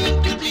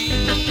trying to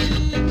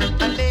be.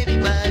 And maybe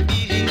by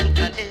being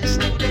a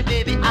student,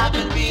 baby, I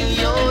can bring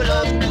your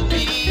love to me.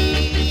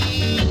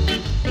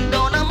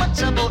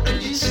 About the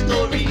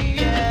history,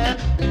 yeah.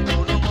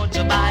 Don't know much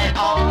about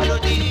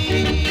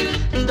biology.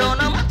 Don't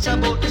know much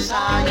about the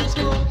science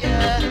book,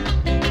 yeah.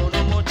 Don't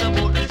know much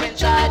about the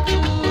French I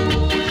do.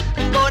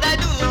 But I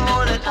do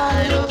know that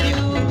I love you.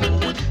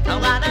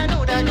 And I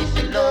know that if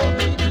you love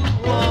me too,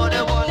 what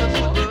a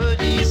wonderful world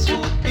this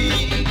would be.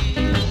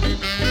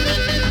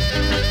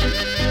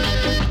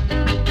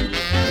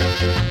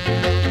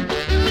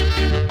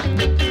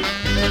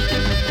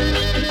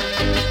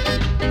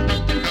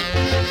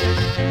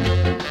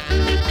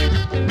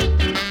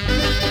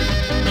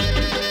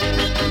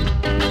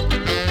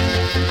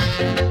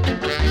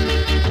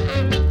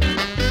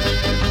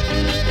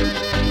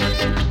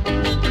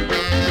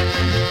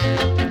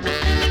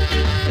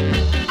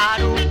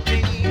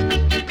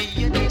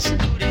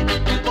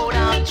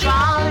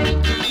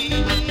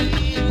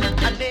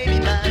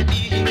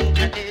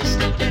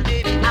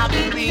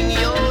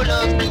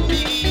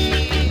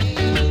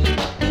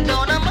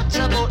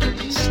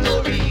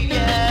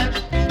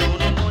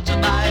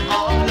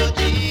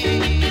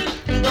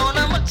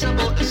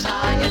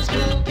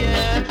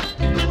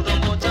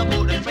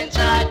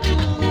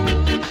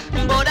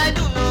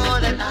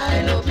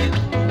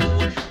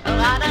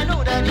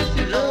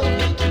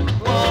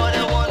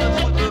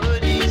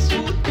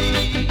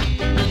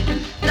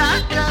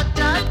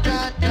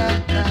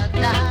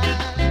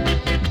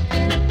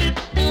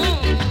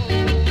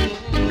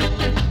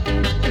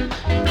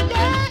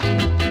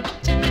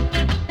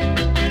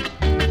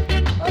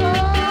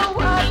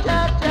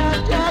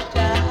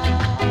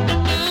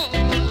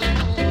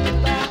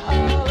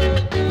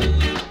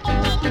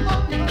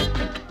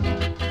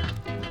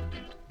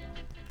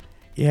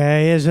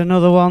 Yeah, here's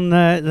another one,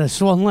 the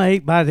Swan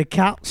Lake by the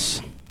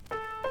Cats.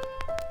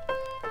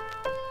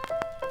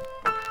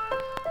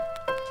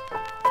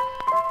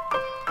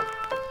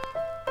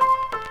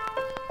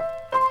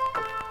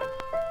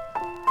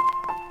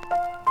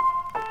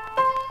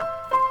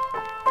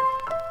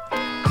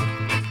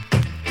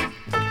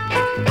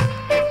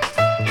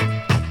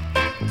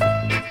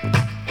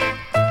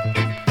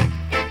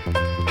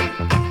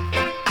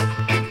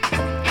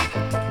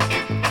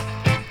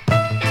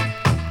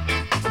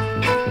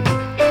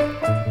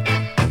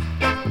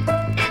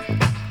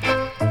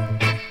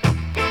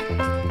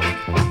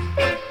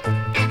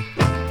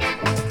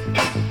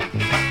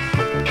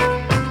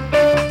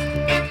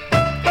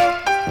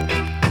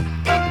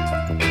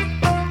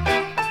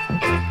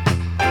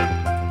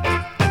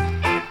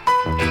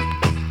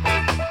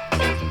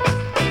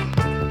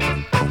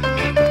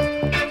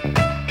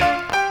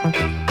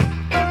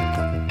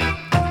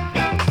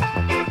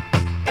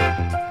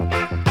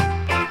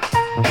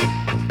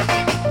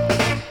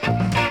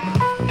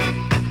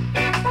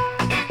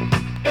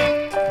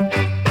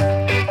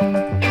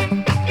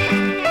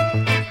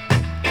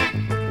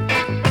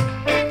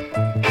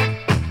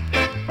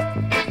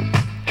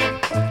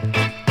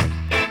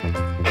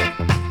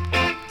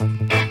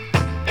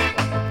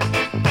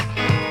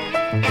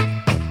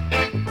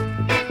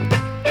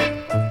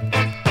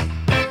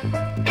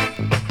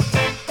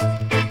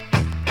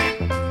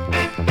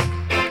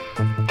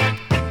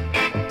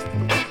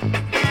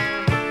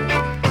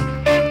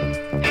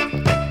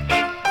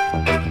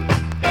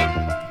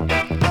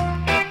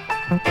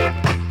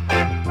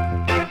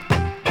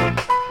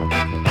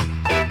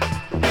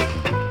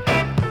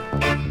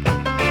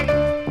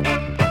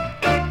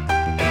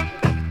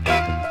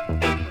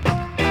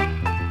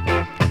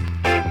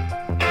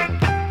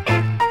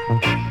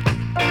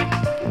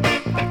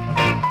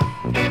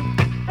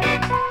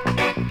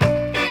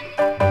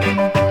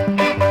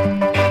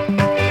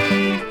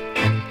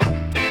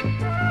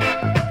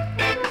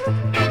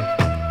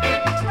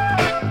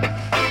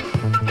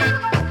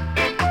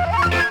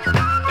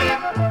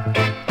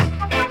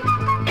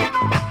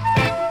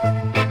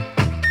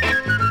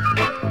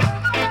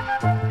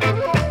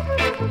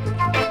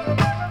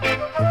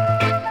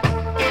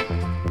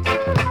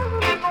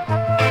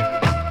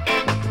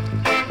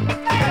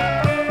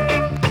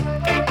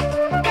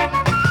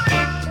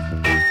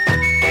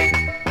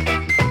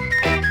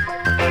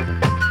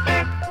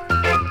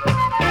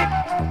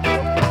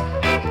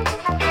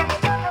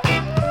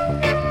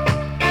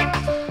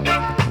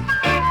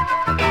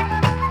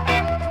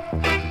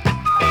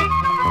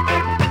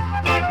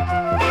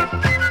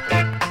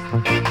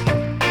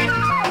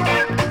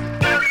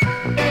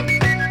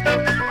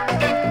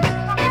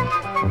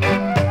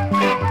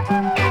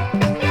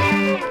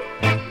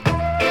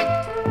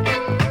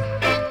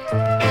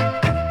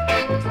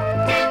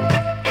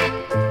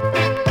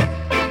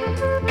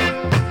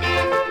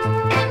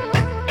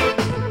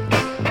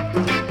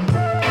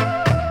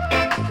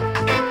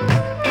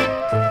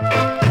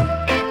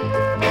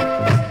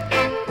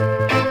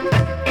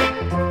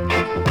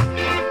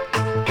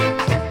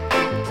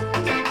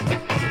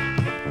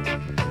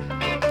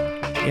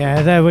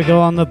 Yeah, there we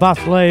go on the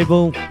Bath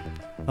label,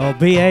 or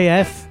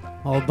BAF,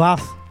 or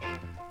Bath,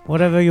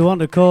 whatever you want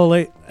to call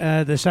it,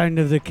 the sound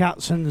of the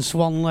Cats and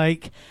Swan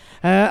Lake.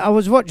 I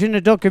was watching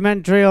a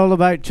documentary all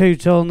about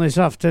two-tone this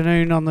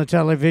afternoon on the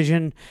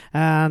television,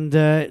 and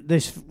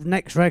this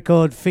next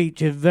record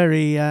featured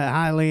very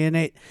highly in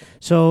it.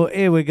 So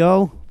here we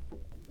go.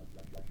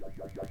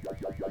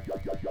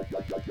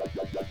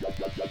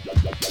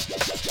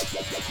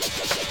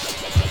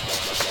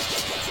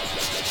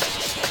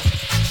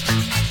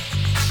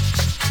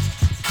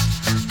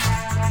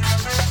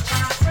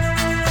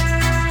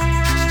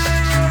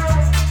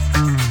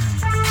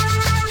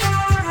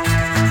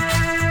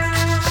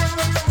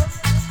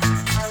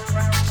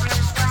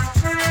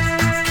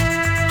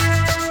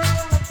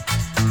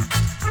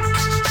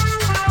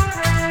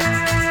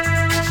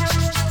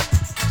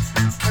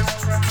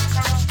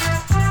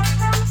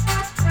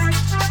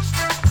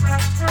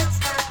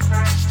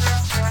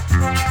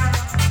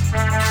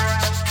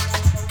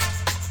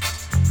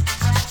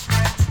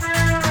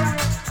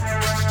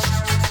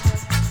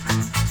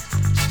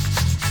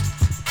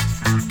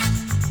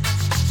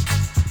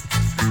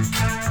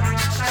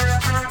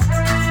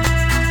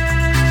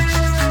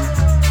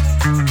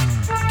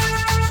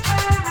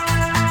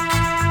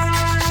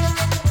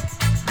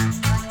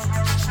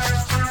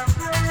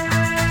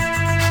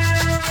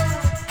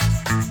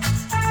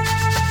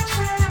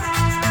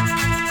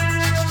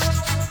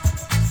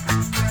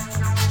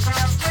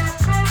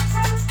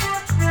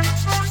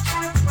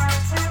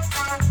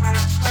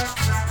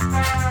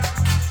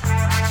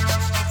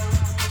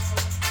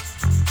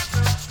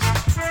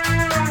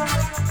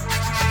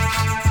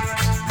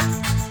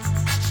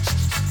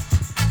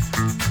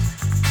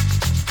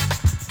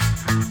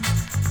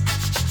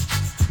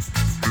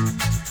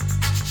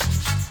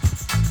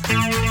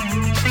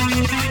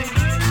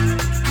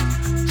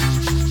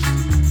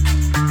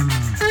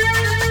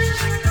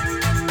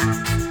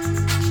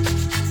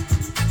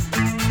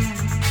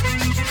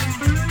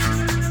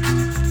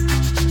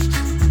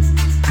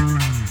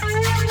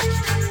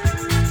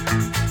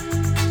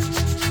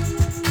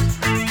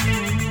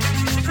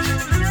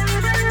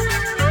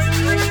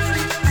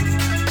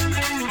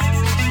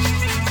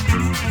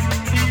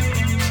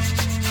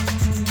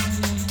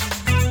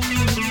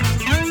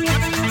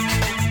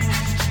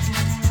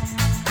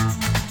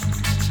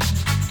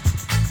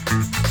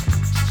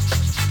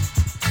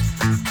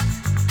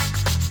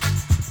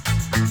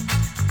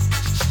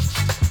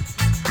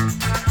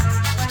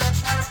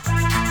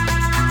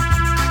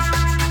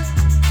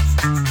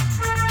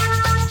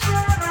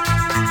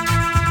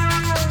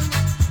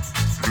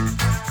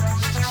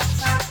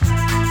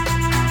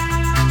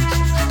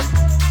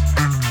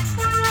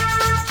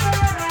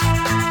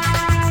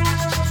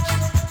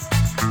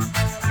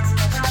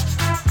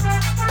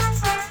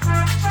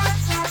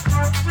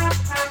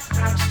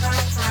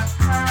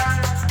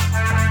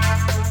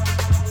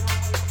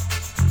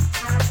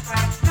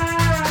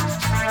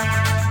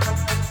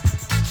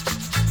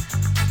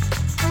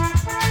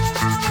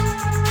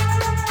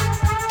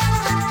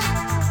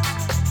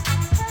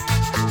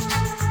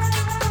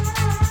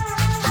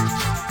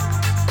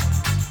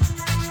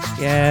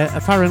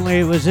 apparently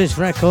it was this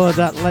record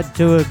that led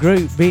to a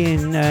group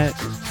being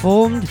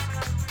formed.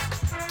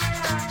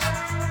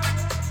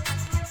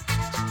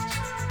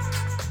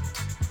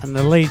 And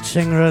the lead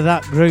singer of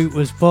that group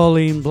was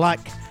Pauline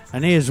Black,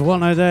 and here's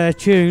one of their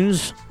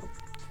tunes.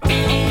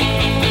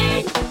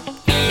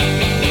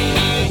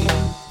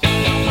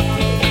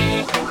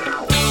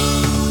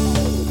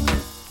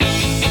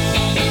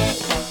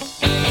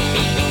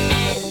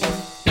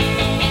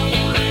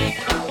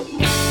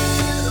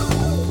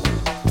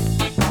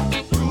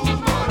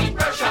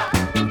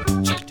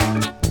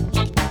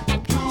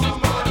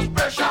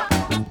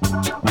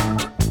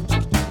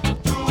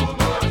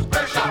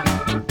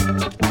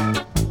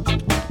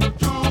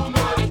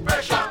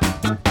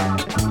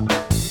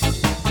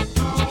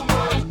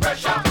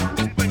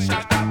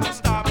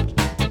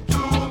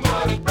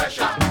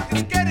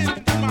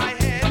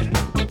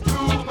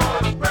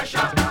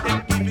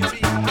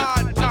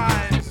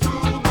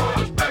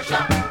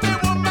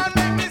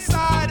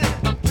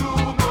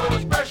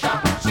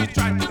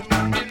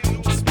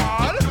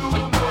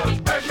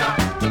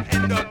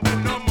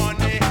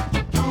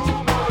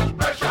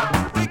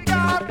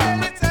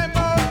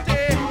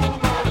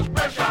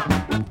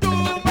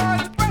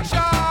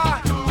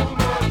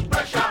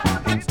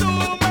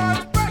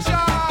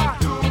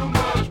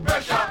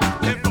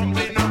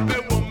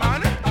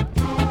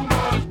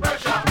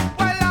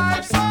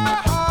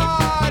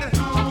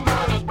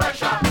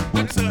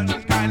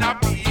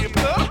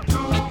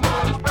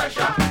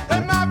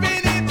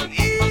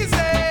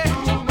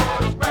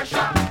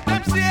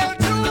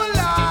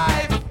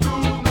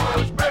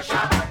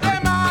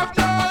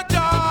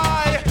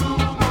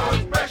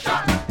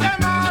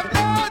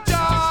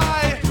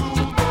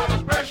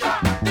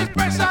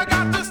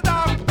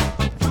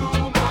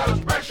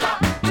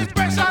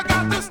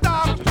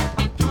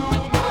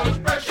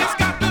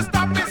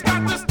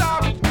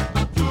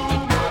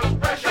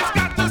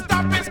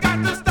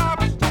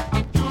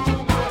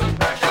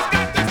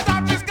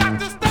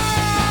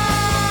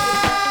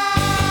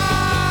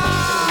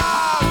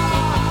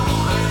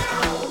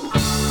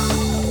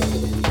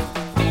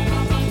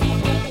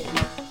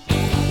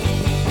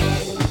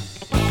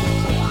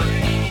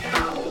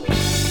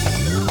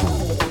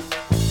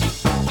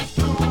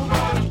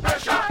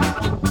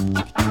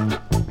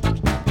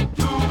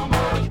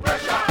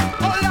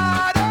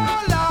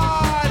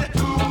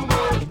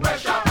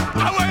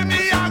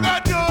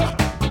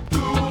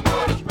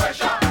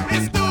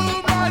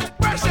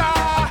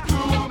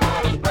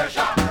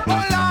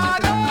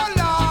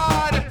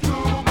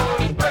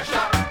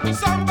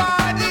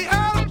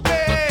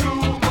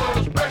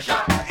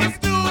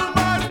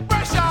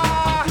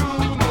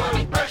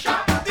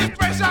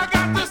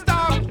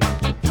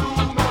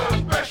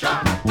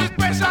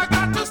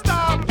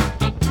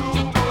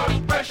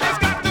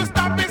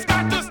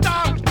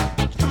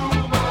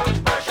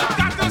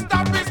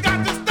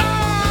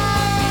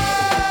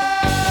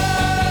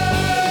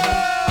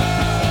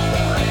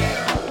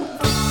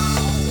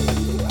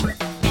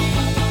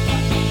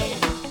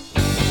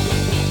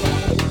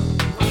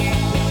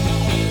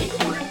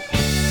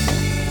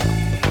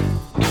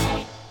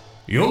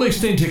 You're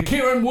listening to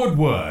Kieran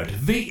Woodward,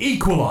 The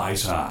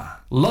Equalizer,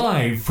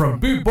 live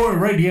from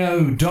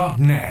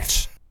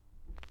bootboyradio.net.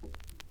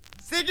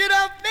 Stick it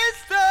up,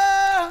 mister.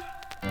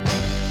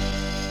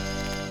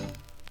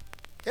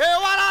 Hear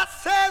what I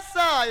say,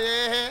 sir,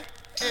 yeah.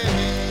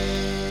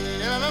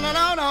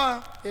 Yeah.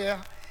 No,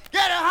 yeah.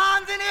 Get your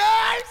hands in the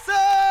air,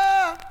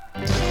 sir.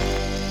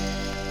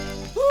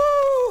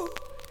 Woo,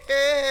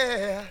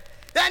 yeah.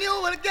 Then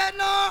you will get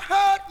no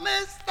hurt,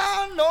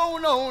 mister.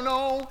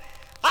 No.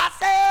 I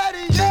said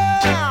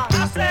yeah.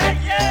 I said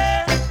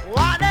yeah.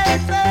 What they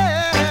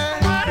say?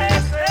 What they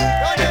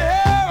say? Don't you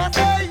hear? I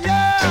say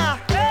yeah.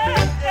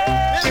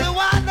 This is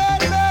what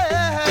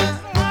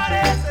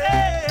they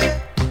say.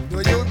 Do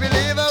you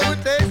believe I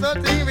would take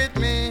something with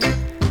me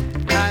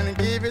and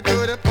give it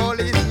to the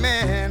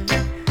policeman?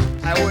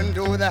 I wouldn't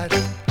do that.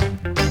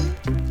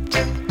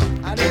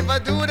 And if I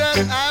do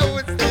that, I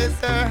would say,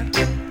 sir,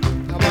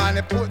 come on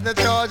and put the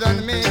charge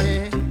on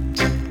me.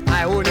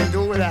 I wouldn't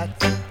do that.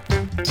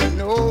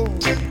 No,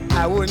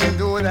 I wouldn't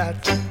do that.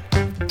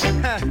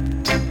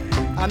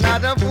 I'm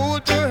not a fool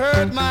to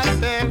hurt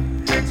myself,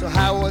 so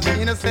I was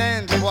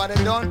innocent of what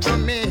they done to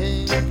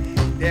me.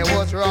 They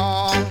was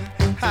wrong.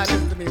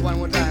 Listen to me one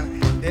more time.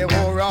 They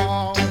were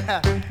wrong.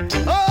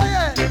 Oh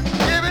yeah,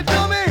 give it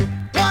to me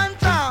 1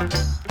 time.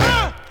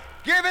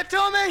 Give it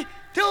to me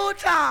 2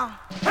 times.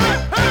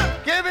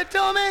 Give it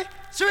to me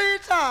 3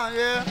 times.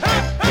 Yeah.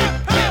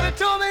 Give it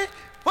to me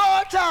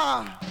 4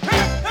 times.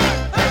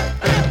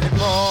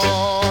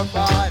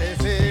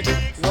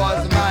 446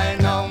 was my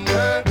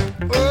number.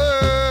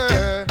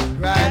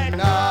 Right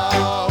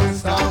now,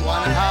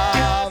 someone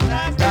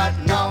has that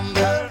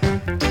number.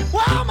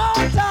 One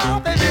more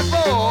time, baby.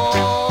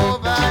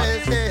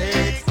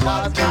 456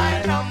 was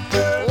my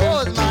number.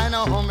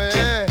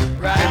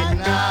 Right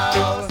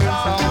now,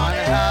 someone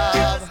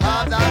has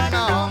that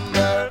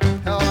number.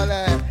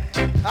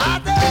 I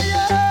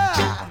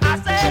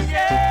say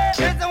yeah.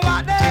 Listen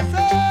what they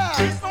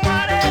say.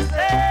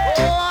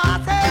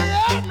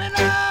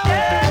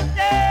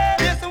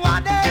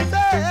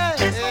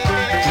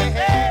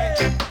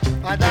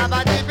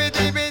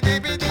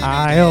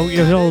 I hope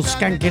you're all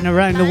skanking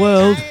around the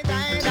world.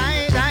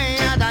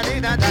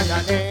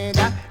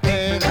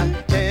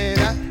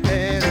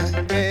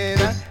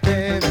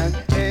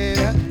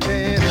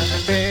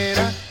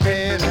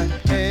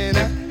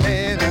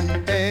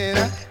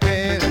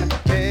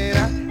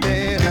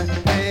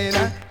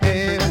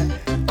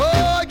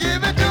 Oh,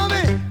 give it to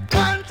me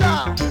one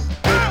time.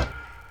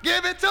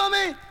 Give it to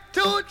me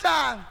two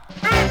times.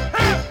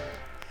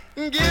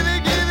 Give it, give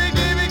it, give it,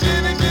 give it,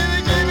 give it, give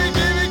it, give it,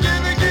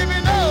 give it, give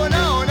it. No,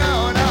 no,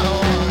 no,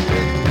 no.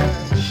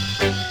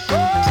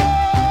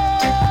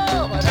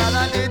 Oh,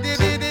 ba-da-da,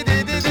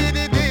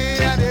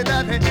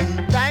 di-di-di-di-di-di-di-di-di-di-di-di-di-di-di.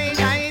 Die,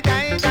 die,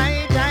 die,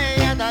 die,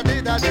 die,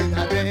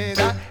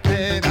 da-di-da-di-da-di-da,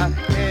 di-da,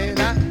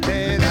 di-da, di-da,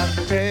 di-da,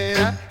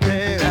 di-da,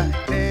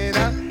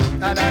 di-da,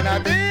 da-da-da,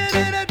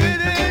 di-di-da,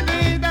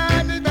 di-di-di-da,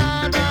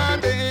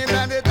 di-da-da,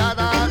 di-da, di-da-da, di-da,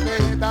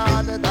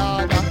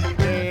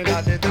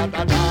 di-da-da,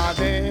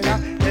 di-da,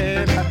 di-da-da, di-da.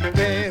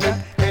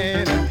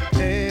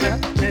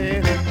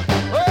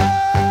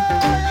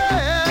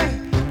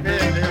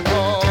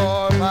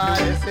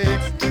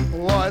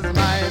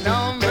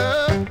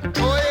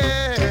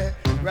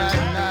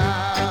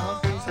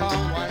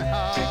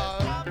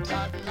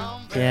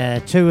 Yeah,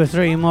 2 or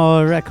 3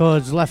 more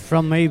records left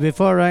from me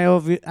before I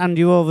hand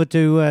you over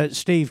to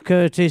Steve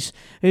Curtis,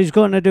 who's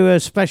going to do a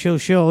special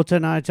show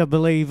tonight, I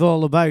believe,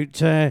 all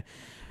about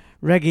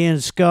reggae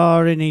and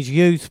ska in his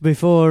youth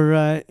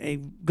before he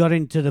got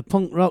into the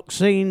punk rock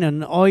scene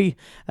and oi.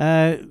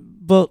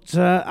 But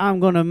I'm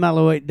going to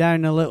mellow it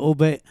down a little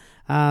bit,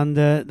 and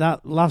that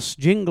last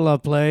jingle I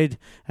played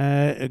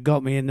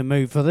got me in the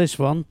mood for this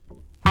one.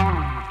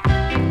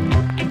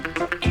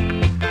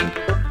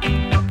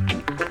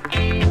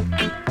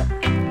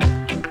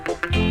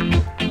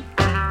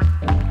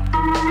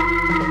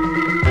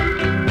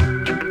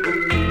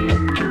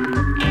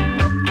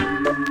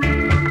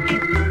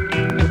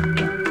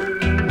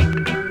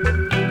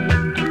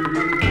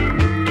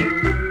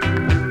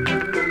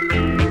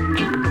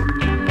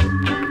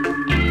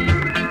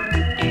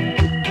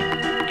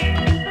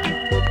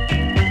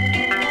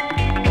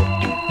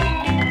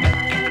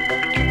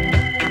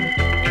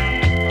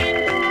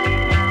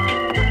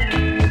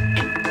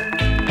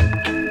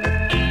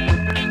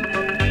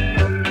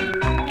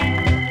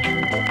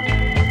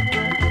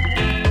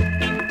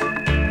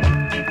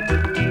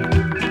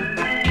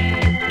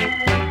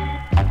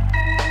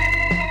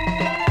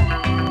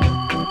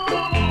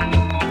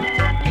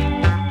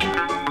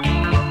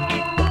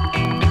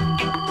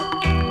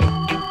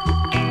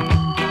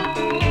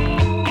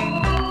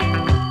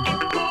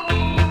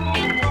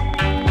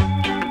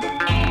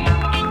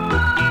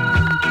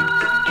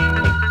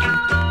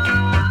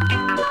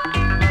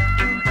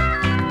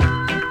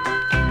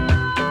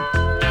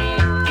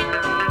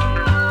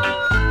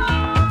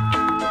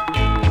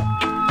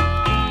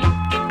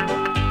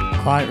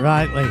 Quite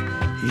rightly,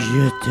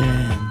 je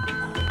t'aime.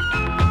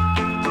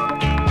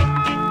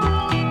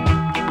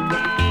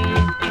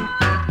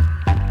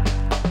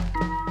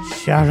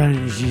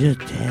 Sharon, je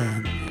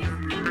t'aime.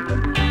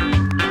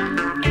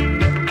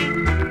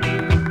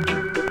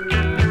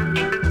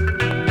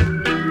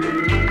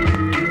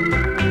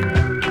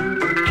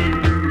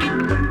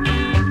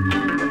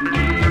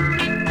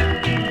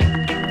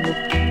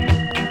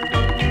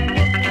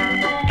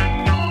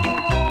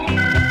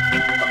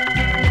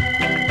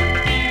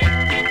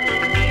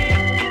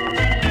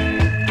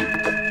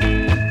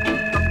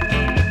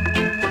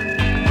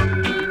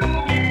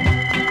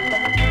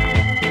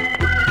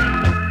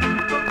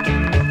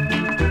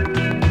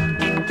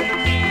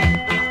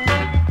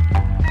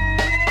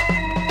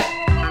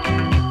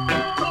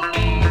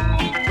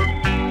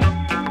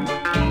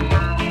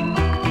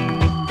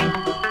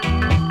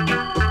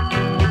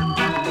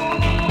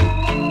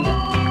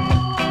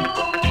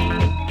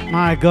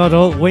 My God,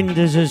 all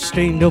windows has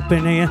steamed up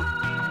in here.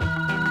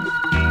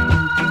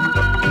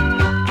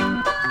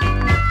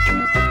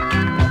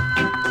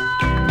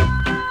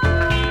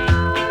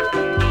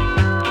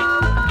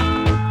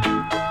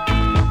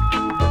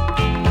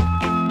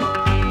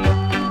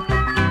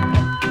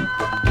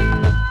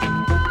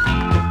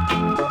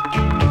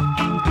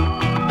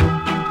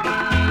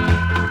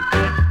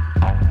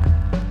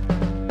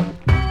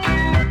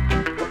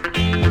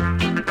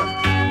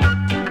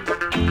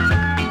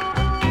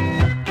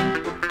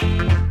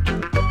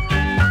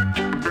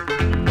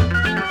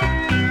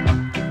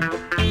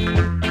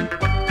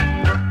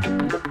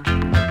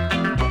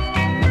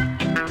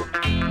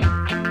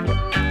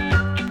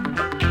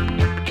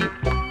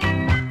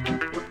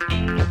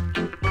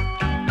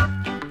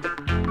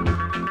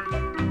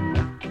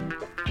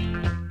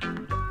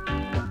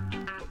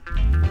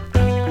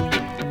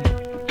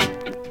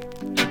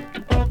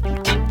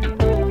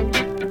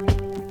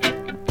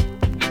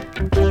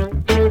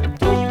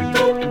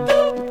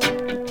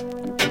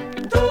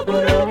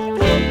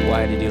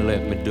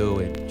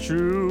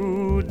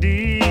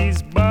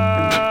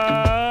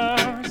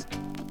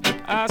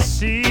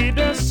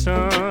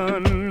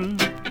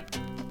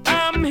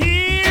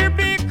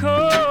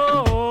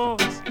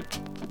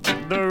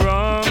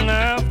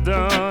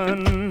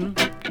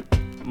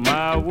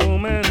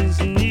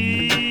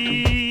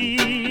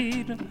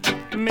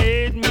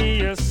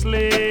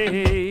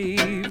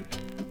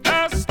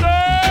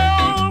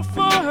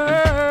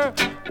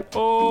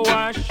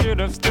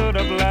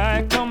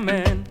 like a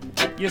man.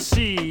 You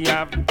see,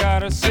 I've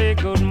gotta say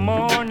good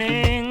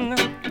morning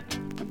to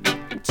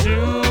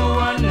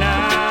a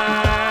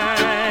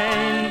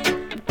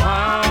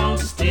 9-pound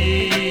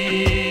steel.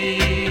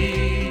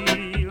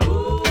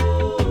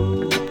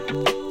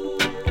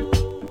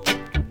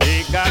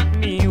 They got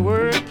me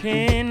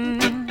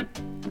working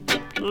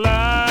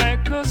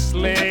like a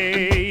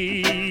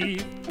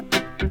slave,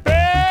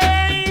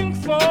 paying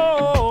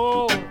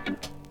for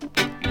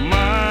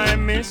my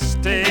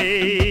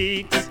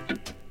mistakes.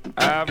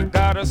 I've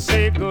gotta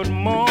say good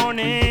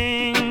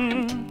morning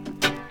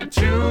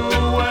to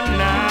a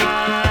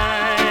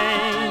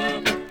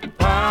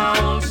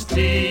 9-pound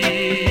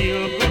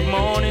steel. Good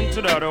morning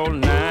to that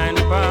old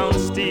 9-pound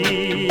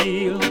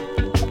steel.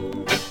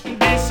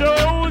 This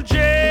old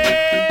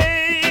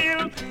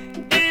jail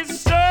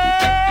is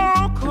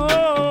so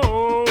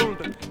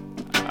cold.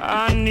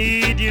 I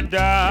need you,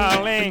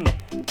 darling.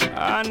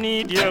 I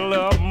need your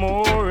love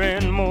more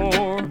and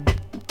more.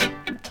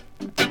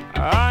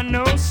 I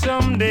know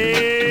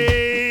someday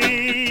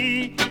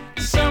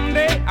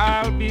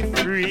I'll be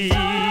free.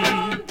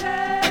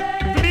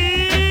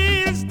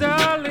 Please,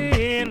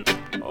 darling,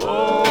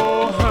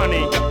 oh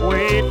honey,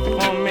 wait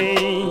for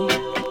me.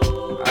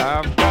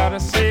 I've gotta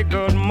say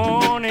good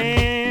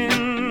morning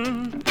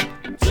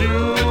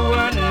to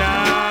a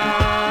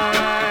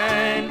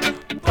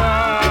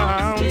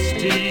 9-pound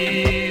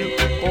steel.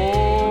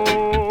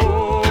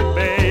 Oh,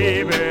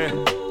 baby.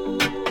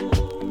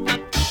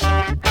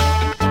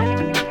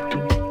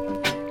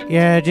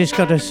 Yeah, just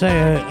got to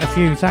say a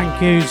few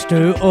thank yous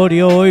to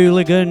Audio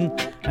Hooligan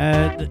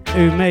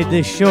who made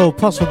this show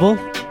possible.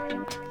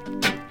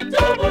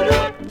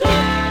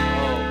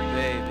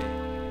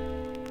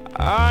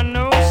 I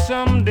know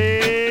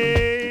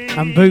someday.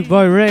 And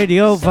Bootboy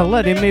Radio for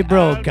letting me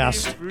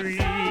broadcast.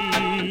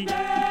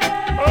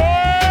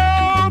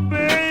 Oh,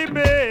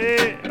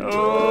 baby,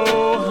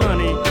 oh,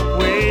 honey,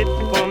 wait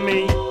for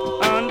me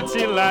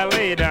until I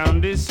lay down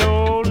this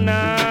old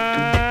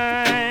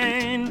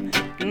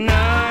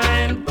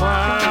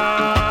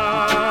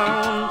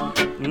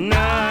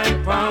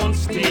 9-pound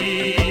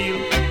steel.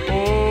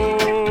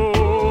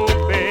 Oh,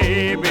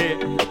 baby,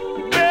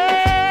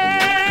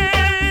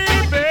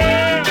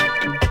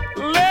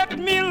 let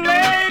me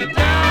lay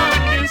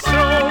down this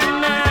old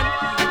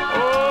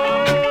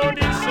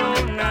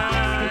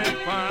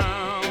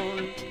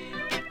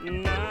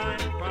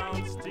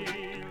 9-pound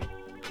steel.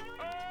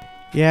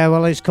 Yeah,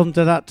 well, it's come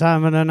to that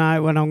time of the night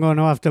when I'm going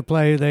to have to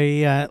play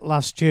the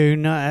last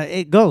tune.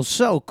 It goes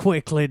so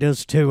quickly,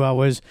 does 2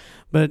 hours.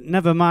 But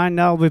never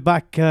mind, I'll be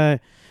back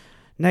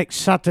next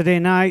Saturday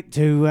night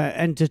to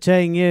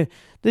entertain you.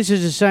 This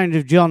is the sound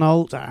of John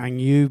Holt and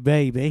You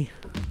Baby.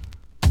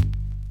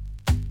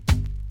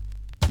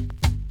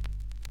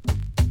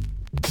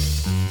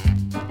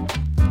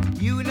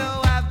 You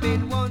know I've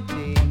been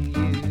wanting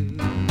you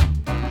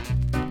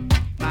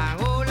my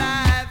whole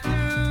life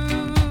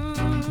through,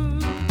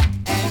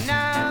 and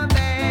now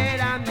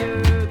that I'm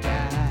your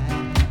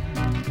guy,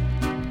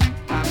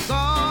 I'm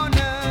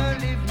gonna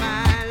live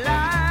my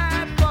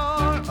life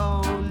for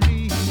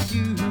only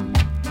you.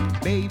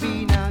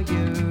 Baby, now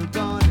you're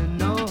gonna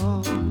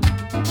know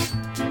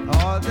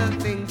all the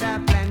things I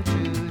plan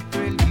to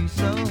thrill you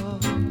so.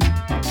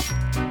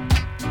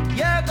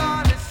 You're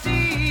gonna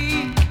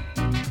see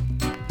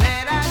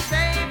that I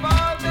save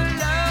all the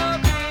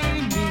love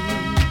in me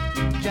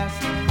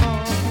just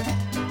for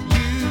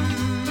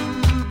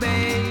you,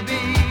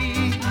 baby.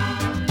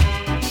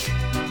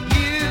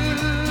 You,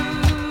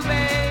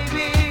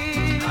 baby.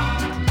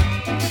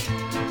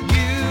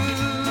 You,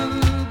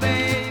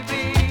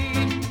 baby.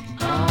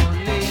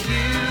 Only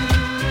you.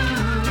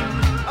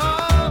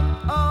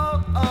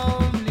 Oh,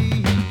 only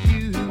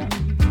you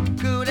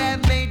could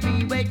have made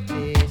me wait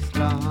this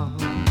long.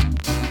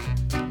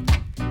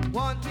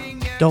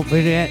 Wanting you. Don't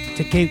forget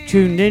to keep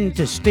tuned in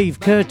to Steve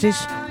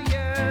Curtis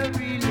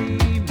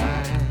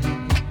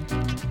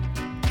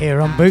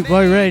here on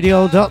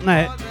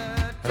bootboyradio.net,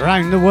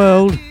 around the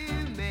world,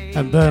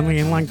 and Burnley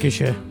in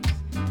Lancashire.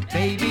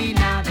 Baby,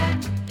 now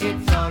that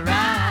it's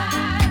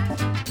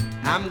alright,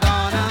 I'm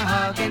gonna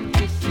hug and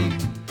kiss you.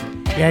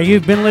 Yeah,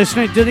 you've been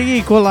listening to The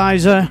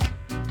Equalizer.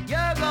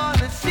 You're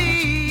gonna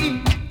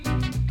see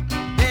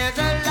there's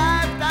a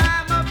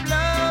lifetime of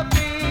love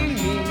in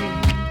me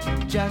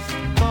just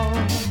for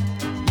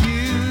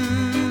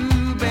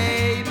you,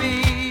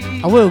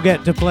 baby. I will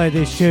get to play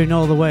this tune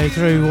all the way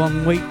through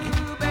one week.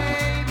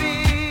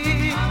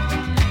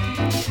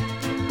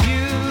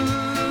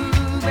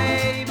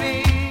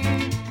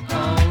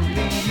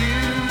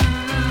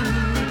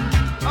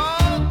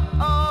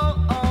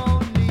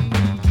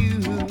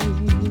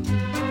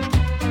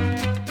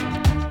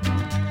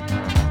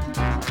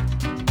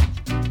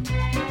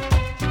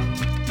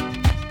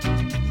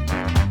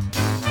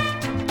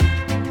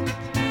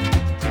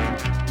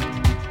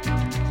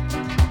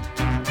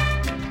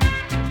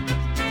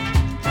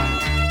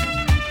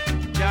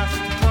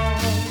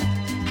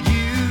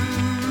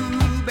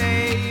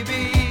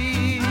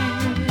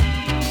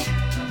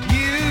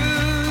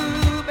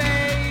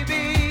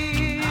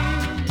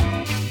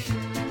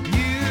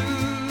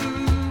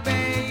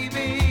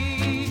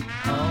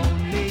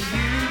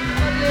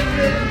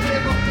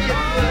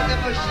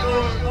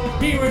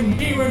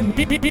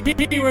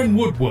 Kieran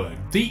Woodward,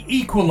 the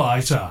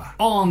Equalizer,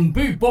 on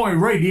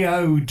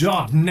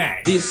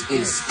bootboyradio.net. This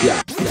is